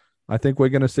be, I think we're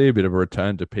going to see a bit of a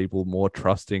return to people more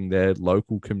trusting their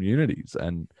local communities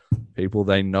and people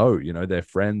they know, their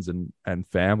friends and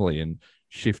family, and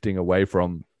shifting away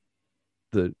from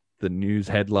the news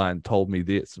headline told me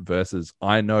this versus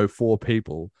I know 4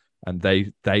 people and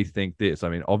they think this. I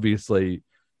mean, obviously,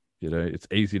 it's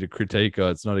easy to critique, or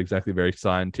it's not exactly very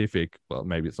scientific. Well,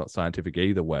 maybe it's not scientific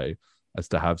either way, as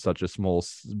to have such a small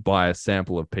biased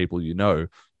sample of people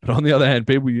But on the other hand,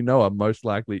 people are most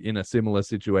likely in a similar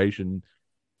situation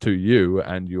to you,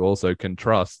 and you also can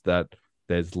trust that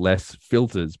there's less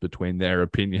filters between their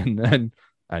opinion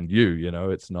and you.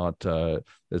 It's not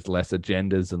there's less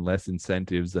agendas and less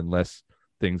incentives and less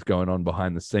things going on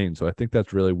behind the scenes. So I think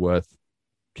that's really worth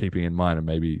keeping in mind, and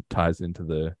maybe ties into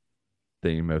the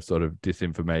theme of sort of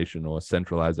disinformation or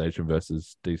centralization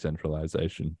versus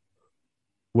decentralization.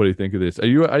 What do you think of this? Are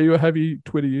you a heavy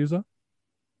Twitter user?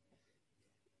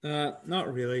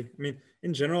 Not really. I mean,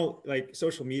 in general, like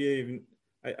social media, even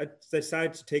I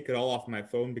decided to take it all off my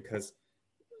phone because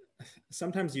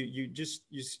sometimes you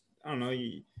I don't know,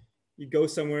 you go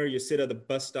somewhere, you sit at the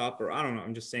bus stop, or I don't know,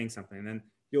 I'm just saying something, and then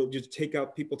you'll just take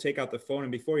out the phone,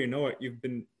 and before you know it, you've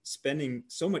been spending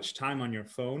so much time on your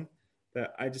phone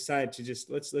that I decided to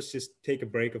just let's just take a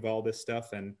break of all this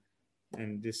stuff and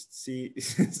just see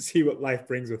what life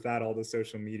brings without all the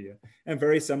social media.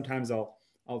 And sometimes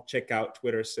I'll check out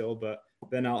Twitter still, but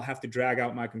then I'll have to drag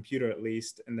out my computer at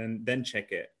least and then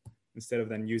check it instead of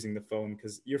then using the phone,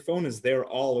 because your phone is there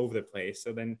all over the place.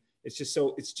 So then it's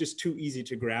just too easy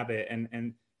to grab it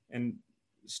and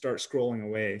start scrolling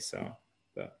away. So,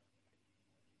 but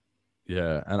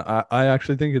yeah, and I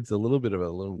actually think it's a little bit of a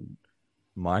little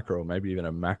micro, maybe even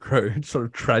a macro sort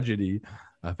of tragedy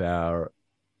of our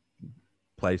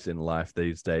place in life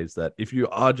these days, that if you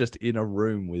are just in a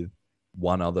room with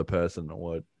one other person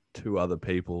or 2 other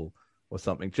people or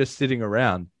something just sitting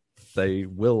around, they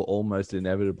will almost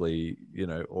inevitably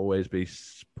always be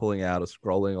pulling out or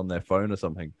scrolling on their phone or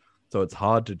something. So it's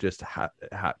hard to just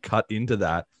cut into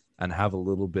that and have a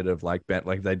little bit of like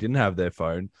if they didn't have their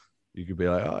phone, you could be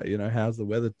like, oh, how's the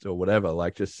weather or whatever,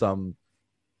 like just something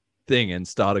thing and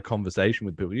start a conversation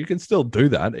with people. You can still do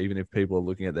that even if people are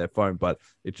looking at their phone, but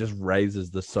it just raises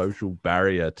the social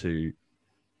barrier to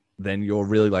then you're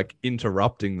really like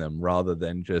interrupting them rather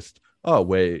than just, oh,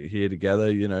 we're here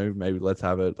together, maybe let's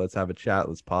have a chat,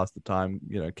 let's pass the time,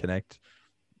 connect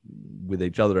with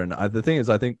each other. And the thing is,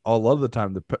 I think a lot of the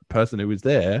time the person who is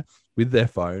there with their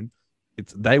phone,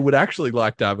 they would actually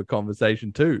like to have a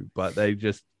conversation too, but they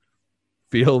just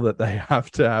feel that they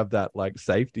have to have that like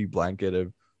safety blanket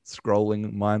of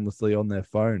scrolling mindlessly on their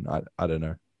phone. I don't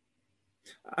know.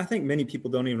 I think many people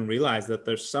don't even realize that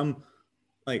there's some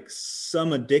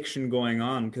addiction going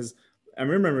on, because I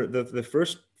remember the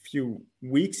first few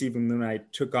weeks, even when I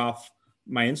took off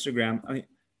my Instagram,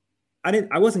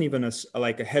 I wasn't even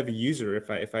a heavy user.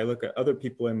 If I look at other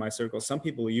people in my circle, some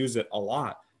people use it a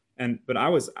lot, but I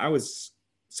was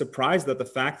surprised at the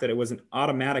fact that it was an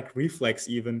automatic reflex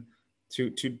even to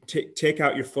take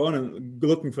out your phone and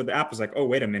looking for the app. Was like, oh,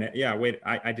 wait a minute. Yeah, wait,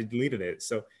 I deleted it.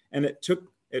 So, and it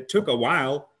took a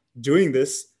while doing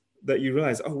this that you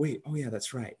realize, oh, wait, oh yeah,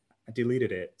 that's right, I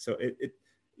deleted it. So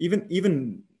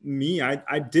even me,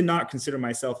 I did not consider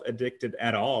myself addicted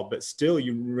at all, but still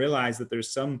you realize that there's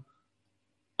some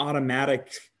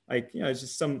automatic, it's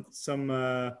just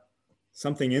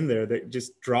something in there that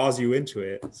just draws you into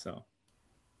it. So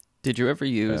did you ever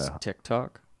use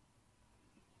TikTok?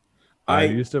 I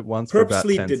used it once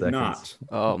purposely for about 10 did seconds. not.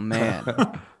 Oh man.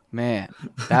 Man,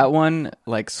 that one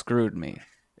screwed me.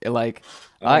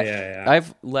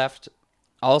 I've left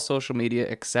all social media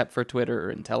except for Twitter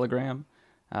and Telegram.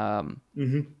 And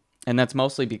that's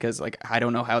mostly because I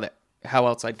don't know how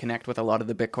else I'd connect with a lot of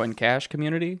the Bitcoin Cash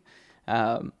community.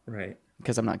 Right.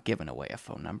 Because I'm not giving away a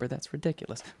phone number. That's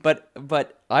ridiculous. But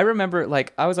I remember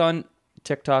I was on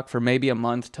TikTok for maybe a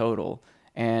month total.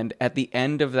 And at the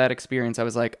end of that experience, I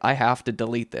was like, I have to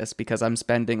delete this because I'm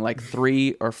spending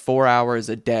 3 or 4 hours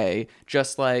a day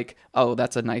just oh,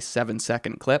 that's a nice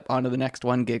 7-second clip. On to the next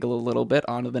one, giggle a little bit,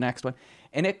 on to the next one.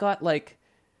 And it got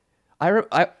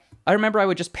I remember I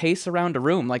would just pace around a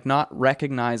room, not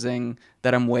recognizing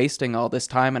that I'm wasting all this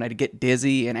time, and I'd get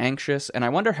dizzy and anxious. And I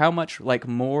wonder how much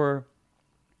more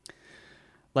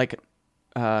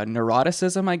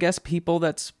neuroticism, I guess, people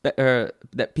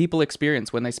that people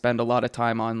experience when they spend a lot of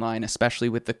time online, especially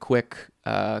with the quick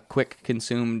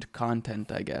consumed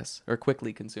content, I guess, or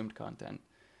quickly consumed content.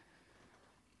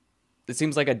 It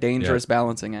seems like a dangerous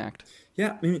balancing act.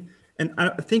 Yeah, and I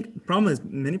think the problem is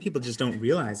many people just don't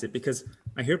realize it, because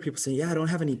I hear people say, "Yeah, I don't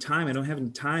have any time. I don't have any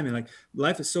time," and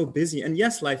life is so busy. And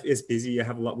yes, life is busy.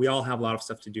 We all have a lot of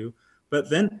stuff to do. But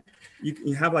then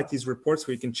you have these reports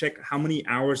where you can check how many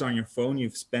hours on your phone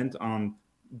you've spent on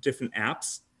different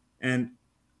apps. And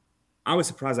I was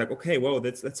surprised, okay, whoa,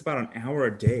 that's about an hour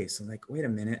a day. So wait a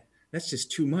minute, that's just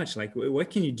too much. What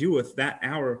can you do with that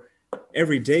hour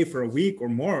every day for a week or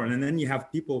more? And then you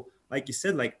have people, like you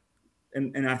said,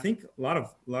 and I think a lot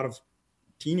of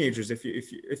teenagers, if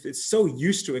it's so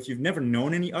used to, if you've never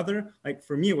known any other,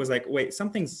 for me, it was wait,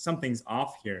 something's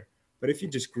off here. But if you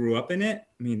just grew up in it,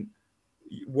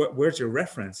 where's your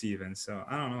reference even? So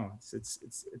I don't know.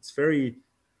 It's very,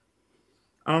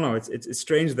 I don't know. It's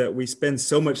strange that we spend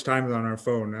so much time on our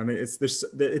phone.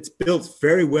 It's built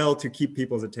very well to keep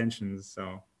people's attention.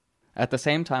 So at the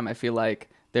same time, I feel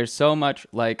there's so much,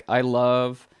 I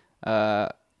love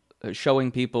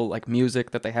showing people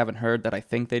music that they haven't heard that I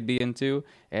think they'd be into,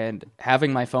 and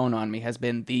having my phone on me has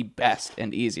been the best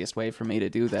and easiest way for me to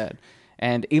do that.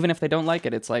 And even if they don't like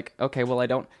it, it's okay,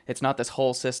 well, it's not this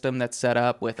whole system that's set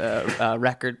up with a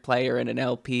record player and an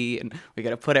LP, and we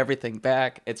got to put everything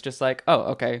back. It's just oh,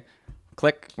 okay,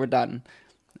 click, we're done.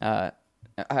 I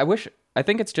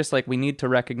think it's just we need to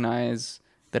recognize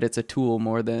that it's a tool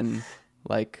more than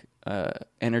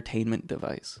entertainment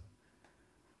device.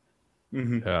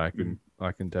 Mm-hmm. Yeah,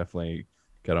 I can definitely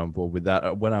get on board with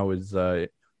that. When I was in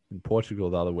Portugal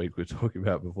the other week, we were talking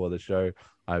about before the show,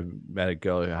 I met a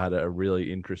girl who had a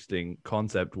really interesting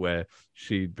concept where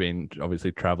she'd been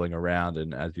obviously traveling around,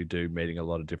 and as you do, meeting a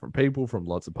lot of different people from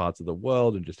lots of parts of the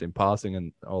world and just in passing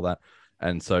and all that.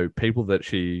 And so people that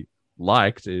she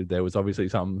liked, there was obviously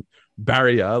some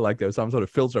barrier, there was some sort of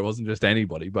filter. It wasn't just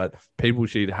anybody, but people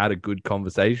she'd had a good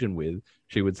conversation with,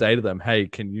 she would say to them, hey,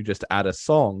 can you just add a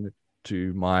song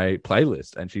to my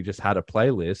playlist? And she just had a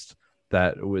playlist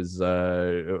that was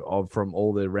from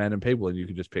all the random people, and you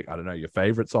could just pick, I don't know, your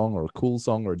favorite song or a cool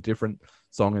song or a different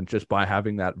song. And just by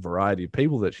having that variety of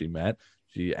people that she met,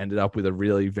 she ended up with a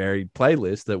really varied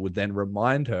playlist that would then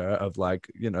remind her of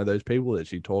those people that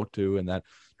she talked to and that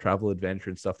travel adventure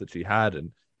and stuff that she had.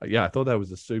 And I thought that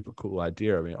was a super cool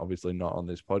idea. Obviously not on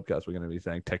this podcast, we're going to be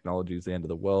saying technology is the end of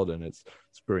the world and it's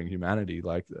screwing humanity.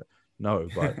 No,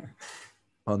 but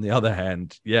on the other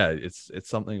hand, yeah, it's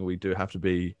something we do have to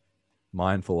be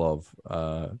mindful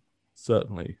of,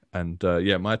 certainly. And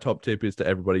yeah, my top tip is to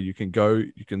everybody: you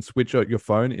can switch out your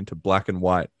phone into black and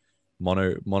white,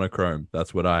 monochrome.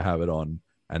 That's what I have it on,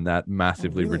 and that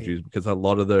massively reduces, because a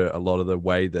lot of the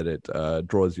way that it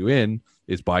draws you in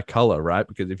is by color, right?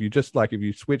 Because if you just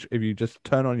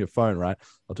turn on your phone, right?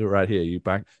 I'll do it right here. You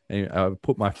back and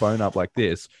put my phone up like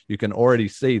this, you can already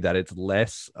see that it's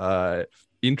less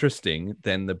interesting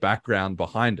than the background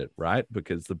behind it, right?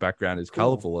 Because the background is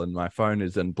colorful and my phone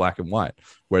is in black and white.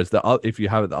 Whereas if you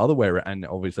have it the other way around, and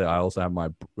obviously I also have my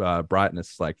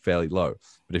brightness like fairly low,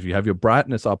 but if you have your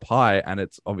brightness up high and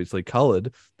it's obviously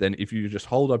colored, then if you just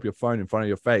hold up your phone in front of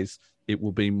your face, it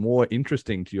will be more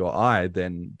interesting to your eye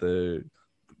than the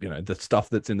stuff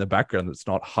that's in the background that's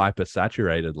not hyper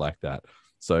saturated like that.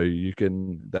 So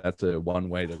that's one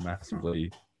way to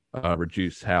massively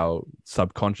reduce how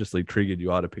subconsciously triggered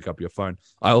you are to pick up your phone.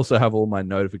 I also have all my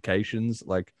notifications.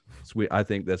 Like, I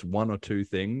think there's one or two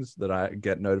things that I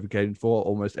get notifications for.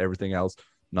 Almost everything else,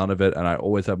 none of it. And I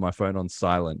always have my phone on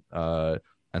silent.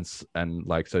 And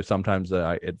like, so sometimes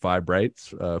it vibrates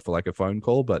for like a phone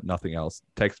call, but nothing else.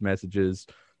 Text messages,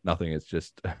 nothing. It's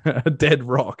just a dead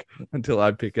rock until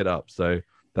I pick it up. So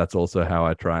that's also how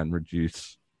I try and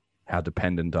reduce how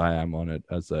dependent I am on it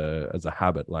as a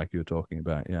habit, like you were talking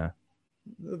about. Yeah,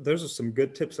 those are some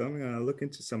good tips. I'm gonna look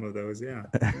into some of those. Yeah.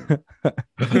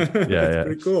 Yeah.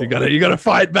 Pretty cool. You gotta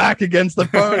fight back against the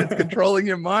phone. It's controlling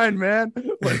your mind, man.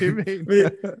 What do you mean?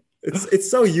 It's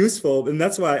so useful, and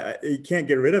that's why you can't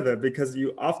get rid of it, because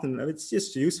it's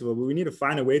just useful, but we need to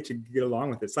find a way to get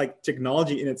along with it. It's like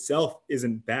technology in itself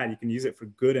isn't bad. You can use it for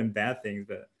good and bad things,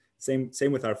 but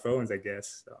same with our phones, I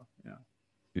guess. So yeah.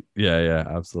 Yeah,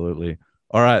 absolutely.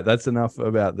 All right, that's enough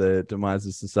about the demise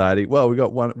of society. Well, we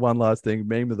got one last thing.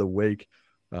 Meme of the week,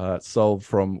 solved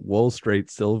from Wall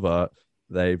Street Silver.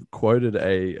 They've quoted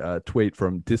a tweet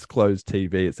from Disclosed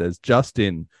TV. It says, "Just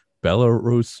in,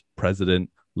 Belarus President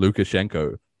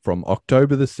Lukashenko, from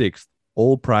October the 6th,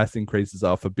 all price increases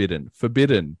are forbidden.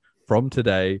 Forbidden from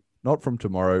today, not from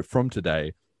tomorrow, from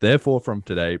today. Therefore, from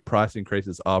today, price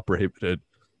increases are prohibited."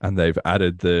 And they've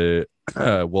added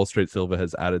Wall Street Silver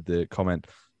has added the comment,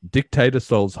 "Dictator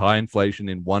solves high inflation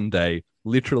in one day.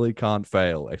 Literally can't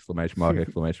fail!" Exclamation mark,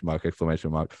 exclamation mark, exclamation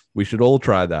mark. We should all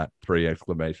try that. 3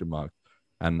 exclamation mark.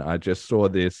 And I just saw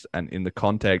this, and in the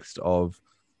context of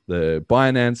the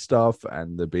Binance stuff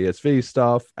and the BSV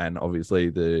stuff, and obviously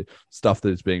the stuff that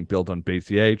is being built on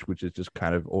BCH, which is just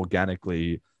kind of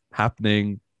organically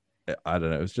happening. I don't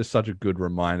know. It's just such a good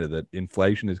reminder that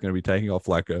inflation is going to be taking off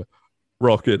like a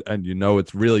rocket, and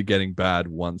it's really getting bad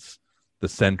once the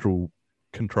central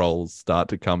controls start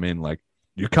to come in. Like,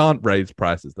 you can't raise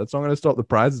prices. That's not going to stop the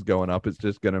prices going up. It's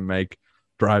just going to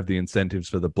drive the incentives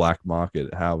for the black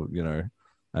market,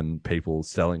 and people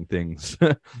selling things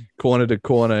corner to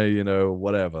corner,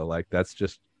 whatever. Like, that's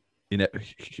just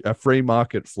a free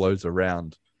market flows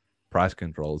around price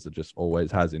controls. It just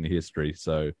always has in history.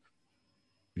 So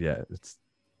yeah,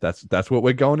 that's what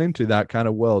we're going into. That kind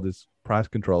of world is price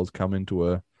controls come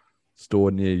into a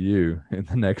store near you in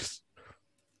the next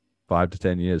 5 to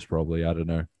 10 years, probably. I don't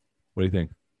know. What do you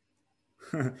think?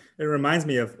 It reminds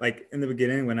me of, like, in the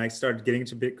beginning when I started getting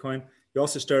into Bitcoin, you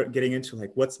also start getting into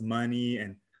like what's money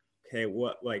and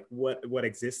what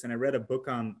exists. And I read a book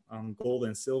on gold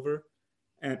and silver,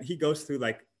 and he goes through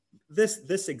like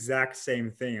this exact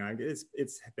same thing. Like, it's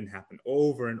been happened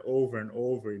over and over and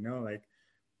over. Like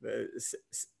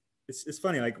it's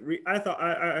funny. Like I thought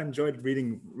I enjoyed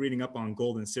reading up on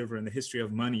gold and silver and the history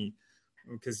of money,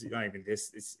 because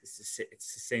it's the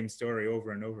same story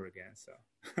over and over again. So.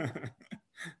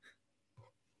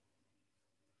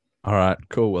 All right,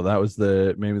 cool. Well, that was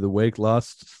the meme of the week.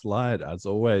 Last slide, as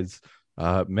always,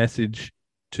 message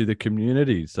to the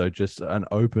community. So just an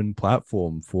open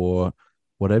platform for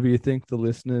whatever you think the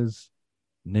listeners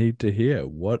need to hear.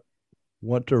 What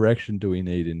direction do we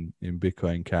need in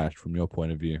Bitcoin Cash from your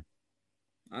point of view?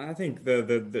 I think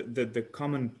the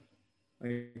common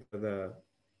the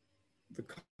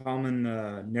common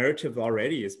narrative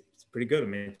already is pretty good. I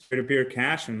mean, peer-to-peer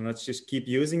cash, and let's just keep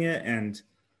using it, and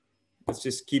let's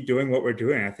just keep doing what we're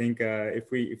doing. I think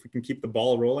if we can keep the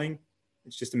ball rolling,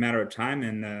 it's just a matter of time,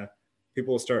 and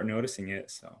people will start noticing it.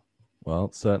 So, well,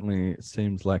 it certainly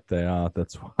seems like they are.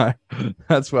 That's why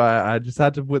I just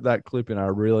had to put that clip in. I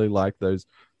really like those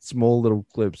small little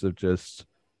clips of just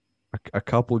a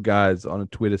couple of guys on a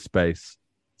Twitter space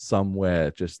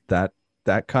somewhere. Just that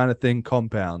kind of thing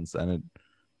compounds, and it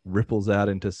ripples out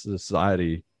into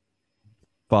society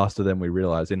faster than we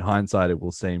realize. In hindsight, it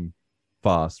will seem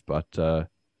fast, but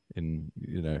in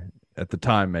at the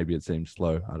time, maybe it seemed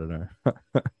slow. I don't know.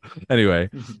 Anyway,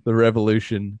 the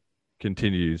revolution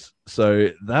continues. So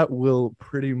that will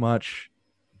pretty much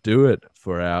do it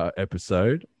for our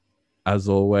episode. As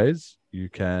always, you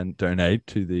can donate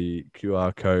to the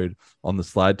QR code on the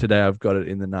slide. Today, I've got it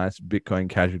in the nice Bitcoin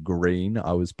Cash green.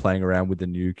 I was playing around with the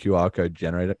new QR code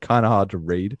generator. Kind of hard to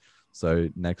read. So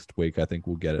next week, I think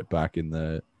we'll get it back in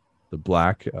the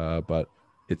black, but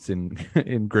it's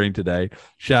in green today.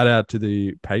 Shout out to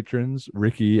the patrons,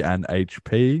 Ricky and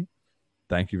HP.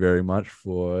 Thank you very much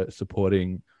for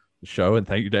supporting the show. And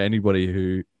thank you to anybody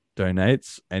who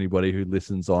donates, anybody who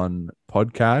listens on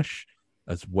podcast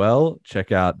as well.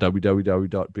 Check out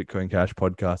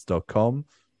www.bitcoincashpodcast.com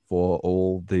for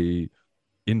all the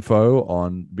info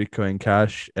on Bitcoin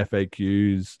Cash,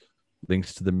 FAQs,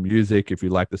 links to the music. If you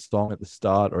like the song at the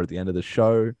start or at the end of the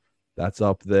show, that's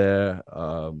up there.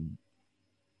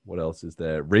 What else is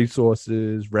there?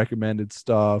 Resources, recommended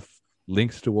stuff,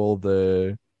 links to all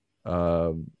the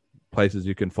places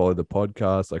you can follow the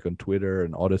podcast, like on Twitter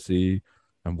and Odyssey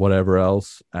and whatever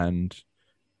else. And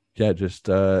yeah, just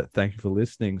thank you for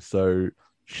listening. So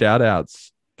shout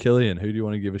outs. Kilian, who do you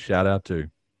want to give a shout out to?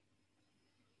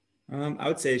 I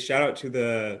would say shout out to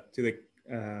the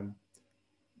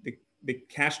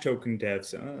Cash token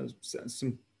devs.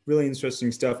 Some really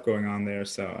interesting stuff going on there.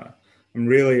 So I'm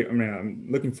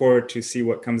looking forward to see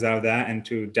what comes out of that and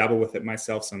to dabble with it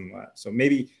myself somewhat. So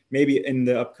maybe in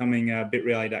the upcoming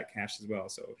bitrally.cash as well.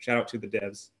 So shout out to the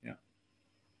devs. Yeah.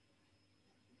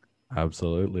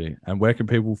 Absolutely. And where can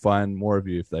people find more of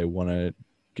you if they want to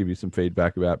give you some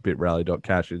feedback about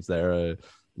bitrally.cash? Is there a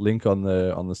link on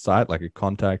the site, like a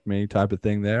contact me type of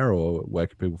thing there, or where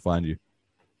can people find you?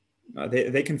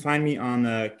 They can find me on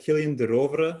Kilian de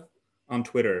Rovere on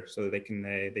Twitter, so they can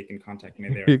contact me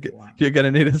there. You're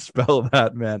gonna need to spell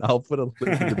that, man. I'll put a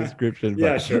link in the description.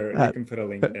 Yeah, sure. You can put a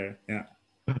link there. Yeah.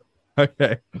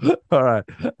 Okay. All right.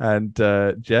 And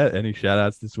Jet, any shout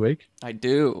outs this week? I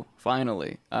do,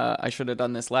 finally. I should have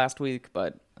done this last week,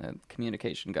 but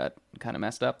communication got kind of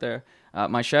messed up there.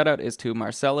 My shout out is to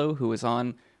Marcelo, who is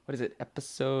on, what is it,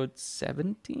 episode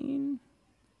 17?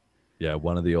 Yeah,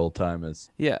 one of the old timers.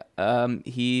 Yeah.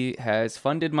 He has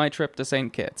funded my trip to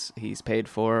St. Kitts. He's paid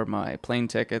for my plane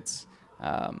tickets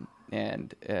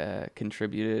and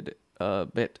contributed a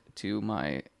bit to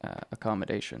my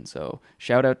accommodation. So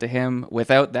shout out to him.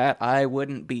 Without that, I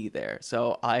wouldn't be there.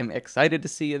 So I'm excited to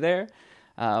see you there.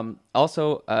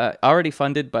 Also, already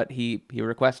funded, but he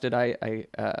requested I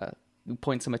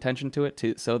point some attention to it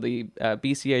too. So the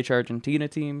BCH Argentina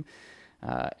team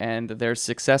and their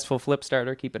successful flip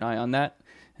starter, keep an eye on that,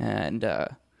 and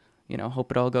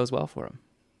hope it all goes well for him.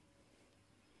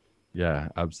 Yeah,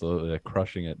 absolutely. They're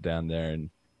crushing it down there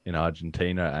in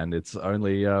Argentina, and it's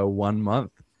only 1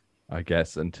 month, I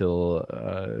guess, until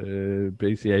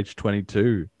BCH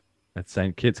 22 at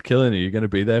St. Kitts. Kilian, are you going to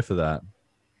be there for that?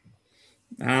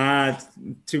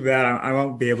 Too bad. I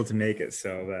won't be able to make it.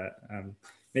 So that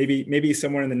maybe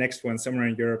somewhere in the next one, somewhere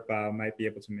in Europe, I might be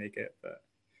able to make it. But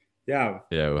yeah,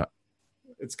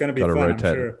 it's going to be fun,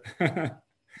 rotate. I'm sure.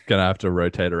 Going to have to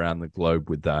rotate around the globe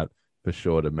with that for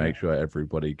sure to make sure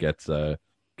everybody gets a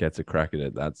crack at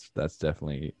it. That's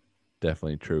definitely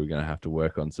true. We're going to have to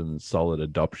work on some solid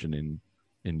adoption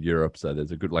in Europe. So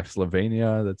there's a good, like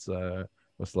Slovenia, that's or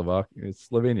Slovakia. It's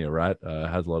Slovenia, right?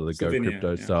 Has a lot of the Go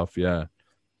crypto stuff. Yeah.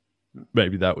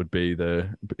 Maybe that would be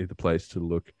the place to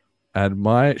look. And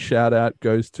my shout out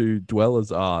goes to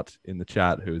Dweller's Art in the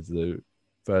chat, who's the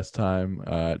first time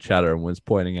chatter, and was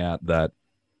pointing out that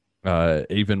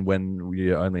even when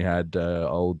we only had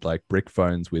old like brick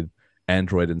phones with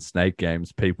Android and Snake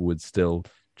games, people would still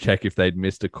check if they'd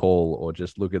missed a call or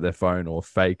just look at their phone or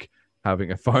fake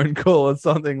having a phone call or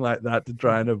something like that to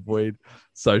try and avoid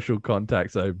social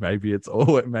contact. So maybe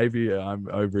I'm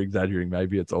over exaggerating.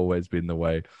 Maybe it's always been the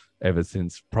way ever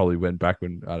since, probably went back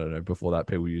when, I don't know, before that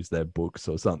people used their books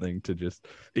or something to just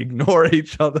ignore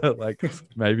each other. Like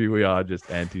maybe we are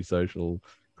just antisocial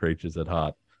creatures at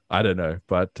heart. I don't know,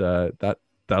 but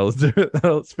that'll do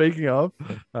it. Speaking of,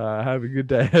 have a good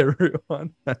day,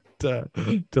 everyone.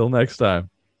 Till next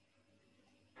time.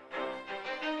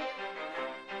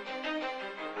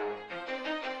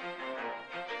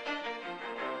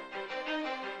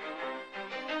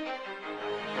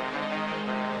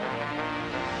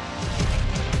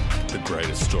 The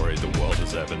greatest story the world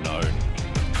has ever known.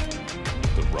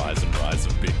 The rise and rise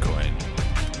of Bitcoin.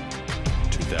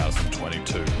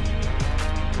 2022.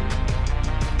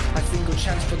 A single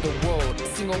chance for the world, a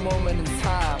single moment in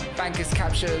time. Bankers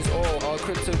captures all, our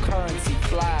cryptocurrency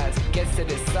flies. Gets to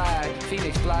decide,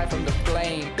 Phoenix fly from the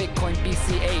flame. Bitcoin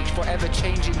BCH, forever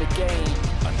changing the game.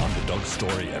 Underdog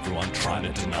story, everyone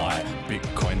trying to deny.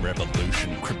 Bitcoin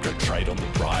revolution, crypto trade on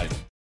the rise.